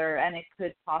each other, and it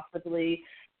could possibly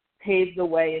pave the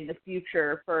way in the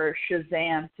future for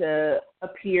Shazam to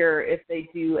appear if they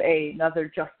do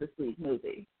another Justice League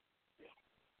movie.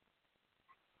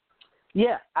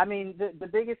 Yeah, I mean, the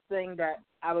biggest thing that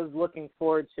I was looking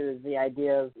forward to is the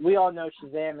idea of, we all know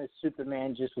Shazam is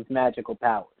Superman just with magical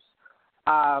powers.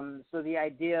 So the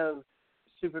idea of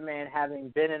Superman having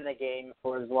been in the game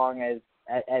for as long as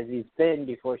he's been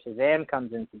before Shazam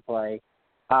comes into play,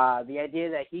 the idea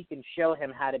that he can show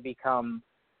him how to become,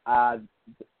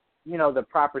 the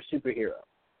proper superhero.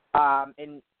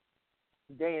 And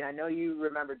Dane, I know you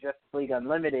remember Justice League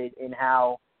Unlimited and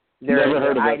how their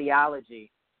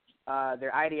ideology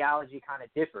kind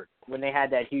of differed when they had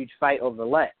that huge fight over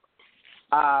Lex.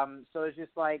 So it's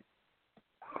just like,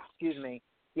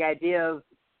 the idea of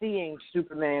seeing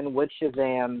Superman with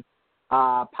Shazam,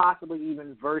 possibly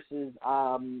even versus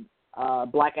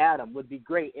Black Adam would be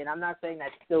great. And I'm not saying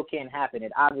that still can't happen.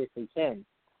 It obviously can.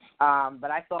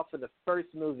 But I thought for the first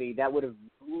movie, that would have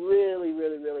really,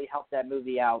 really, really helped that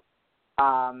movie out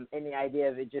in the idea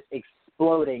of it just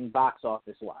exploding box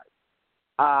office-wise.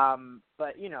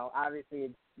 But, obviously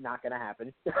it's not going to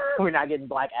happen. We're not getting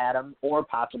Black Adam or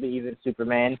possibly even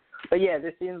Superman. But, yeah,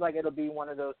 this seems like it'll be one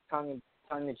of those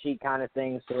tongue-in-cheek kind of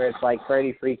things where it's like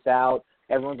Freddy freaks out.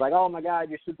 Everyone's like, oh, my God,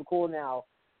 you're super cool now.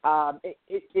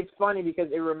 It's funny because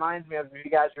it reminds me of, if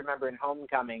you guys remember in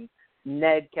Homecoming,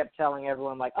 Ned kept telling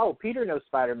everyone, like, oh, Peter knows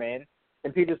Spider-Man.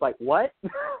 And Peter's like, what?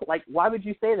 Like, why would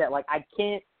you say that? Like, I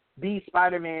can't be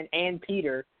Spider-Man and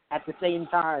Peter at the same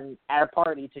time at a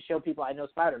party to show people I know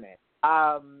Spider-Man.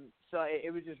 So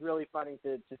it was just really funny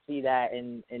to see that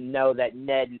and know that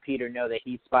Ned and Peter know that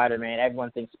he's Spider-Man.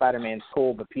 Everyone thinks Spider-Man's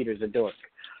cool, but Peter's a dork.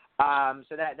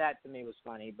 So that to me was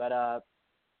funny. But,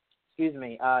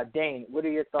 Dane, what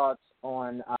are your thoughts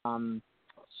on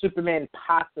Superman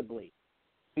possibly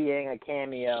being a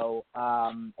cameo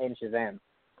in Shazam?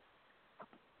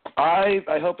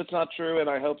 I hope it's not true, and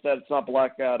I hope that it's not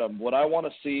Black Adam. What I want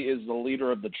to see is the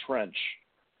leader of the Trench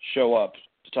show up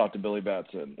to talk to Billy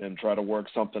Batson and try to work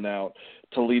something out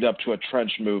to lead up to a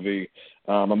Trench movie.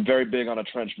 I'm very big on a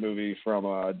Trench movie from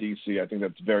DC. I think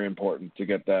that's very important to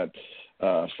get that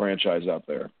franchise out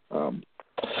there.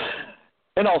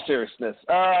 In all seriousness,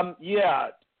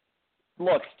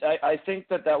 look, I think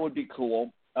that would be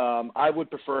cool. I would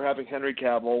prefer having Henry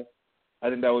Cavill. I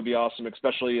think that would be awesome,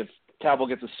 especially if Cavill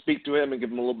gets to speak to him and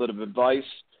give him a little bit of advice.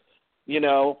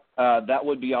 That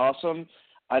would be awesome.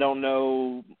 I don't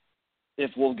know if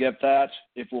we'll get that,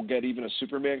 if we'll get even a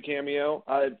Superman cameo.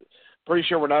 I'm pretty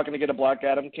sure we're not going to get a Black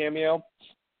Adam cameo.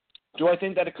 Do I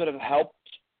think that it could have helped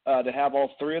to have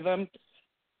all three of them?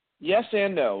 Yes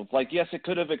and no. Like, yes, it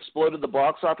could have exploded the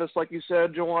box office, like you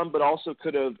said, Joanne, but also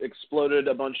could have exploded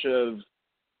a bunch of,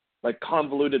 like,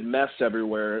 convoluted mess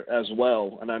everywhere as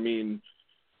well. And I mean,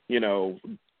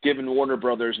 given Warner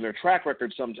Brothers and their track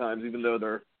record sometimes, even though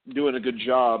they're doing a good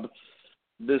job,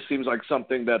 this seems like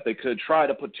something that they could try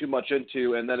to put too much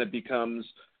into, and then it becomes,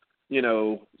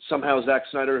 somehow Zack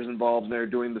Snyder is involved and they're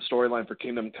doing the storyline for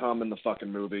Kingdom Come in the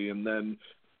fucking movie, and then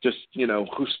just,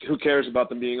 who cares about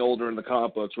them being older in the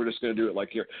comic books? We're just going to do it like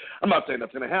here. I'm not saying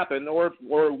that's going to happen, or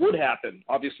it would happen.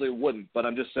 Obviously it wouldn't, but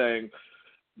I'm just saying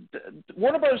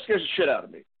Warner Brothers scares the shit out of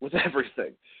me with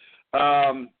everything.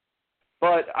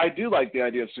 But I do like the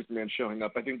idea of Superman showing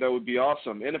up. I think that would be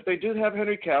awesome. And if they did have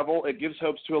Henry Cavill, it gives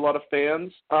hopes to a lot of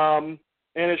fans.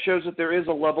 And it shows that there is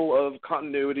a level of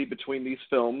continuity between these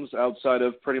films outside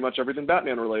of pretty much everything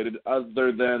Batman-related,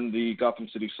 other than the Gotham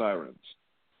City Sirens.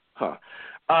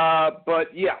 But,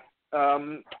 yeah,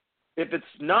 if it's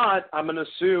not, I'm going to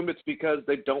assume it's because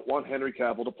they don't want Henry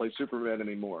Cavill to play Superman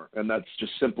anymore. And that's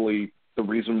just simply the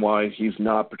reason why he's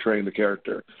not portraying the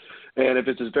character. And if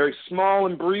it's just very small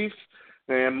and brief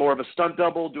and more of a stunt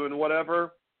double doing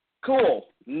whatever, cool,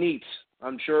 neat.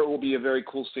 I'm sure it will be a very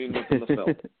cool scene within the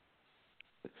film.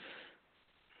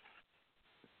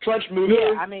 Trench movie.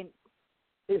 Yeah, I mean,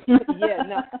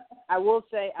 no. I will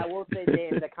say,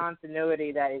 Dan, the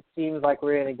continuity that it seems like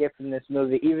we're going to get from this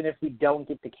movie, even if we don't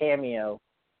get the cameo,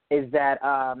 is that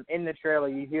in the trailer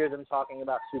you hear them talking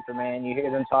about Superman, you hear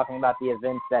them talking about the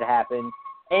events that happened,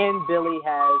 and Billy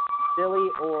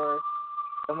or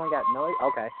someone got noise?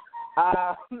 Okay.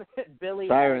 Billy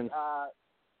Sirens. has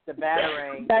the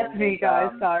Batarang. That's me,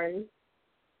 guys. Sorry.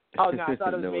 Oh, no, I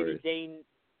thought it was No maybe worries.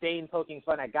 Dane poking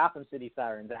fun at Gotham City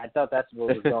Sirens. I thought that's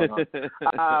what was going on.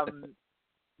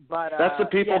 But that's the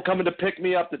people coming to pick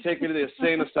me up to take me to the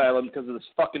insane asylum because of this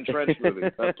fucking Trench movie.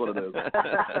 That's what it is.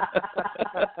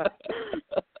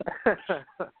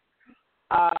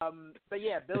 But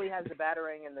yeah, Billy has the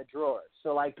Batarang in the drawer.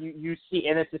 So like you see,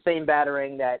 and it's the same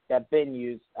Batarang that Ben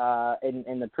used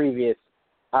in the previous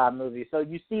movie. So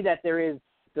you see that there is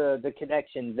the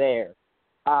connection there.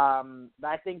 But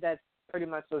I think that's pretty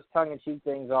much those tongue-in-cheek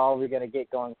things are all we're going to get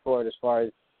going forward as far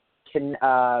as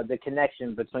the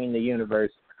connection between the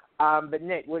universe. But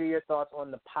Nick, what are your thoughts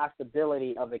on the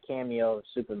possibility of a cameo of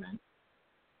Superman?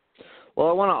 Well,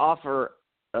 I want to offer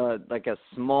like a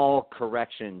small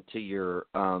correction to your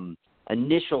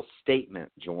initial statement,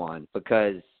 Juwan,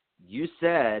 because you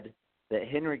said that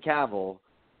Henry Cavill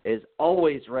is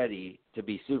always ready to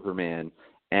be Superman,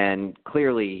 and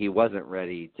clearly he wasn't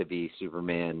ready to be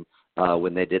Superman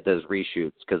when they did those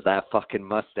reshoots, because that fucking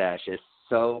mustache is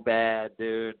so bad,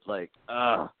 dude. The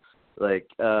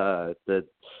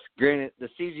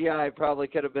CGI probably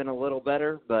could have been a little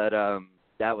better, but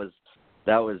that was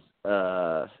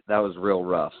real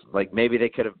rough. Like maybe they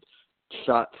could have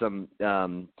shot some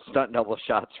stunt double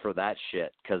shots for that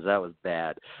shit, because that was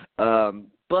bad.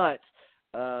 But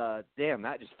damn,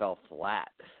 that just fell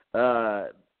flat.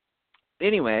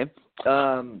 Anyway,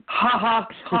 ha ha ha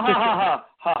ha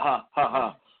ha ha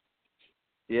ha.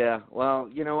 Yeah, well,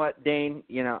 you know what, Dane?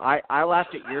 You know, I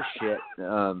laughed at your shit.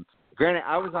 Granted,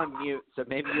 I was on mute, so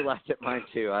maybe you laughed at mine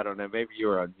too. I don't know. Maybe you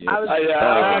were on mute.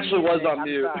 I actually was on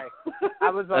mute. I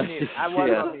was on mute. I was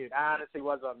on mute. I honestly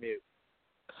was on mute.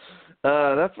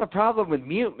 That's the problem with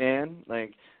mute, man.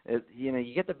 Like,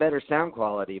 you get the better sound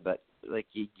quality, but like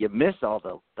you miss all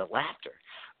the laughter.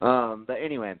 But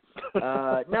anyway,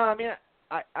 no, I mean,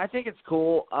 I think it's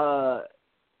cool. I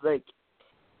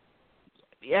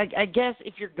guess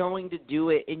if you're going to do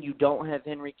it and you don't have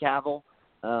Henry Cavill,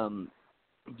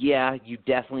 yeah, you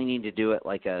definitely need to do it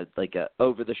like a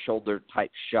over the shoulder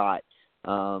type shot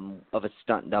of a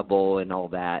stunt double and all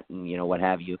that, and what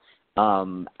have you.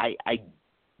 I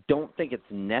don't think it's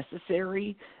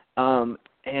necessary, and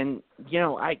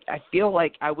I feel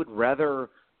like I would rather,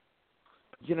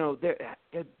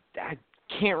 I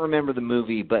can't remember the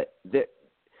movie, but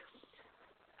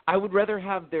I would rather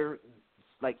have their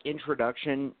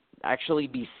introduction actually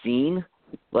be seen,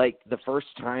 like the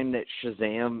first time that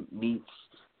Shazam meets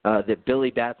that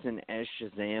Billy Batson as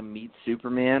Shazam meets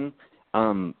Superman.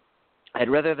 I'd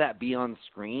rather that be on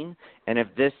screen, and if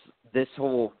this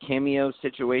whole cameo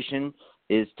situation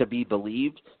is to be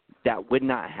believed, that would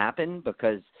not happen,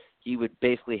 because he would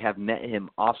basically have met him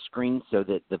off screen so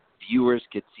that the viewers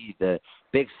could see the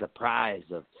big surprise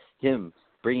of him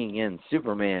bringing in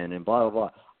Superman and blah, blah,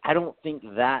 blah. I don't think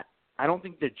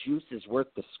the juice is worth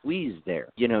the squeeze there.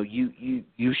 You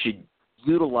should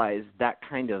utilize that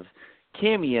kind of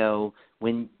cameo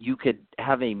when you could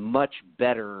have a much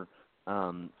better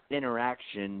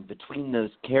interaction between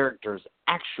those characters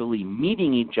actually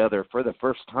meeting each other for the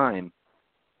first time.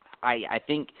 I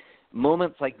think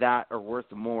moments like that are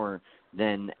worth more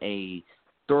than a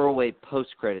throwaway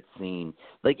post-credit scene.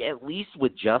 Like, at least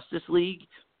with Justice League,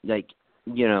 it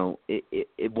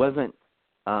wasn't,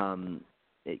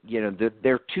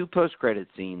 there are two post-credit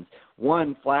scenes.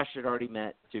 One, Flash had already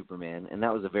met Superman, and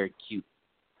that was a very cute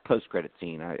post-credit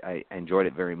scene. I enjoyed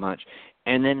it very much.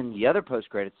 And then in the other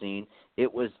post-credit scene,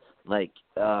 it was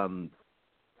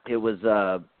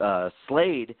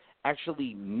Slade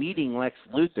actually meeting Lex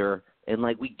Luthor, and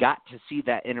we got to see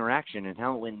that interaction and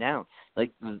how it went down.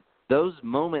 Those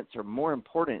moments are more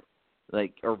important,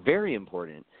 or very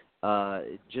important,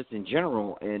 just in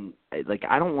general. And like,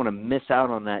 I don't want to miss out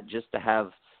on that just to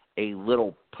have a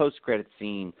little post-credit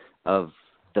scene of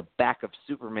the back of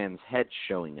Superman's head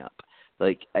showing up.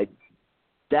 Like,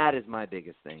 that is my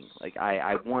biggest thing. Like,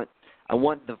 I want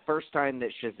the first time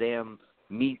that Shazam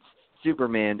meets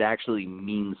Superman to actually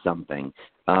mean something.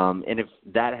 And if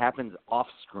that happens off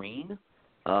screen,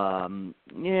 I'm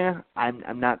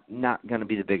not going to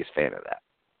be the biggest fan of that.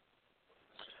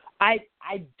 I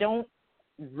don't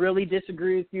really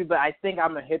disagree with you, but I think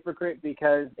I'm a hypocrite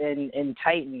because in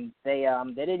Titans they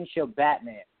didn't show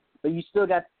Batman, but you still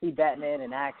got to see Batman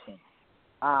in action,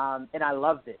 and I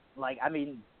loved it. Like, I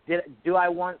mean, do I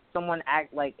want someone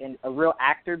act like a real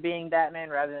actor being Batman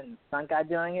rather than the stunt guy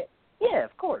doing it? Yeah,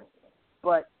 of course.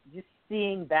 But just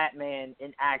seeing Batman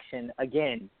in action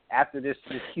again after this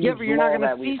huge but you're not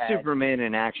going to see Superman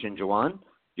in action, Juwan.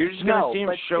 You're just going to see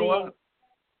him show up.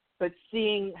 But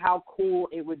seeing how cool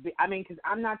it would be, I mean, because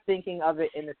I'm not thinking of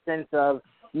it in the sense of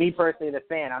me personally, the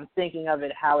fan. I'm thinking of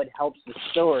it how it helps the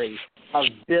story of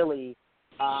Billy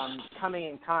coming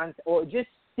in contact, or just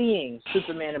seeing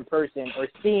Superman in person, or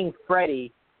seeing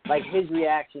Freddy, like his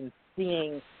reaction,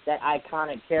 seeing that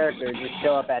iconic character just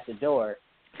show up at the door.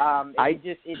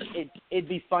 It'd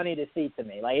be funny to see to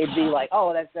me. Like, it'd be like,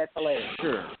 oh, that's hilarious.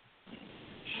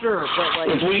 Sure, but like,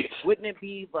 wouldn't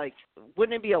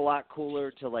it be a lot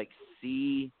cooler to like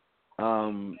see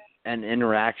an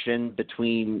interaction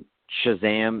between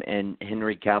Shazam and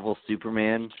Henry Cavill's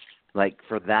Superman, like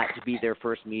for that to be their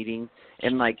first meeting,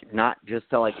 and like not just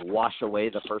to like wash away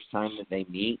the first time that they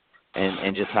meet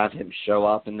and just have him show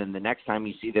up, and then the next time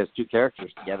you see those two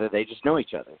characters together, they just know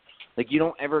each other. Like, you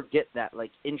don't ever get that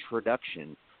like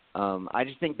introduction. I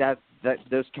just think that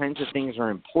those kinds of things are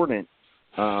important.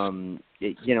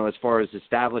 As far as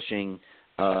establishing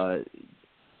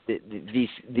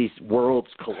these worlds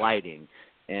colliding,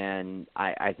 and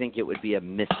I think it would be a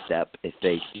misstep if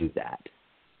they do that.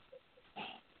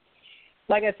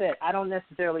 Like I said, I don't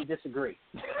necessarily disagree.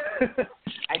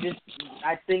 I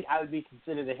think I would be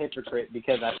considered a hypocrite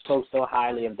because I spoke so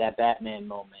highly of that Batman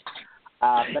moment.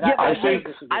 But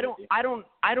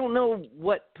I don't know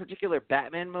what particular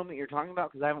Batman moment you're talking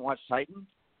about because I haven't watched Titans,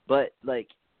 but like,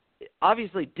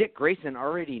 obviously Dick Grayson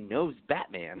already knows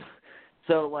Batman.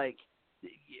 So like,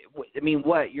 I mean,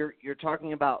 what you're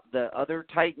talking about, the other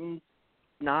Titans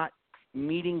not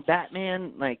meeting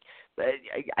Batman? Like,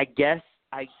 I guess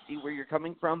I see where you're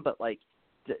coming from, but like,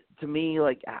 to me,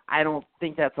 like, I don't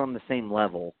think that's on the same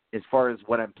level as far as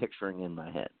what I'm picturing in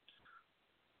my head.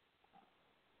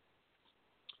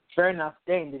 Fair enough.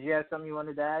 Dane, did you have something you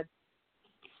wanted to add?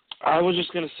 I was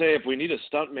just going to say, if we need a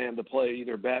stuntman to play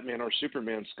either Batman or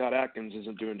Superman, Scott Adkins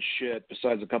isn't doing shit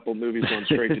besides a couple of movies going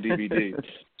straight to DVD.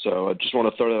 So I just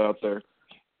want to throw that out there.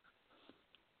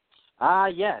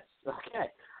 Yes.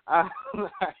 Okay.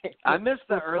 Right. I miss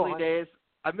the early days.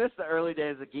 I miss the early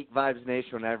days of Geek Vibes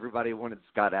Nation when everybody wanted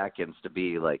Scott Adkins to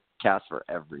be like cast for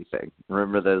everything.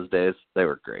 Remember those days? They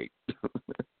were great.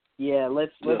 Yeah,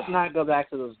 let's not go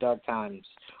back to those dark times.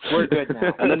 We're good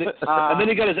now. and then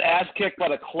he got his ass kicked by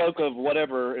the cloak of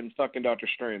whatever in fucking Doctor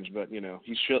Strange. But he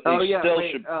should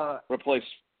replace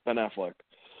Ben Affleck.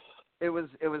 It was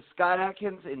Scott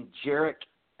Adkins and Jarek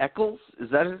Eccles.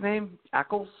 Is that his name?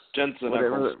 Ackles? Jensen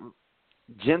Ackles.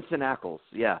 Jensen Ackles.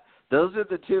 Yeah, those are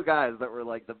the two guys that were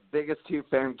like the biggest two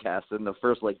fan casts in the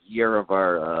first like year of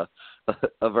our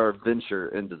venture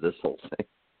into this whole thing.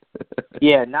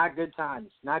 Yeah, not good times.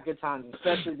 Not good times,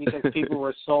 especially because people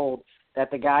were sold that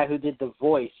the guy who did the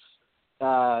voice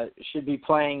should be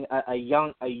playing a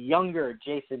younger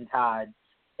Jason Todd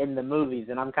in the movies,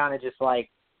 and I'm kind of just like,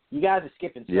 you guys are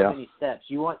skipping so many steps.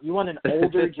 You want an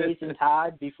older Jason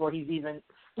Todd before he's even.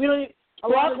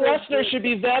 Brock Lesnar should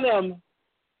be Venom.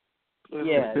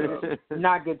 Yeah,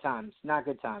 not good times. Not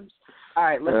good times. All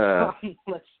right,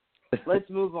 let's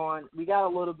move on. We got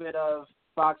a little bit of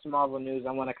Fox Marvel news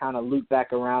I want to kind of loop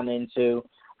back around into.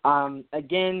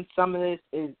 Again, some of this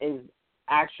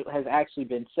has actually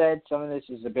been said. Some of this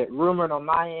is a bit rumored on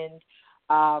my end.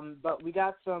 But we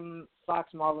got some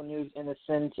Fox Marvel news in the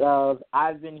sense of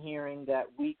I've been hearing that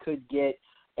we could get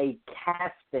a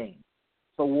casting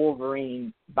for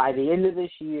Wolverine by the end of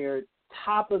this year,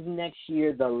 top of next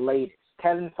year, the latest.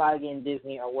 Kevin Feige and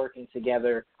Disney are working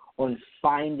together on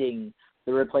finding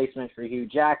the replacement for Hugh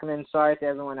Jackman. Sorry to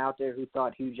everyone out there who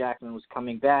thought Hugh Jackman was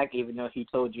coming back, even though he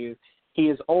told you he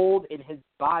is old and his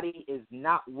body is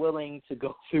not willing to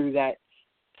go through that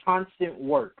constant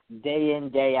work day in,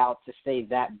 day out to stay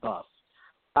that buff.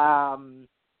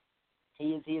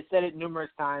 He has said it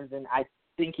numerous times, and I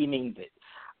think he means it.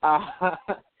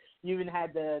 You even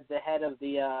had the head of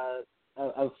the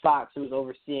of Fox, who was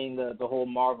overseeing the whole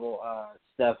Marvel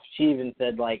stuff, she even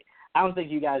said, like, I don't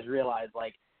think you guys realize,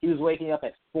 like, he was waking up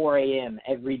at 4 a.m.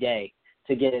 every day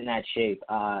to get in that shape.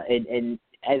 And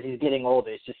as he's getting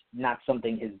older, it's just not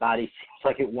something his body seems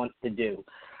like it wants to do.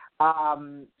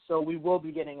 So we will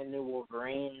be getting a new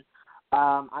Wolverine.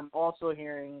 I'm also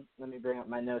hearing, let me bring up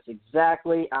my notes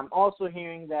exactly. I'm also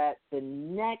hearing that the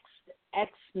next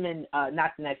X-Men,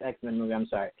 not the next X-Men movie, I'm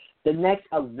sorry, the next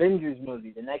Avengers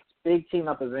movie, the next big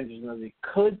team-up Avengers movie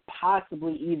could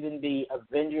possibly even be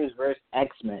Avengers versus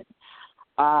X-Men.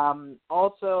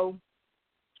 Also,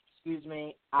 excuse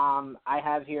me, I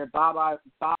have here Bob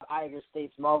Iger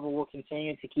states Marvel will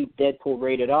continue to keep Deadpool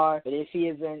rated R, but if he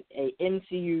isn't a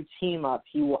MCU team-up,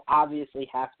 he will obviously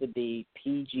have to be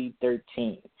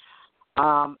PG-13.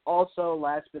 Also,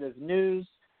 last bit of news,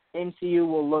 MCU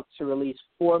will look to release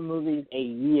 4 movies a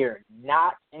year,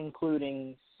 not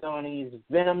including Sony's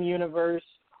Venom universe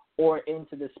or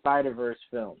Into the Spider-Verse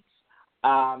films.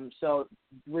 So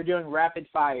we're doing rapid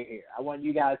fire here. I want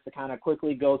you guys to kind of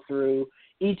quickly go through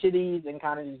each of these and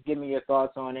kind of just give me your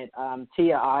thoughts on it.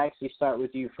 Tia, I'll actually start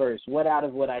with you first. What out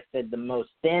of what I said the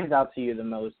most stands out to you the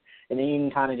most? And then you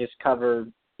can kind of just cover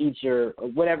each or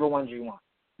whatever ones you want.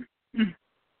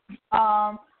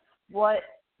 What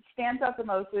stands out the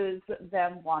most is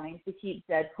them wanting to keep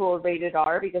Deadpool rated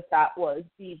R, because that was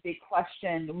the big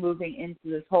question moving into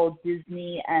this whole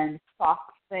Disney and Fox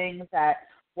thing, that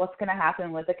what's going to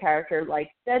happen with a character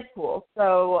like Deadpool.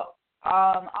 So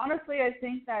honestly, I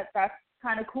think that that's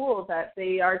kind of cool that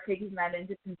they are taking that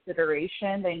into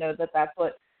consideration. They know that that's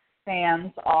what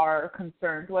fans are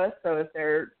concerned with. So if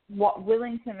they're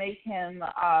willing to make him,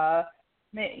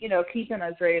 keep him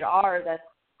as rated R, that's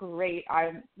great.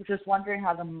 I'm just wondering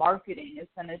how the marketing is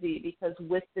going to be, because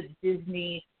with the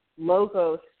Disney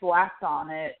logo slapped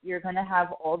on it, you're going to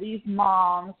have all these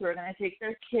moms who are going to take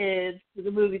their kids to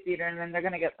the movie theater, and then they're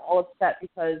going to get all upset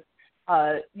because,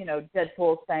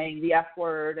 Deadpool's saying the F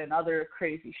word and other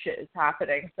crazy shit is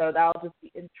happening. So that'll just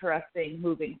be interesting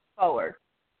moving forward.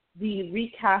 The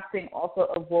recasting also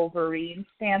of Wolverine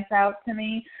stands out to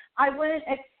me. I wouldn't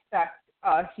expect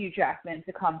Hugh Jackman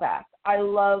to come back. I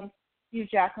love Hugh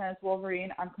Jackman as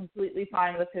Wolverine. I'm completely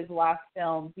fine with his last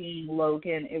film being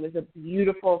Logan. It was a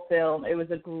beautiful film. It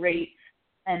was a great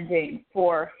ending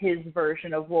for his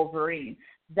version of Wolverine.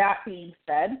 That being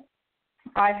said,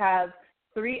 I have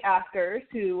 3 actors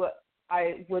who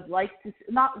I would like to,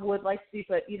 not would like to see,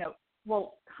 but,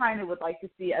 kind of would like to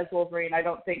see as Wolverine. I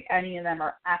don't think any of them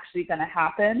are actually going to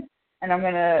happen. And I'm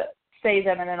going to say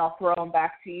them and then I'll throw them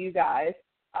back to you guys.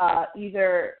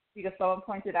 Either because someone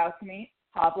pointed out to me,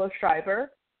 Pablo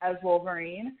Schreiber as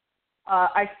Wolverine.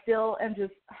 I still am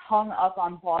just hung up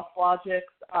on Boss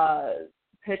Logic's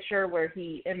picture where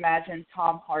he imagined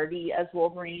Tom Hardy as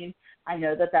Wolverine. I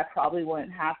know that probably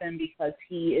wouldn't happen because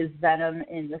he is Venom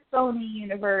in the Sony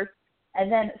universe.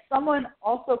 And then someone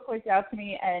also pointed out to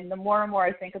me, and the more and more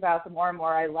I think about it, the more and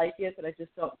more I like it, but I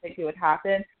just don't think it would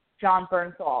happen, John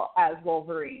Bernthal as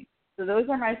Wolverine. So those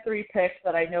are my 3 picks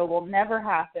that I know will never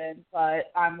happen,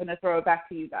 but I'm going to throw it back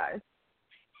to you guys.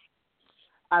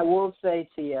 I will say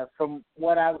to you, from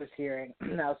what I was hearing,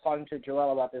 I was talking to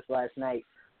Joel about this last night,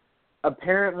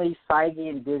 apparently Feige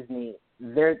and Disney,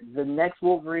 the next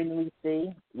Wolverine we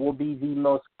see will be the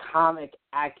most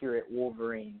comic-accurate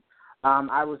Wolverine.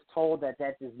 I was told that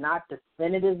does not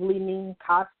definitively mean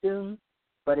costume,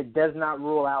 but it does not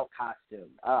rule out costume,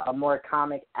 a more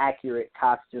comic-accurate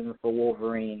costume for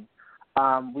Wolverine.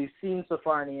 We've seen so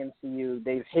far in the MCU,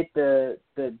 they've hit the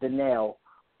nail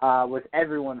with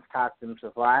everyone's costume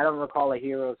so far. I don't recall a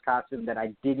hero's costume that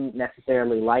I didn't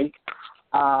necessarily like,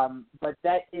 but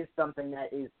that is something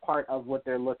that is part of what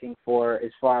they're looking for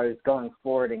as far as going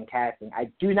forward in casting.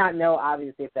 I do not know,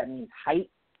 obviously, if that means height,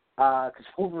 because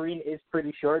Wolverine is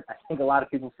pretty short. I think a lot of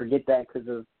people forget that because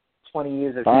of 20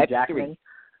 years of Hugh Jackman.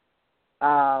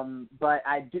 But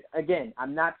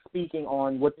I'm not speaking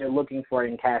on what they're looking for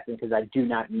in casting because I do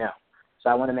not know. So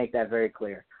I want to make that very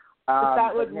clear.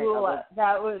 That would rule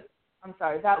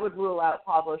out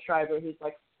Pablo Schreiber, who's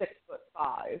like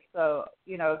 6'5". So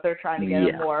if they're trying to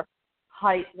get a more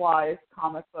height-wise,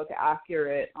 comic book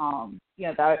accurate,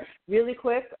 that really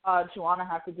quick. Joanna,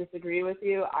 I have to disagree with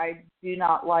you. I do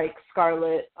not like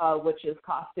Scarlet Witch's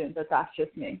costume, but that's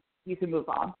just me. You can move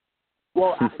on.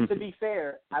 Well, to be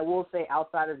fair, I will say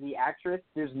outside of the actress,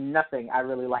 there's nothing I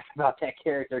really like about that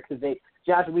character because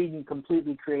Joss Whedon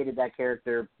completely created that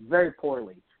character very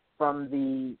poorly. From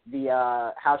the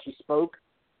how she spoke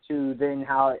to then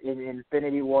how in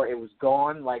Infinity War it was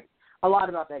gone. Like a lot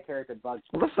about that character bugs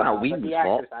me. Well, that's not Whedon's fault. The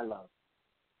actress I love.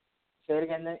 Say it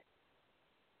again, Nick.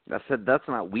 I said that's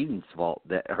not Whedon's fault.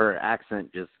 That her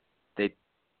accent just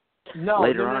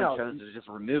later on chose to just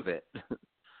remove it.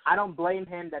 I don't blame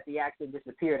him that the accent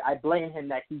disappeared. I blame him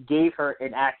that he gave her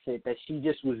an accent that she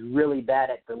just was really bad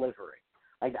at delivering.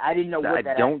 Like, I didn't know what that accent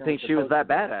was. I don't think she was that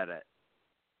bad at it.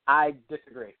 I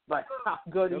disagree. But I'll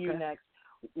go to you next.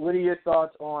 What are your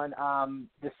thoughts on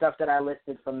the stuff that I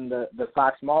listed from the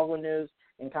Fox Marvel news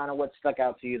and kind of what stuck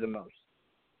out to you the most?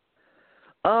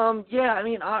 Yeah, I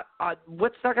mean,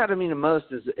 what stuck out to me the most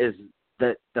is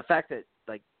the fact that,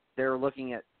 like, they're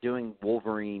looking at doing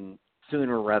Wolverine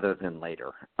sooner rather than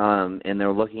later. And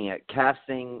they're looking at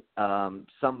casting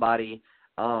somebody.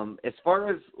 As far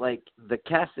as, like, the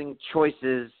casting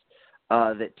choices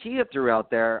that Tia threw out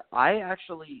there,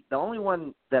 the only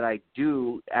one that I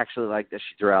do actually like that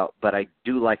she threw out, but I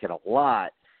do like it a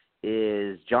lot,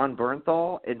 is John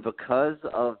Bernthal. And because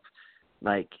of,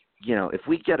 like, you know, if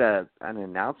we get an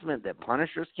announcement that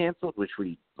Punisher's canceled, which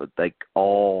we, like,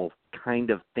 all kind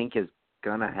of think is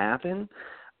going to happen,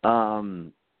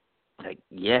 like,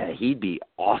 yeah, he'd be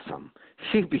awesome.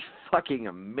 He'd be fucking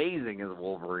amazing as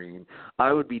Wolverine.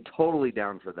 I would be totally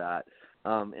down for that.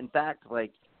 In fact,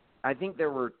 like, I think there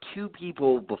were two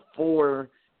people before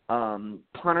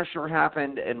Punisher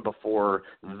happened and before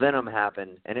Venom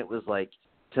happened, and it was like,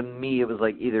 to me, it was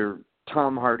like either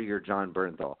Tom Hardy or John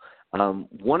Bernthal.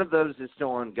 One of those is still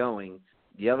ongoing.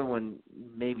 The other one,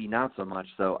 maybe not so much,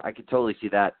 so I could totally see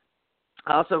that.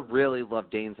 I also really love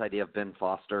Dane's idea of Ben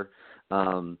Foster.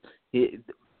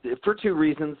 For two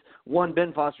reasons. One,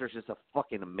 Ben Foster is just a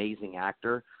fucking amazing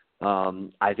actor.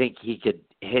 I think he could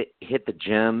hit the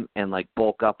gym and, like,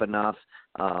 bulk up enough.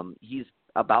 He's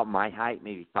about my height,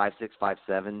 maybe 5'6",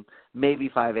 5'7", maybe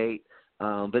 5'8",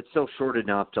 but still short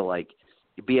enough to, like,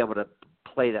 be able to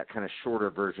play that kind of shorter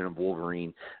version of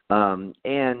Wolverine.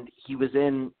 And he was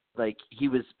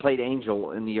played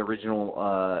Angel in the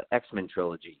original X-Men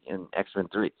trilogy in X-Men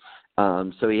 3.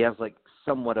 So he has, like,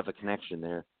 somewhat of a connection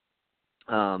there.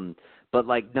 But,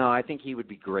 like, no, I think he would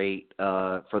be great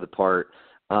for the part.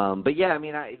 But, yeah, I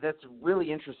mean, that's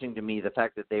really interesting to me, the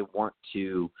fact that they want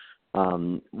to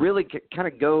really kind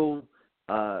of go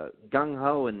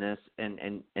gung-ho in this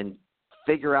and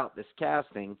figure out this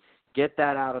casting, get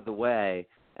that out of the way,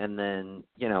 and then,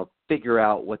 you know, figure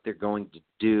out what they're going to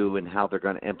do and how they're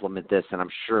going to implement this. And I'm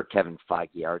sure Kevin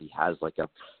Feige already has, like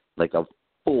a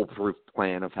foolproof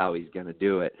plan of how he's going to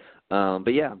do it.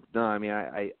 But, yeah, no, I mean,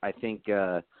 I think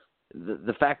the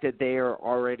fact that they are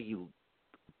already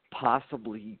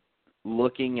possibly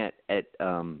looking at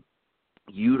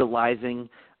utilizing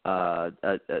a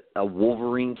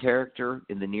Wolverine character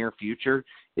in the near future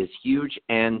is huge.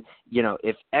 And, you know,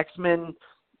 if X-Men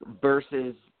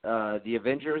versus the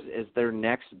Avengers is their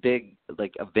next big,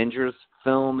 like, Avengers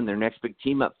film and their next big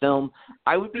team-up film,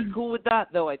 I would be cool with that,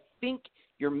 though I think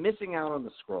you're missing out on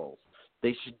the Skrulls.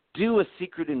 They should do a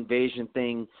Secret Invasion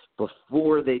thing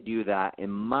before they do that, in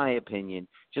my opinion,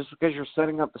 just because you're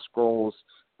setting up the Skrulls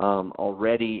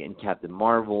already in Captain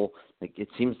Marvel. Like, it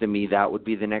seems to me that would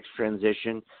be the next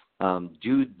transition.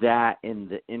 Do that in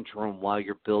the interim while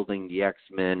you're building the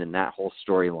X-Men and that whole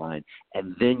storyline,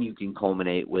 and then you can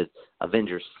culminate with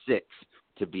Avengers 6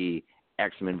 to be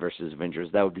X-Men versus Avengers.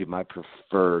 That would be my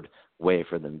preferred way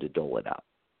for them to dole it out.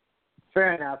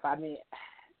 Fair enough. I mean,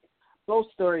 both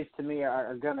stories to me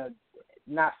are going to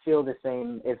not feel the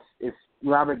same if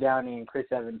Robert Downey and Chris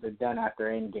Evans are done after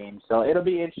Endgame. So it'll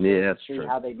be interesting to see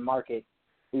how they market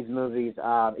these movies,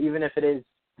 even if it is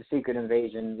the Secret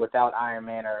Invasion without Iron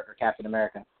Man or Captain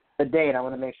America. But Dane, I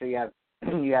want to make sure you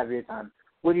have your time.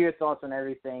 What are your thoughts on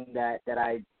everything that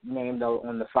I named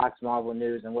on the Fox Marvel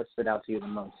news, and what stood out to you the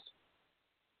most?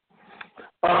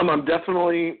 I'm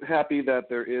definitely happy that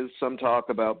there is some talk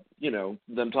about, you know,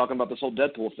 them talking about this whole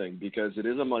Deadpool thing, because it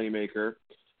is a moneymaker.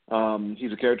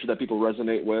 He's a character that people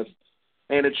resonate with,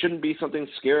 and it shouldn't be something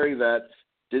scary that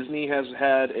Disney has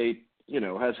had a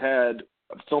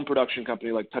film production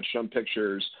company like Touchstone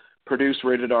Pictures produce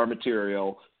rated R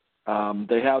material.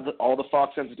 They have all the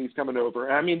Fox entities coming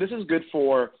over. I mean, this is good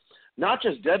for not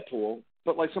just Deadpool,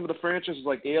 but like some of the franchises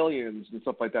like Aliens and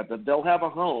stuff like that, that they'll have a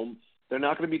home. They're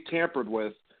not going to be tampered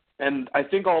with. And I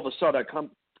think all of a sudden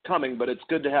coming, but it's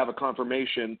good to have a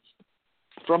confirmation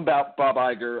from Bob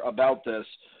Iger about this.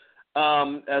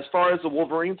 As far as the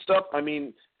Wolverine stuff, I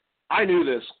mean, I knew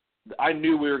this. I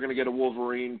knew we were going to get a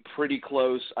Wolverine pretty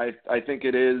close. I think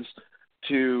it is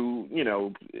to, you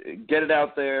know, get it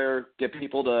out there, get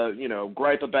people to, you know,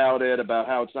 gripe about it, about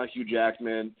how it's not Hugh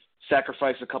Jackman,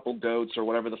 sacrifice a couple goats or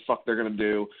whatever the fuck they're going to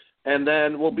do, and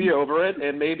then we'll be over it,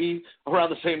 and maybe around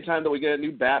the same time that we get a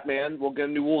new Batman, we'll get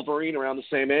a new Wolverine around the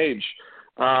same age.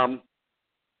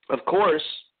 Of course,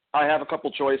 I have a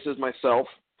couple choices myself.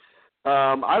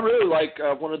 I really like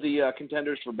one of the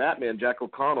contenders for Batman, Jack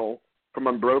O'Connell from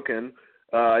Unbroken.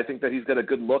 I think that he's got a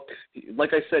good look.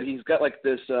 Like I said, he's got like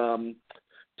this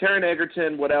Taron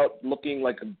Egerton without looking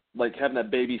like having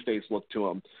that baby face look to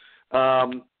him.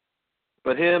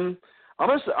 But him, I'm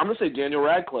gonna say Daniel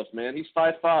Radcliffe, man. He's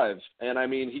 5'5", and I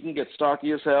mean he can get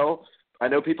stocky as hell. I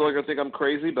know people are gonna think I'm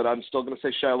crazy, but I'm still gonna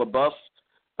say Shia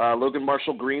LaBeouf. Logan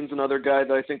Marshall Green's another guy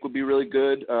that I think would be really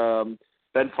good.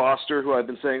 Ben Foster, who I've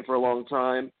been saying for a long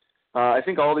time. I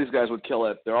think all these guys would kill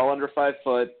it. They're all under 5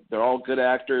 foot. They're all good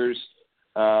actors.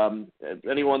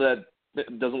 Anyone that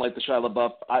doesn't like the Shia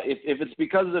LaBeouf, if it's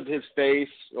because of his face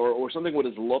or something with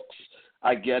his looks,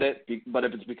 I get it. But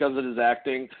if it's because of his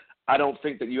acting, I don't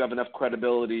think that you have enough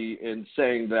credibility in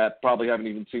saying that. Probably haven't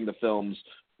even seen the films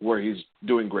where he's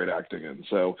doing great acting in.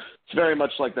 So it's very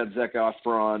much like that Zac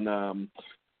Efron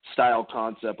style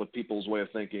concept with people's way of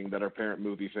thinking that are parent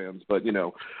movie fans. But, you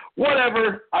know,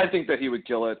 whatever. I think that he would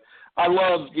kill it. I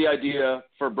love the idea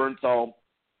for Bernthal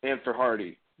and for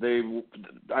Hardy.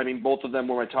 Both of them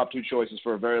were my top two choices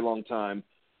for a very long time,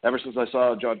 ever since I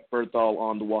saw John Bernthal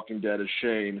on The Walking Dead as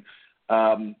Shane.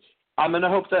 I'm going to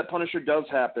hope that Punisher does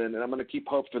happen, and I'm going to keep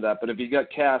hope for that. But if he got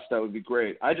cast, that would be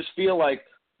great. I just feel like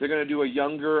they're going to do a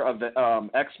younger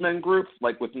X-Men group,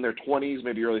 like within their 20s,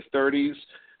 maybe early 30s,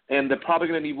 and they're probably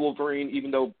going to need Wolverine,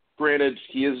 even though, granted,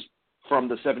 he is from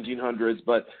the 1700s,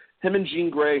 but him and Jean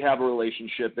Grey have a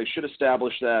relationship. They should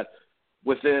establish that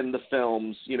within the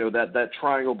films, you know, that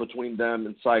triangle between them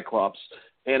and Cyclops.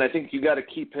 And I think you got to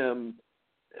keep him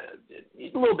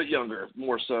a little bit younger,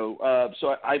 more so.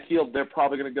 So I feel they're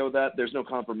probably going to go that. There's no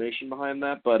confirmation behind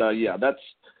that. But, yeah, that's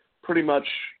pretty much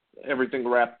everything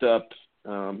wrapped up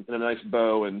in a nice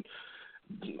bow. And,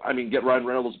 I mean, get Ryan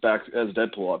Reynolds back as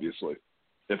Deadpool, obviously.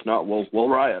 If not, we'll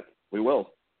riot. We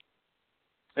will.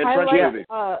 And French movie.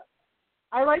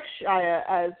 I like Shia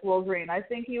as Wolverine. I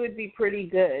think he would be pretty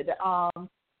good.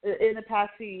 In the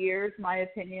past few years, my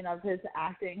opinion of his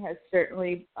acting has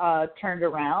certainly turned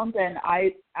around, and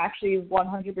I actually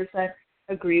 100%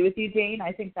 agree with you, Dane.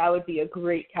 I think that would be a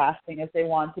great casting if they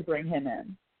wanted to bring him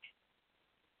in.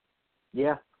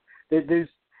 Yeah. There's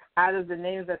out of the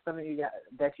names that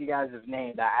you guys have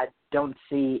named, I don't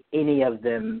see any of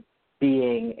them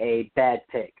being a bad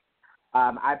pick.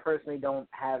 I personally don't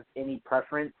have any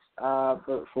preference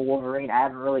for Wolverine. I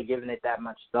haven't really given it that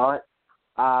much thought.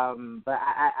 But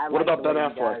I what like about Ben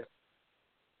Affleck?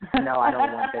 No, I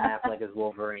don't want Ben Affleck as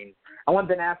Wolverine. I want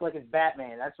Ben Affleck as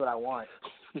Batman. That's what I want.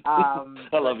 I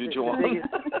love you, Joel.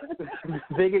 The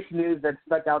biggest news that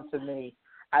stuck out to me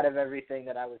out of everything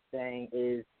that I was saying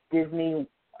is Disney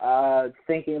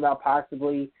thinking about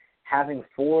possibly having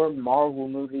 4 Marvel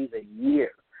movies a year.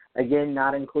 Again,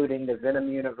 not including the Venom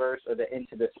universe or the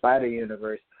Into the Spider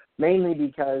universe, mainly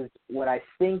because what I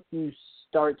think you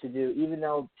start to do, even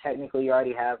though technically you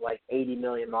already have like 80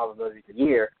 million Marvel movies a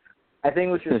year, I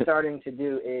think what you're starting to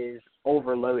do is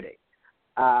overloading.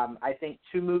 I think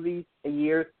 2 movies a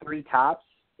year, 3 tops,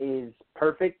 is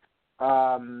perfect.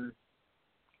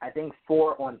 I think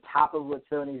 4 on top of what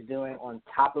Sony's doing, on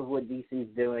top of what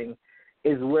DC's doing,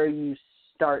 is where you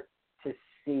start to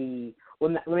see,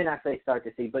 well, let me not say start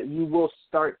to see, but you will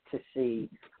start to see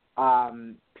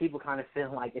people kind of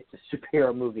feeling like it's a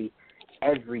superhero movie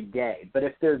every day. But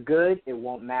if they're good, it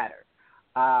won't matter.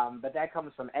 But that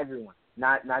comes from everyone,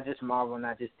 not just Marvel,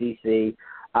 not just DC,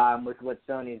 with what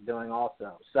Sony is doing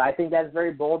also. So I think that's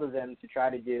very bold of them to try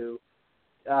to do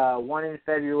one in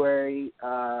February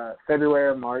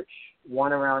or March,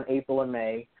 one around April and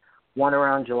May, one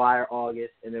around July or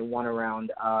August, and then one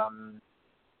around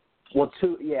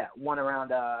one around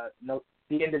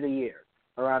the end of the year,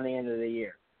 around the end of the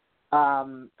year.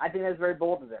 I think that's very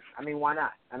bold of them. I mean, why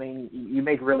not? I mean, you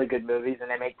make really good movies and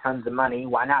they make tons of money.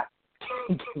 Why not?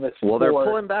 Give us 4. They're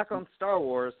pulling back on Star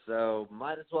Wars, so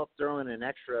might as well throw in an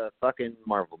extra fucking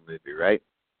Marvel movie, right?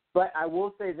 But I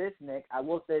will say this, Nick.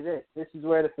 This is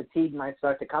where the fatigue might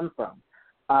start to come from.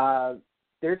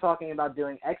 They're talking about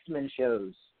doing X-Men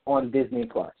shows on Disney+.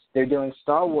 They're doing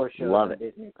Star Wars shows on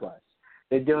Disney+.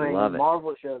 They're doing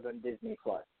Marvel shows on Disney+.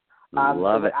 What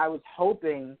I was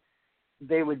hoping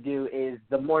they would do is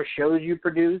the more shows you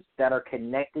produce that are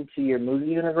connected to your movie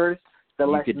universe, the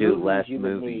less movies you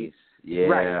would need. Yeah,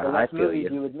 right, the less I feel movies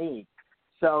you would need.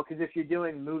 So, because if you're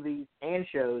doing movies and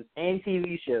shows and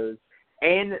TV shows,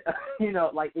 and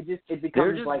it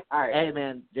becomes all right. Hey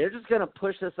man, they're just gonna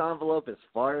push this envelope as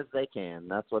far as they can.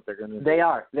 That's what they're gonna do. They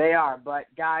are. But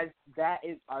guys, that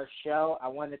is our show. I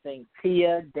want to thank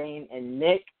Tia, Dane, and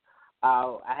Nick.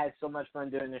 I had so much fun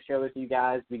doing the show with you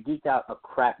guys. We geeked out a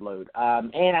crap load.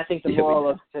 And I think the moral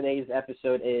of today's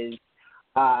episode is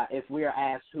if we are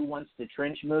asked who wants the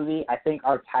Trench movie, I think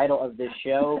our title of this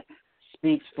show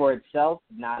speaks for itself,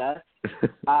 not us.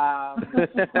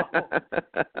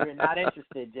 We're not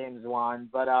interested, James Wan.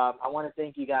 But I want to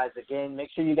thank you guys again. Make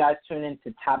sure you guys tune in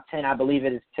to Top 10. I believe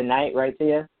it is tonight, right,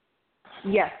 Tia?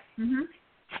 Yes. Mm-hmm.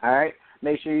 All right.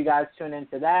 Make sure you guys tune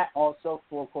into that. Also,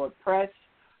 Full Court Press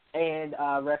and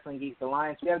Wrestling Geeks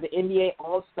Alliance. We have the NBA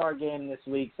All-Star Game this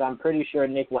week, so I'm pretty sure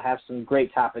Nick will have some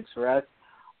great topics for us.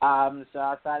 So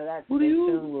outside of that, stay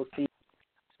tuned. We'll see